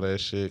No. all that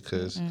shit.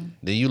 Cause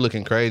then you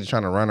looking crazy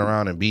trying to run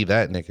around and be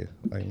that nigga.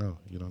 Like no,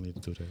 you don't need to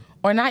do that.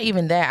 Or not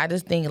even that. I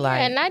just think like,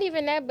 And not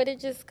even that, but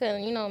it just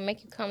can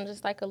make you come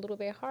just like a little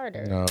bit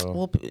harder. No,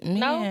 well,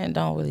 men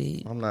don't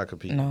really. I'm not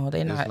competing. No,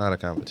 they not. It's not a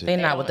competition. They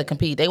not with the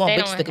compete. They want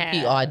they bitches don't to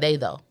compete have- all day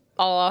though.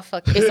 all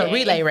fucking. It's a day.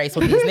 relay race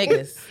with these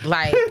niggas.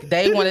 Like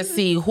they want to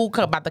see who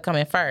about to come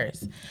in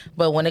first.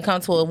 But when it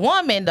comes to a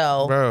woman,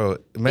 though, Bro,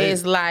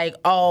 it's like,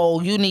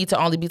 oh, you need to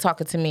only be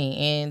talking to me,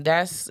 and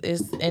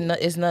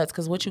it's nuts.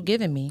 Because what you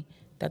giving me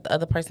that the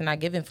other person not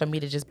giving for me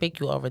to just pick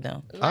you over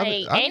them? Like,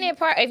 ain't it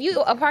part? If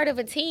you a part of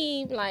a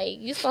team, like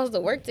you supposed to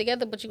work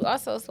together, but you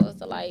also supposed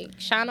to like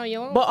shine on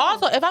your own. But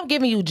also, if I'm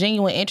giving you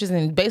genuine interest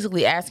and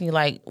basically asking you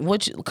like,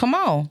 come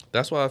on,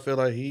 that's why I feel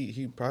like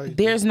he probably.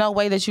 there's no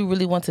way that you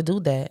really want to do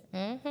that.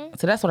 Mm-hmm.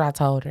 So that's what I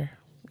told her,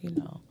 you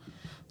know.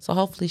 So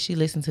hopefully she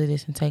listened to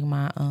this and take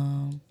my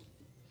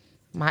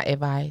my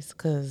advice,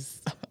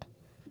 cause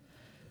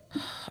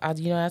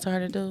you know what I told her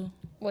to do?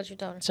 What you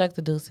told her? Check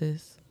the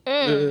deuces.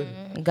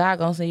 God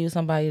gonna send you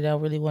somebody that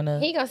really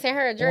He gonna send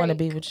her a Drake. wanna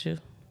be with you.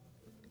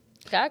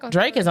 God gonna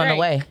Drake send is her on the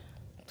way.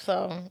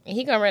 So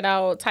he gonna rent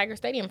out Tiger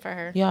Stadium for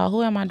her. Y'all,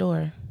 who at my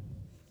door?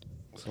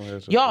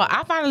 Y'all,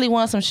 I finally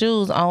won some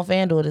shoes on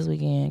FanDuel this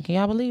weekend. Can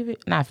y'all believe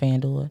it? Not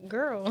FanDuel.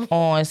 Girl.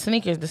 On the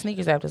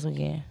sneakers app this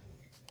weekend.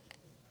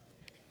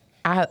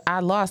 I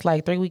lost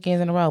like 3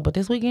 weekends in a row, but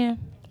this weekend,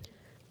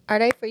 Are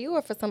they for you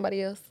or for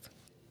somebody else?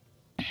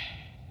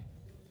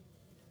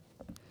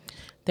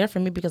 they're for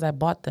me because I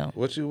bought them.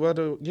 What you want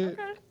to get?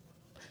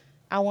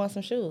 I won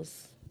some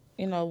shoes.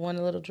 You know, won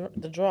a little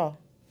the draw.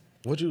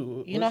 What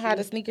you? You know how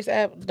the sneakers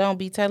app don't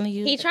be telling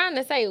you? He trying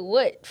to say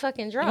what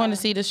fucking draw? You want to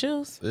see the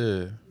shoes?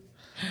 Yeah.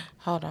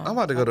 Hold on. I'm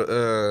about to go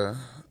to.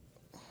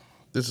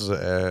 This is an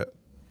ad.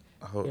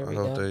 I hope Here we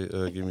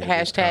they give me a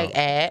Hashtag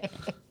discount.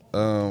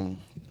 ad.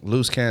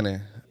 Loose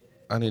cannon.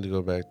 I need to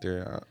go back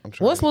there. I'm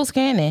trying. What's loose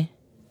cannon?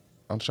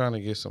 I'm trying to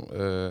get some.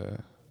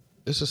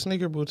 It's a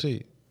sneaker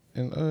boutique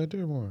in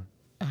Dearborn.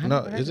 No,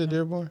 is it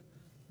Dearborn?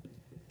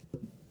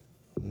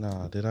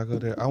 No, did I go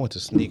there? I went to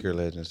Sneaker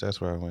Legends. That's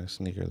where I went.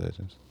 Sneaker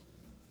Legends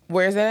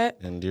Where's that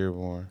in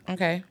Dearborn. at?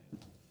 Okay.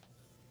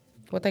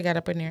 What they got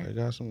up in there? They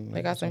got some.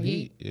 They got some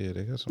heat? Yeah,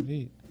 they got some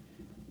heat.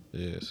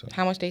 Yeah, so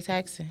How much they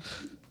taxing?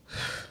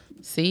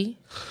 See?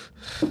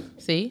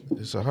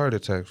 it's a heart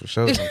attack for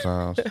sure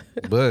sometimes,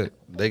 but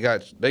they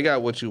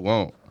got what you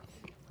want.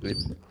 If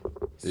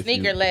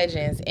Sneaker you-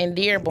 Legends in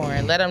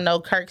Dearborn. Let them know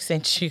Kirk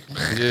sent you.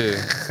 Yeah,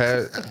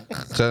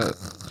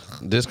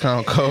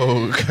 discount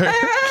code.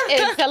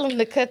 And tell him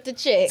to cut the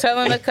check. Tell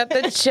them to cut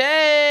the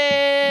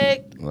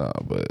check. Nah,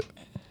 but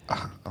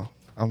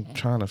I'm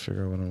trying to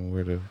figure out what I'm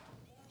wear to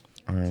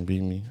Rnb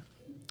Me.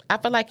 I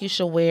feel like you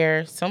should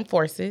wear some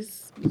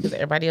Forces because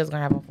everybody else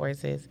gonna have on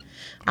Forces.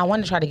 I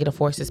want to try to get a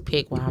Forces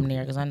pick while I'm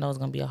there because I know it's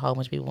gonna be a whole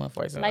bunch of people in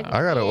Forces. Like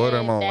I gotta order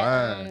them that,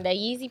 online. That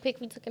Yeezy pick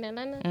we took in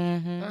Atlanta.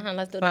 Mm-hmm.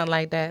 Let's do that. Something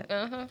like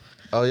that.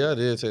 Oh yeah, I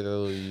did take that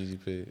little easy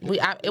pic.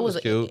 It was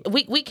cute.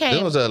 We came.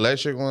 Them was the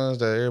electric ones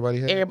that everybody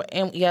had.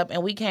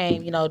 And we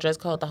came, dress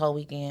code the whole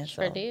weekend.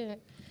 So, Sure did.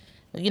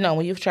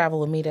 when you've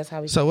traveled with me, that's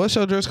how we. So what's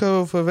your dress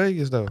code for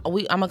Vegas though? I'm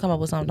gonna come up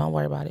with something. Don't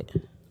worry about it.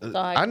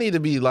 I need to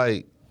be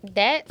like.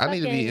 That I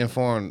need to be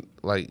informed.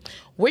 Like,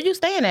 Where you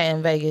staying at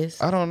in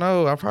Vegas? I don't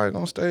know. I'm probably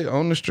gonna stay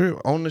on the strip.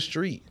 On the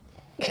street.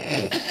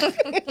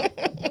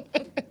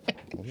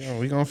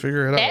 We gonna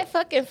figure it That out.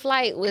 fucking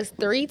flight was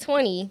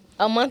 $320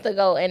 a month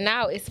ago, and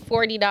now it's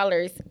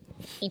 $40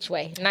 each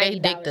way. $90. They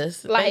dicked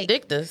us. Like, They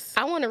dicked us.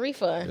 I want a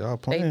refund. Y'all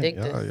playing. dicked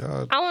us.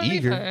 Y'all I want a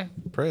eager, refund.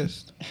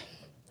 pressed.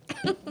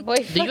 Boy,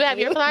 Do you have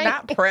your flight?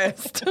 Not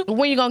pressed.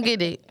 When you gonna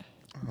get it?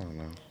 I don't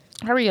know.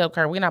 Hurry up,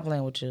 Kurt. We're not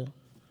playing with you.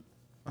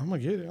 I'm gonna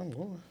get it. I'm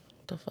going.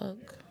 The fuck?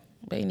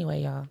 But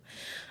anyway, y'all.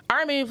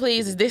 Rnb Me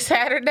Please is this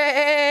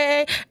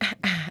Saturday.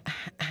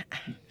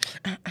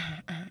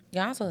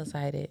 Y'all, I'm so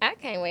excited. I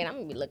can't wait. I'm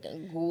gonna be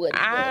looking good.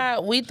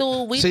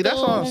 See, that's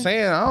what I'm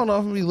saying. I don't know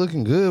if I'm be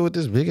looking good with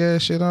this big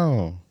ass shit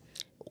on.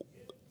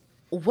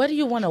 What do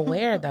you want to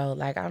wear though?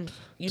 Like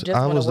you just.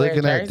 I wanna was wear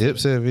looking at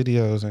jersey? Dipset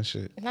videos and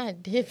shit.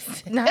 Not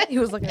dips. Not he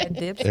was looking at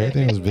dips.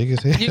 Everything was big as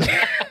hell.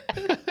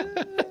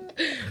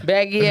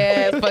 Baggy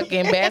ass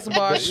fucking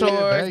basketball shorts,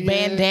 baggy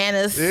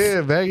bandanas,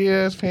 Yeah, baggy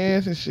ass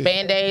pants and shit.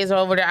 band-aids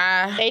over the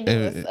eye. They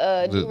do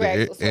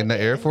this, And the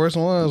Air Force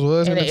Ones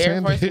was And in the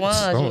Air Force attendance.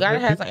 Ones. You gotta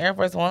have some Air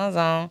Force Ones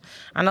on.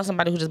 I know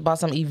somebody who just bought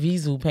some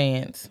Evisu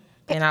pants.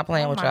 They not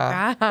playing with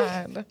y'all.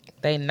 God.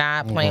 They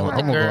not playing with the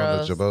I'm gonna go on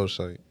girls. the Jabot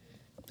site.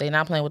 They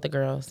not playing with the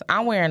girls.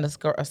 I'm wearing a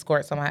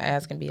skirt so my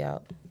ass can be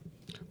out.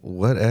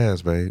 What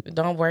ass, babe?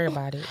 Don't worry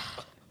about it.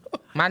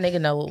 My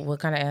nigga know what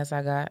kind of ass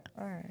I got.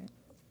 All right.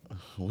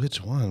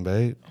 Which one,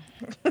 babe?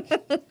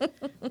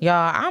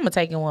 Y'all, I'm a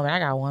taking woman. I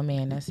got one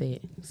man. That's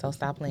it. So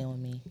stop playing with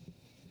me.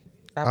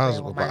 Stop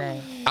playing with my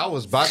name. I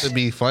was about to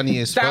be funny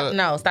as Stop. fuck.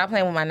 No, stop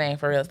playing with my name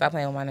for real. Stop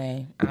playing with my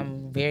name.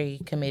 I'm very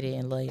committed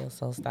and loyal.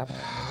 So stop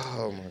playing.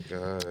 Oh my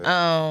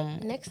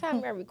god. Next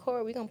time we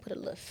record, we gonna put a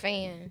little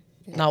fan.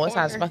 in the No, it's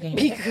hot as corner. fucking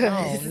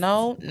here.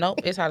 No,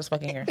 it's hot as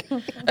fucking here.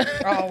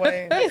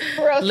 Always.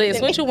 Roasting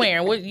Liz, what it. you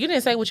wearing? You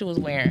didn't say what you was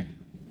wearing.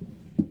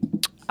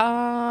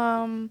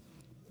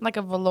 Like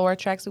a velour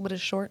tracksuit with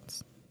his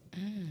shorts.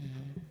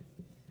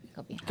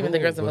 Giving the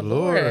girls a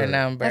velour. velour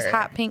number. That's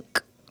hot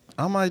pink.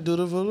 I might do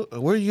the voodoo.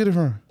 Where you get it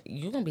from?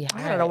 You gonna be I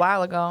had it a hot.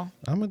 while ago.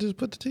 I'm gonna just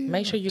put the tea.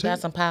 Make sure you got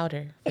some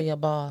powder for your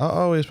balls. I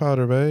always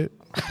powder, babe.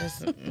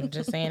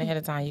 Just saying ahead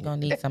of time, you're gonna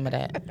need some of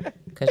that.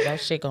 Cause your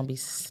shit gonna be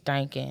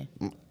stinking.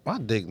 My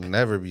dick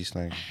never be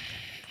stinking.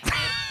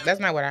 That's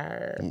not what I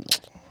heard.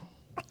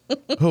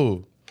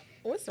 Who?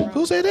 What's wrong?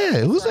 Who said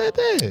that? Who said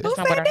that? That's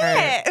not what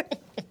I heard.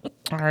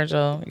 I heard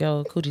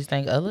yo coochie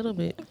stink a little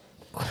bit.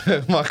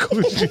 My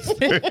coochie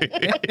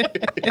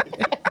stink.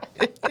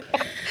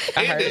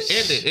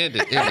 End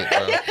it, bro.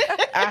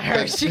 I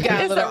heard she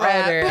got a little a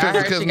wrap. older. I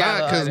heard she got a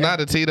little Because older. now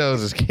the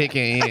Tito's is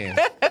kicking in.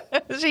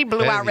 She blew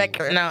our Heavy.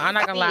 record. No, I'm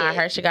not gonna lie. I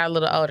heard she got a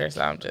little older,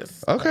 so I'm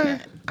just Okay.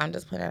 I'm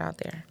just putting it out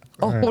there.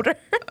 Older.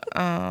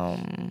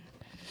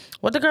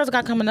 What the girls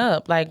got coming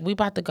up? Like we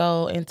about to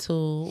go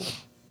into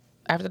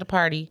after the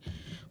party.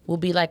 We'll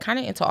be like kind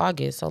of into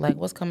August. So like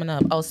what's coming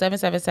up? Oh,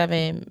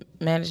 777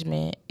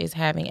 Management is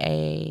having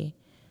a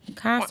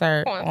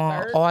concert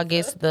on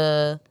August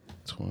the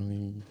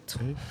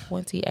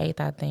 28th,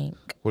 I think.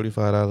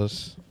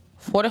 $45.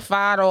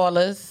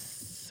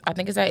 $45. I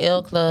think it's at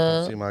L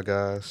Club. See my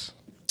guys.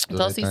 do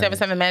Go their see thing.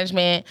 77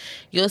 Management.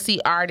 You'll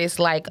see artists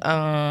like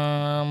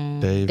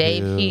Dave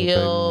Dave Hill,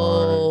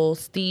 Hill,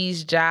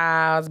 Steve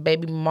Jobs,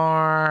 Baby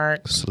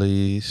Mark,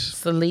 Sleaze,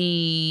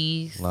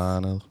 Sleaze,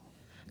 Lana.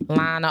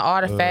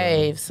 all the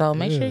faves. So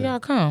make sure y'all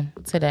come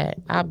to that.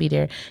 I'll be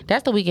there.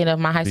 That's the weekend of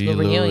my high school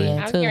B-Louie. reunion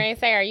I was too. going to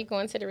say, are you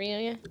going to the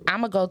reunion? I'm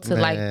gonna go to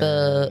like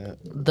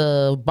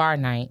the bar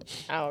night.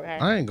 Oh, okay.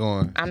 I ain't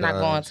going. I'm not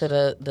going to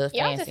the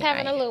Y'all fancy just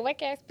having night. a little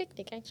whack ass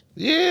picnic, ain't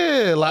you?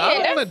 Yeah, like I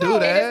don't want to do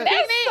that.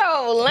 That's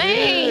so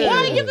lame.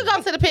 Well, you can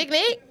go to the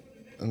picnic.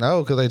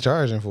 No, because they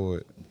charging for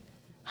it.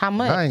 How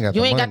much? I ain't got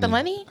you the ain't money. got the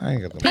money? I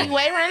ain't got the P money.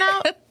 Way ran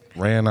out.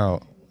 Ran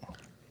out.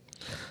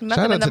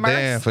 Nothing Shout in out the to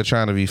Dan merch. for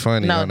trying to be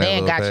funny. No, on that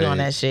Dan little got you on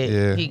page. that shit.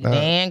 Yeah,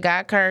 Dan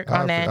got Kirk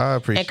on that. I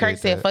appreciate and Kirk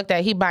said, that. fuck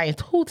that. He buying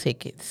 2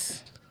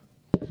 tickets.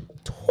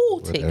 2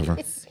 Whatever.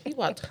 tickets. He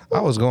bought 2.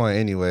 I was going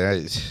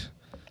anyway.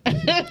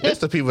 It's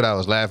the people that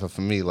was laughing for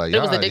me. Like It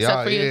was y'all, the dicks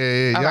up for you?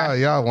 yeah.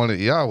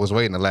 Okay. Y'all was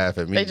waiting to laugh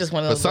at me. They just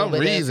wanted for a little some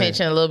bit of reason.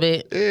 attention a little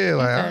bit. Yeah,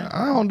 like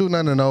I don't do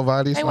nothing to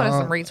nobody. They so wanted I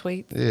some don't-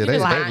 retweets. Yeah, they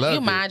loved You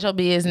it. mind your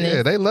business.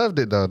 Yeah, they loved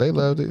it though. They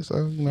loved it.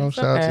 So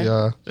shout out to Okay.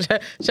 y'all.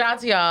 Shout out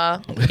to y'all.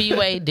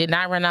 P-Way did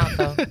not run out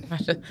though.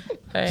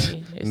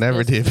 Hey, it's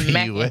Never still did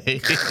smacking.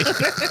 P-Way.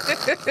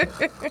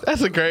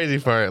 That's the crazy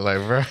part, like,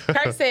 bro.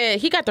 Kirk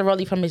said he got the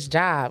rollie from his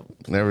job.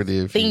 Never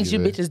did Things you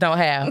P-Way. bitches don't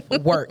have.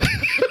 Work.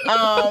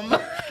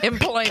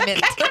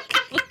 Employment.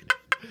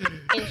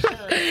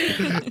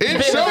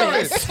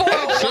 Insurance.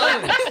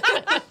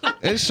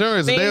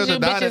 Insurance. If they Things was you to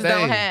die bitches today.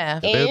 don't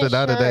have. If they was to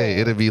die today,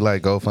 it'd be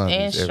like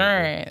GoFundMe.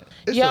 Insurance.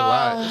 It's Y'all, a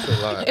lot. It's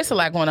a lot. It's a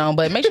lot going on,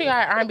 but make sure y'all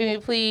Rnb Me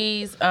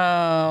Please.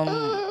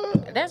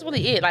 That's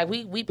really it. Like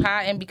we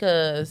potting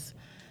because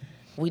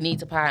we need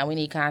to pot and we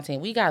need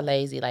content. We got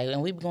lazy, like,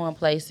 and we be going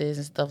places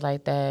and stuff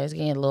like that. It's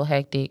getting a little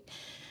hectic.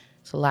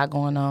 It's a lot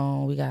going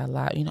on. We got a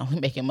lot, we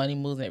making money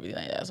moves and everything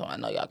like that. So I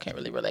know y'all can't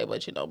really relate,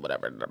 but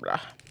whatever. Blah, blah.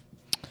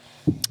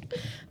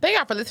 Thank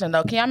y'all for listening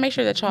though. Can y'all make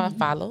sure that y'all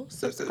follow,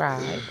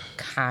 subscribe,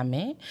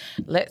 comment,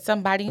 let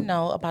somebody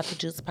know about the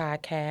Juice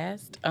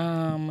Podcast.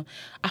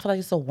 I feel like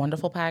it's a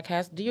wonderful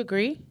podcast. Do you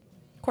agree?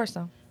 Of course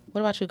so.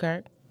 What about you,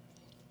 Kurt?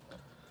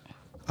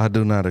 I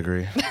do not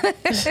agree.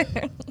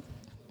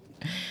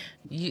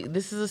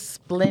 This is a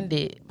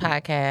splendid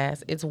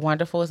podcast. It's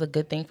wonderful. It's a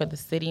good thing for the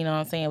city. You know what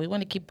I'm saying? We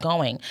want to keep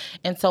going.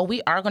 And so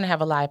we are going to have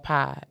a live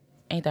pod.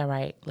 Ain't that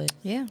right, Liz?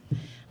 Yeah.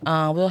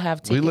 We'll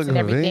have tickets looking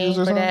and for venues everything or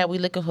for that. something? We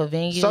looking for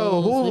venues.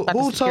 So We about to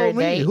who secure a told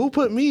me? date. Who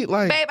put me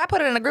like? Babe, I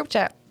put it in a group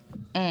chat.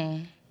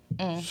 I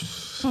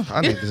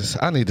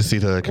need to see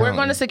the account. We're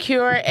gonna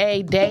secure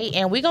a date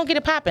and we're gonna get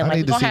it popping. I Like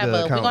need we're to gonna see the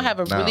have a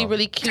account really, now.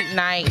 really cute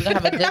night. We're gonna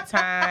have a good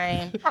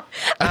time.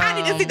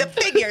 I need to see the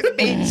figures,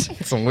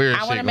 bitch. some weird I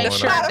shit want to going make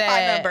sure on. Spotify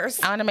that numbers.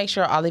 I want to make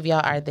sure all of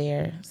y'all are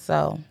there.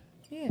 So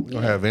We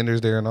gonna have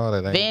vendors there and all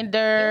that. ain't we? vendors,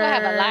 We'll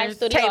have a live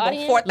studio Table,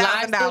 audience.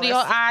 live studio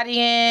 $4,000.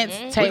 audience.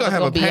 We Tables gonna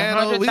have a be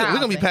panel. We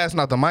gonna be 100,000. passing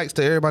out the mics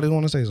to everybody who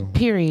want to say something.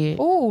 Period.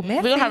 Ooh,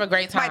 man. We're gonna have a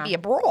great time. Might be a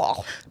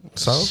brawl.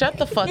 So Shut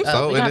the fuck up.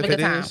 So, We're gonna and have a if good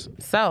it time. is?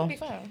 So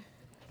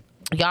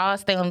y'all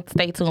stay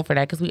tuned for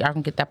that because we are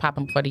gonna get that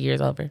popping before the year's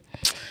over.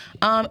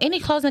 Any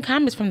closing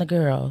comments from the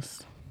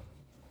girls?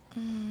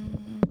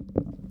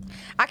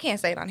 I can't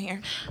say it on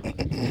here.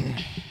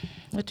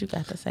 What you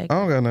got to say? I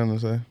don't got nothing to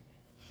say.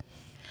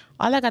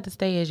 All I got to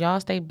say is y'all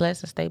stay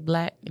blessed and stay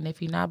black. And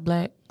if you're not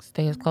black,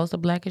 stay as close to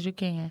black as you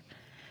can.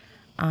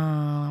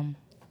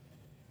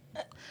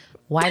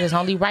 White is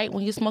only right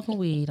when you're smoking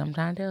weed. I'm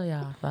trying to tell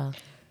y'all. So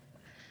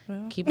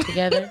keep it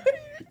together.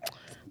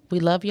 We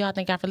love y'all.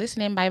 Thank y'all for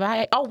listening. Bye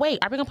bye. Oh wait,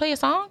 are we gonna play a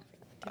song?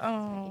 Play.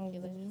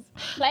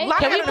 Can we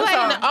got a new play?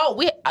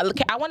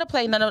 song. I want to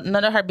play none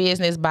of her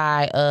business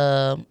by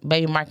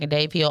Baby Mark and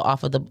Dave Hill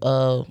off of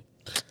the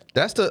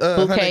That's the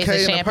bouquets 100K and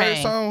in the champagne.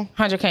 purse song.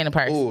 100K in the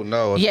purse. Ooh,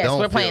 no, Yes, don't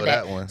we're playing feel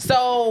that. that one.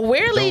 So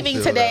we're Don't leaving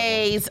feel that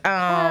today's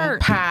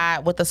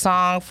pod with a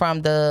song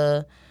from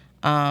the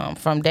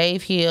from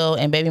Dave Hill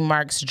and Baby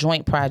Mark's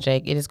joint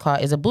project. It is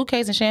called, is it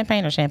Bouquets and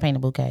Champagne or Champagne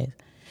and Bouquets?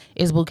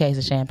 It's Bouquets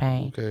and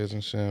Champagne. Bouquets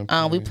and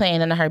Champagne. We playing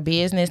None of Her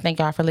Business. Thank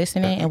y'all for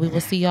listening, and we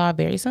will see y'all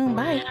very soon.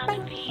 Bye.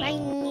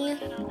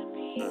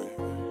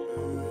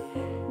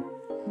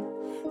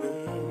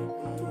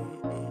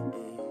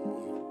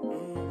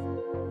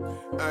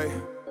 Bye.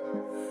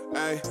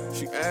 Ay,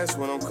 she asked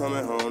when I'm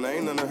coming home,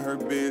 ain't none of her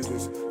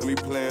business. I be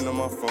playing on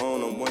my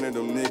phone, I'm one of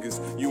them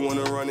niggas. You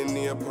wanna run in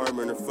the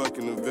apartment or fuck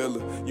in the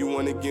villa. You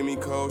wanna give me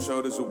cold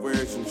shoulders or wear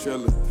a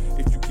chinchilla.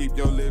 If you keep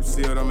your lips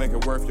sealed, I'll make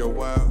it worth your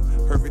while.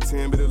 Perfect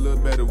 10, but it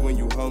look better when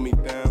you hold me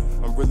down.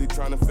 I'm really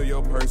trying to fill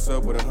your purse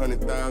up with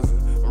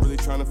 100,000. I'm really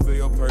trying to fill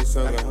your purse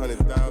up with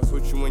 100,000.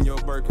 Put you in your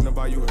Birkin and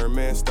buy you her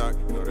man stock.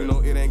 You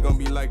know it ain't gonna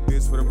be like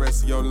this for the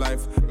rest of your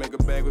life. Make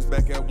a bag was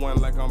back at one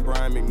like I'm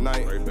Brian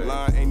McKnight.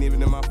 Line ain't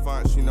even in my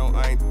font, she know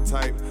I ain't the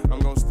type. I'm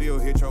gonna still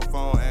hit your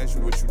phone, ask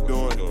you what you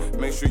doing.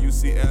 Make sure you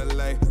see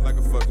LA like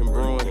a fucking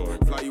Bruin.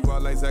 Fly you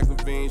out like Zach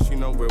Levine, she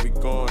know where we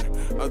going.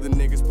 Other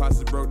niggas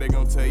posse broke, they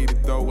gon' tell you to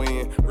throw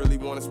in. Really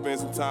wanna spend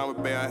some time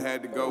with Bay, I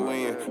had to go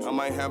in. I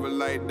might have a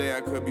light day,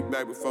 I could be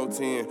back before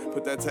 10.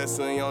 Put that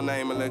tattoo in your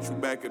name and let you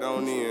back it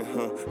on in.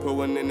 Put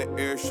one in the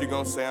air, she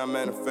gon' say I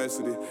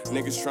manifested it.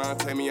 Niggas tryna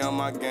take me out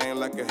my game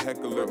like a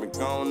heckler. Been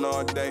gone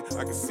all day,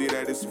 I can see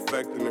that it's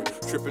affecting her.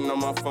 Tripping on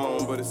my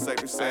phone, but it's safe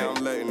to say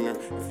I'm letting her.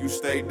 If you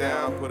stay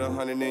down, put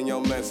 100 in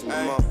your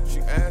messenger. She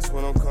asked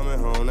when I'm coming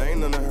home, ain't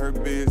none of her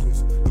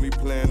business. Me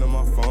playing on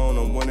my phone,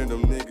 I'm one of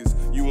them niggas.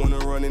 You wanna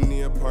run in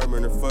the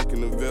apartment or fuck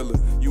in the villa.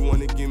 You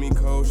wanna give me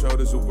cold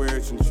shoulders or wear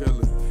a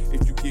chinchilla.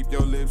 If you keep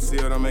your lips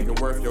sealed, I'll make it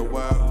worth your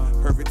while.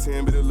 Perfect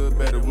 10, but it look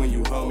better when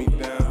you hold me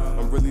down.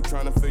 I'm really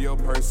trying to fill your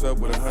purse up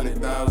with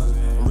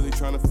 100,000. I'm really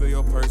trying to fill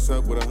your purse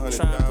up with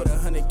 100,000. Trying to put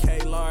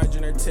 100K large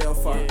in her tail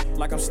far.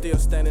 Like I'm still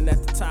standing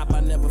at the top, I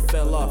never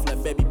fell off.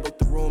 Let baby book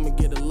the room and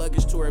get the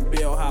luggage to her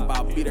bill hop.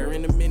 I'll beat her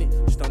in a minute,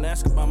 just don't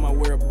ask about my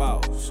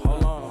whereabouts.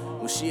 Hold on.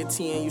 When she a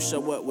 10, you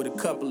show up with a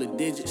couple of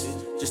digits.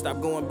 Just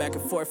stop going back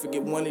and forth,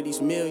 forget one of these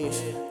millions.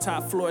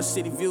 Top floor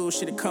city view,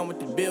 shit'll come with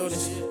the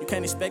buildings. You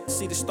can't expect to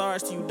see the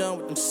stars till you done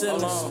with them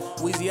ceilings.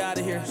 Weezy out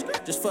of here,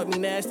 just fuck me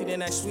nasty,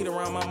 then act sweet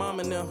around my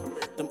mom and them.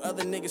 Them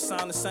other niggas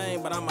sound the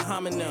same, but I'm a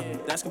homin' them.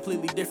 That's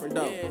completely different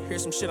though.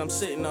 Here's some shit I'm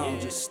sitting on,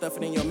 just stuff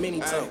it in your mini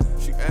toe.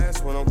 She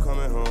asked when I'm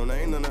coming home,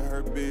 ain't none of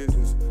her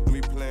business.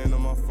 Me playing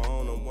on my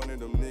phone, I'm one of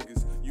them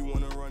niggas. You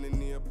wanna run in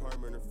the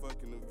apartment or fuck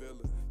in the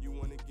villa. You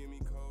wanna give me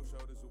cold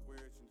shoulders or wear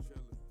it.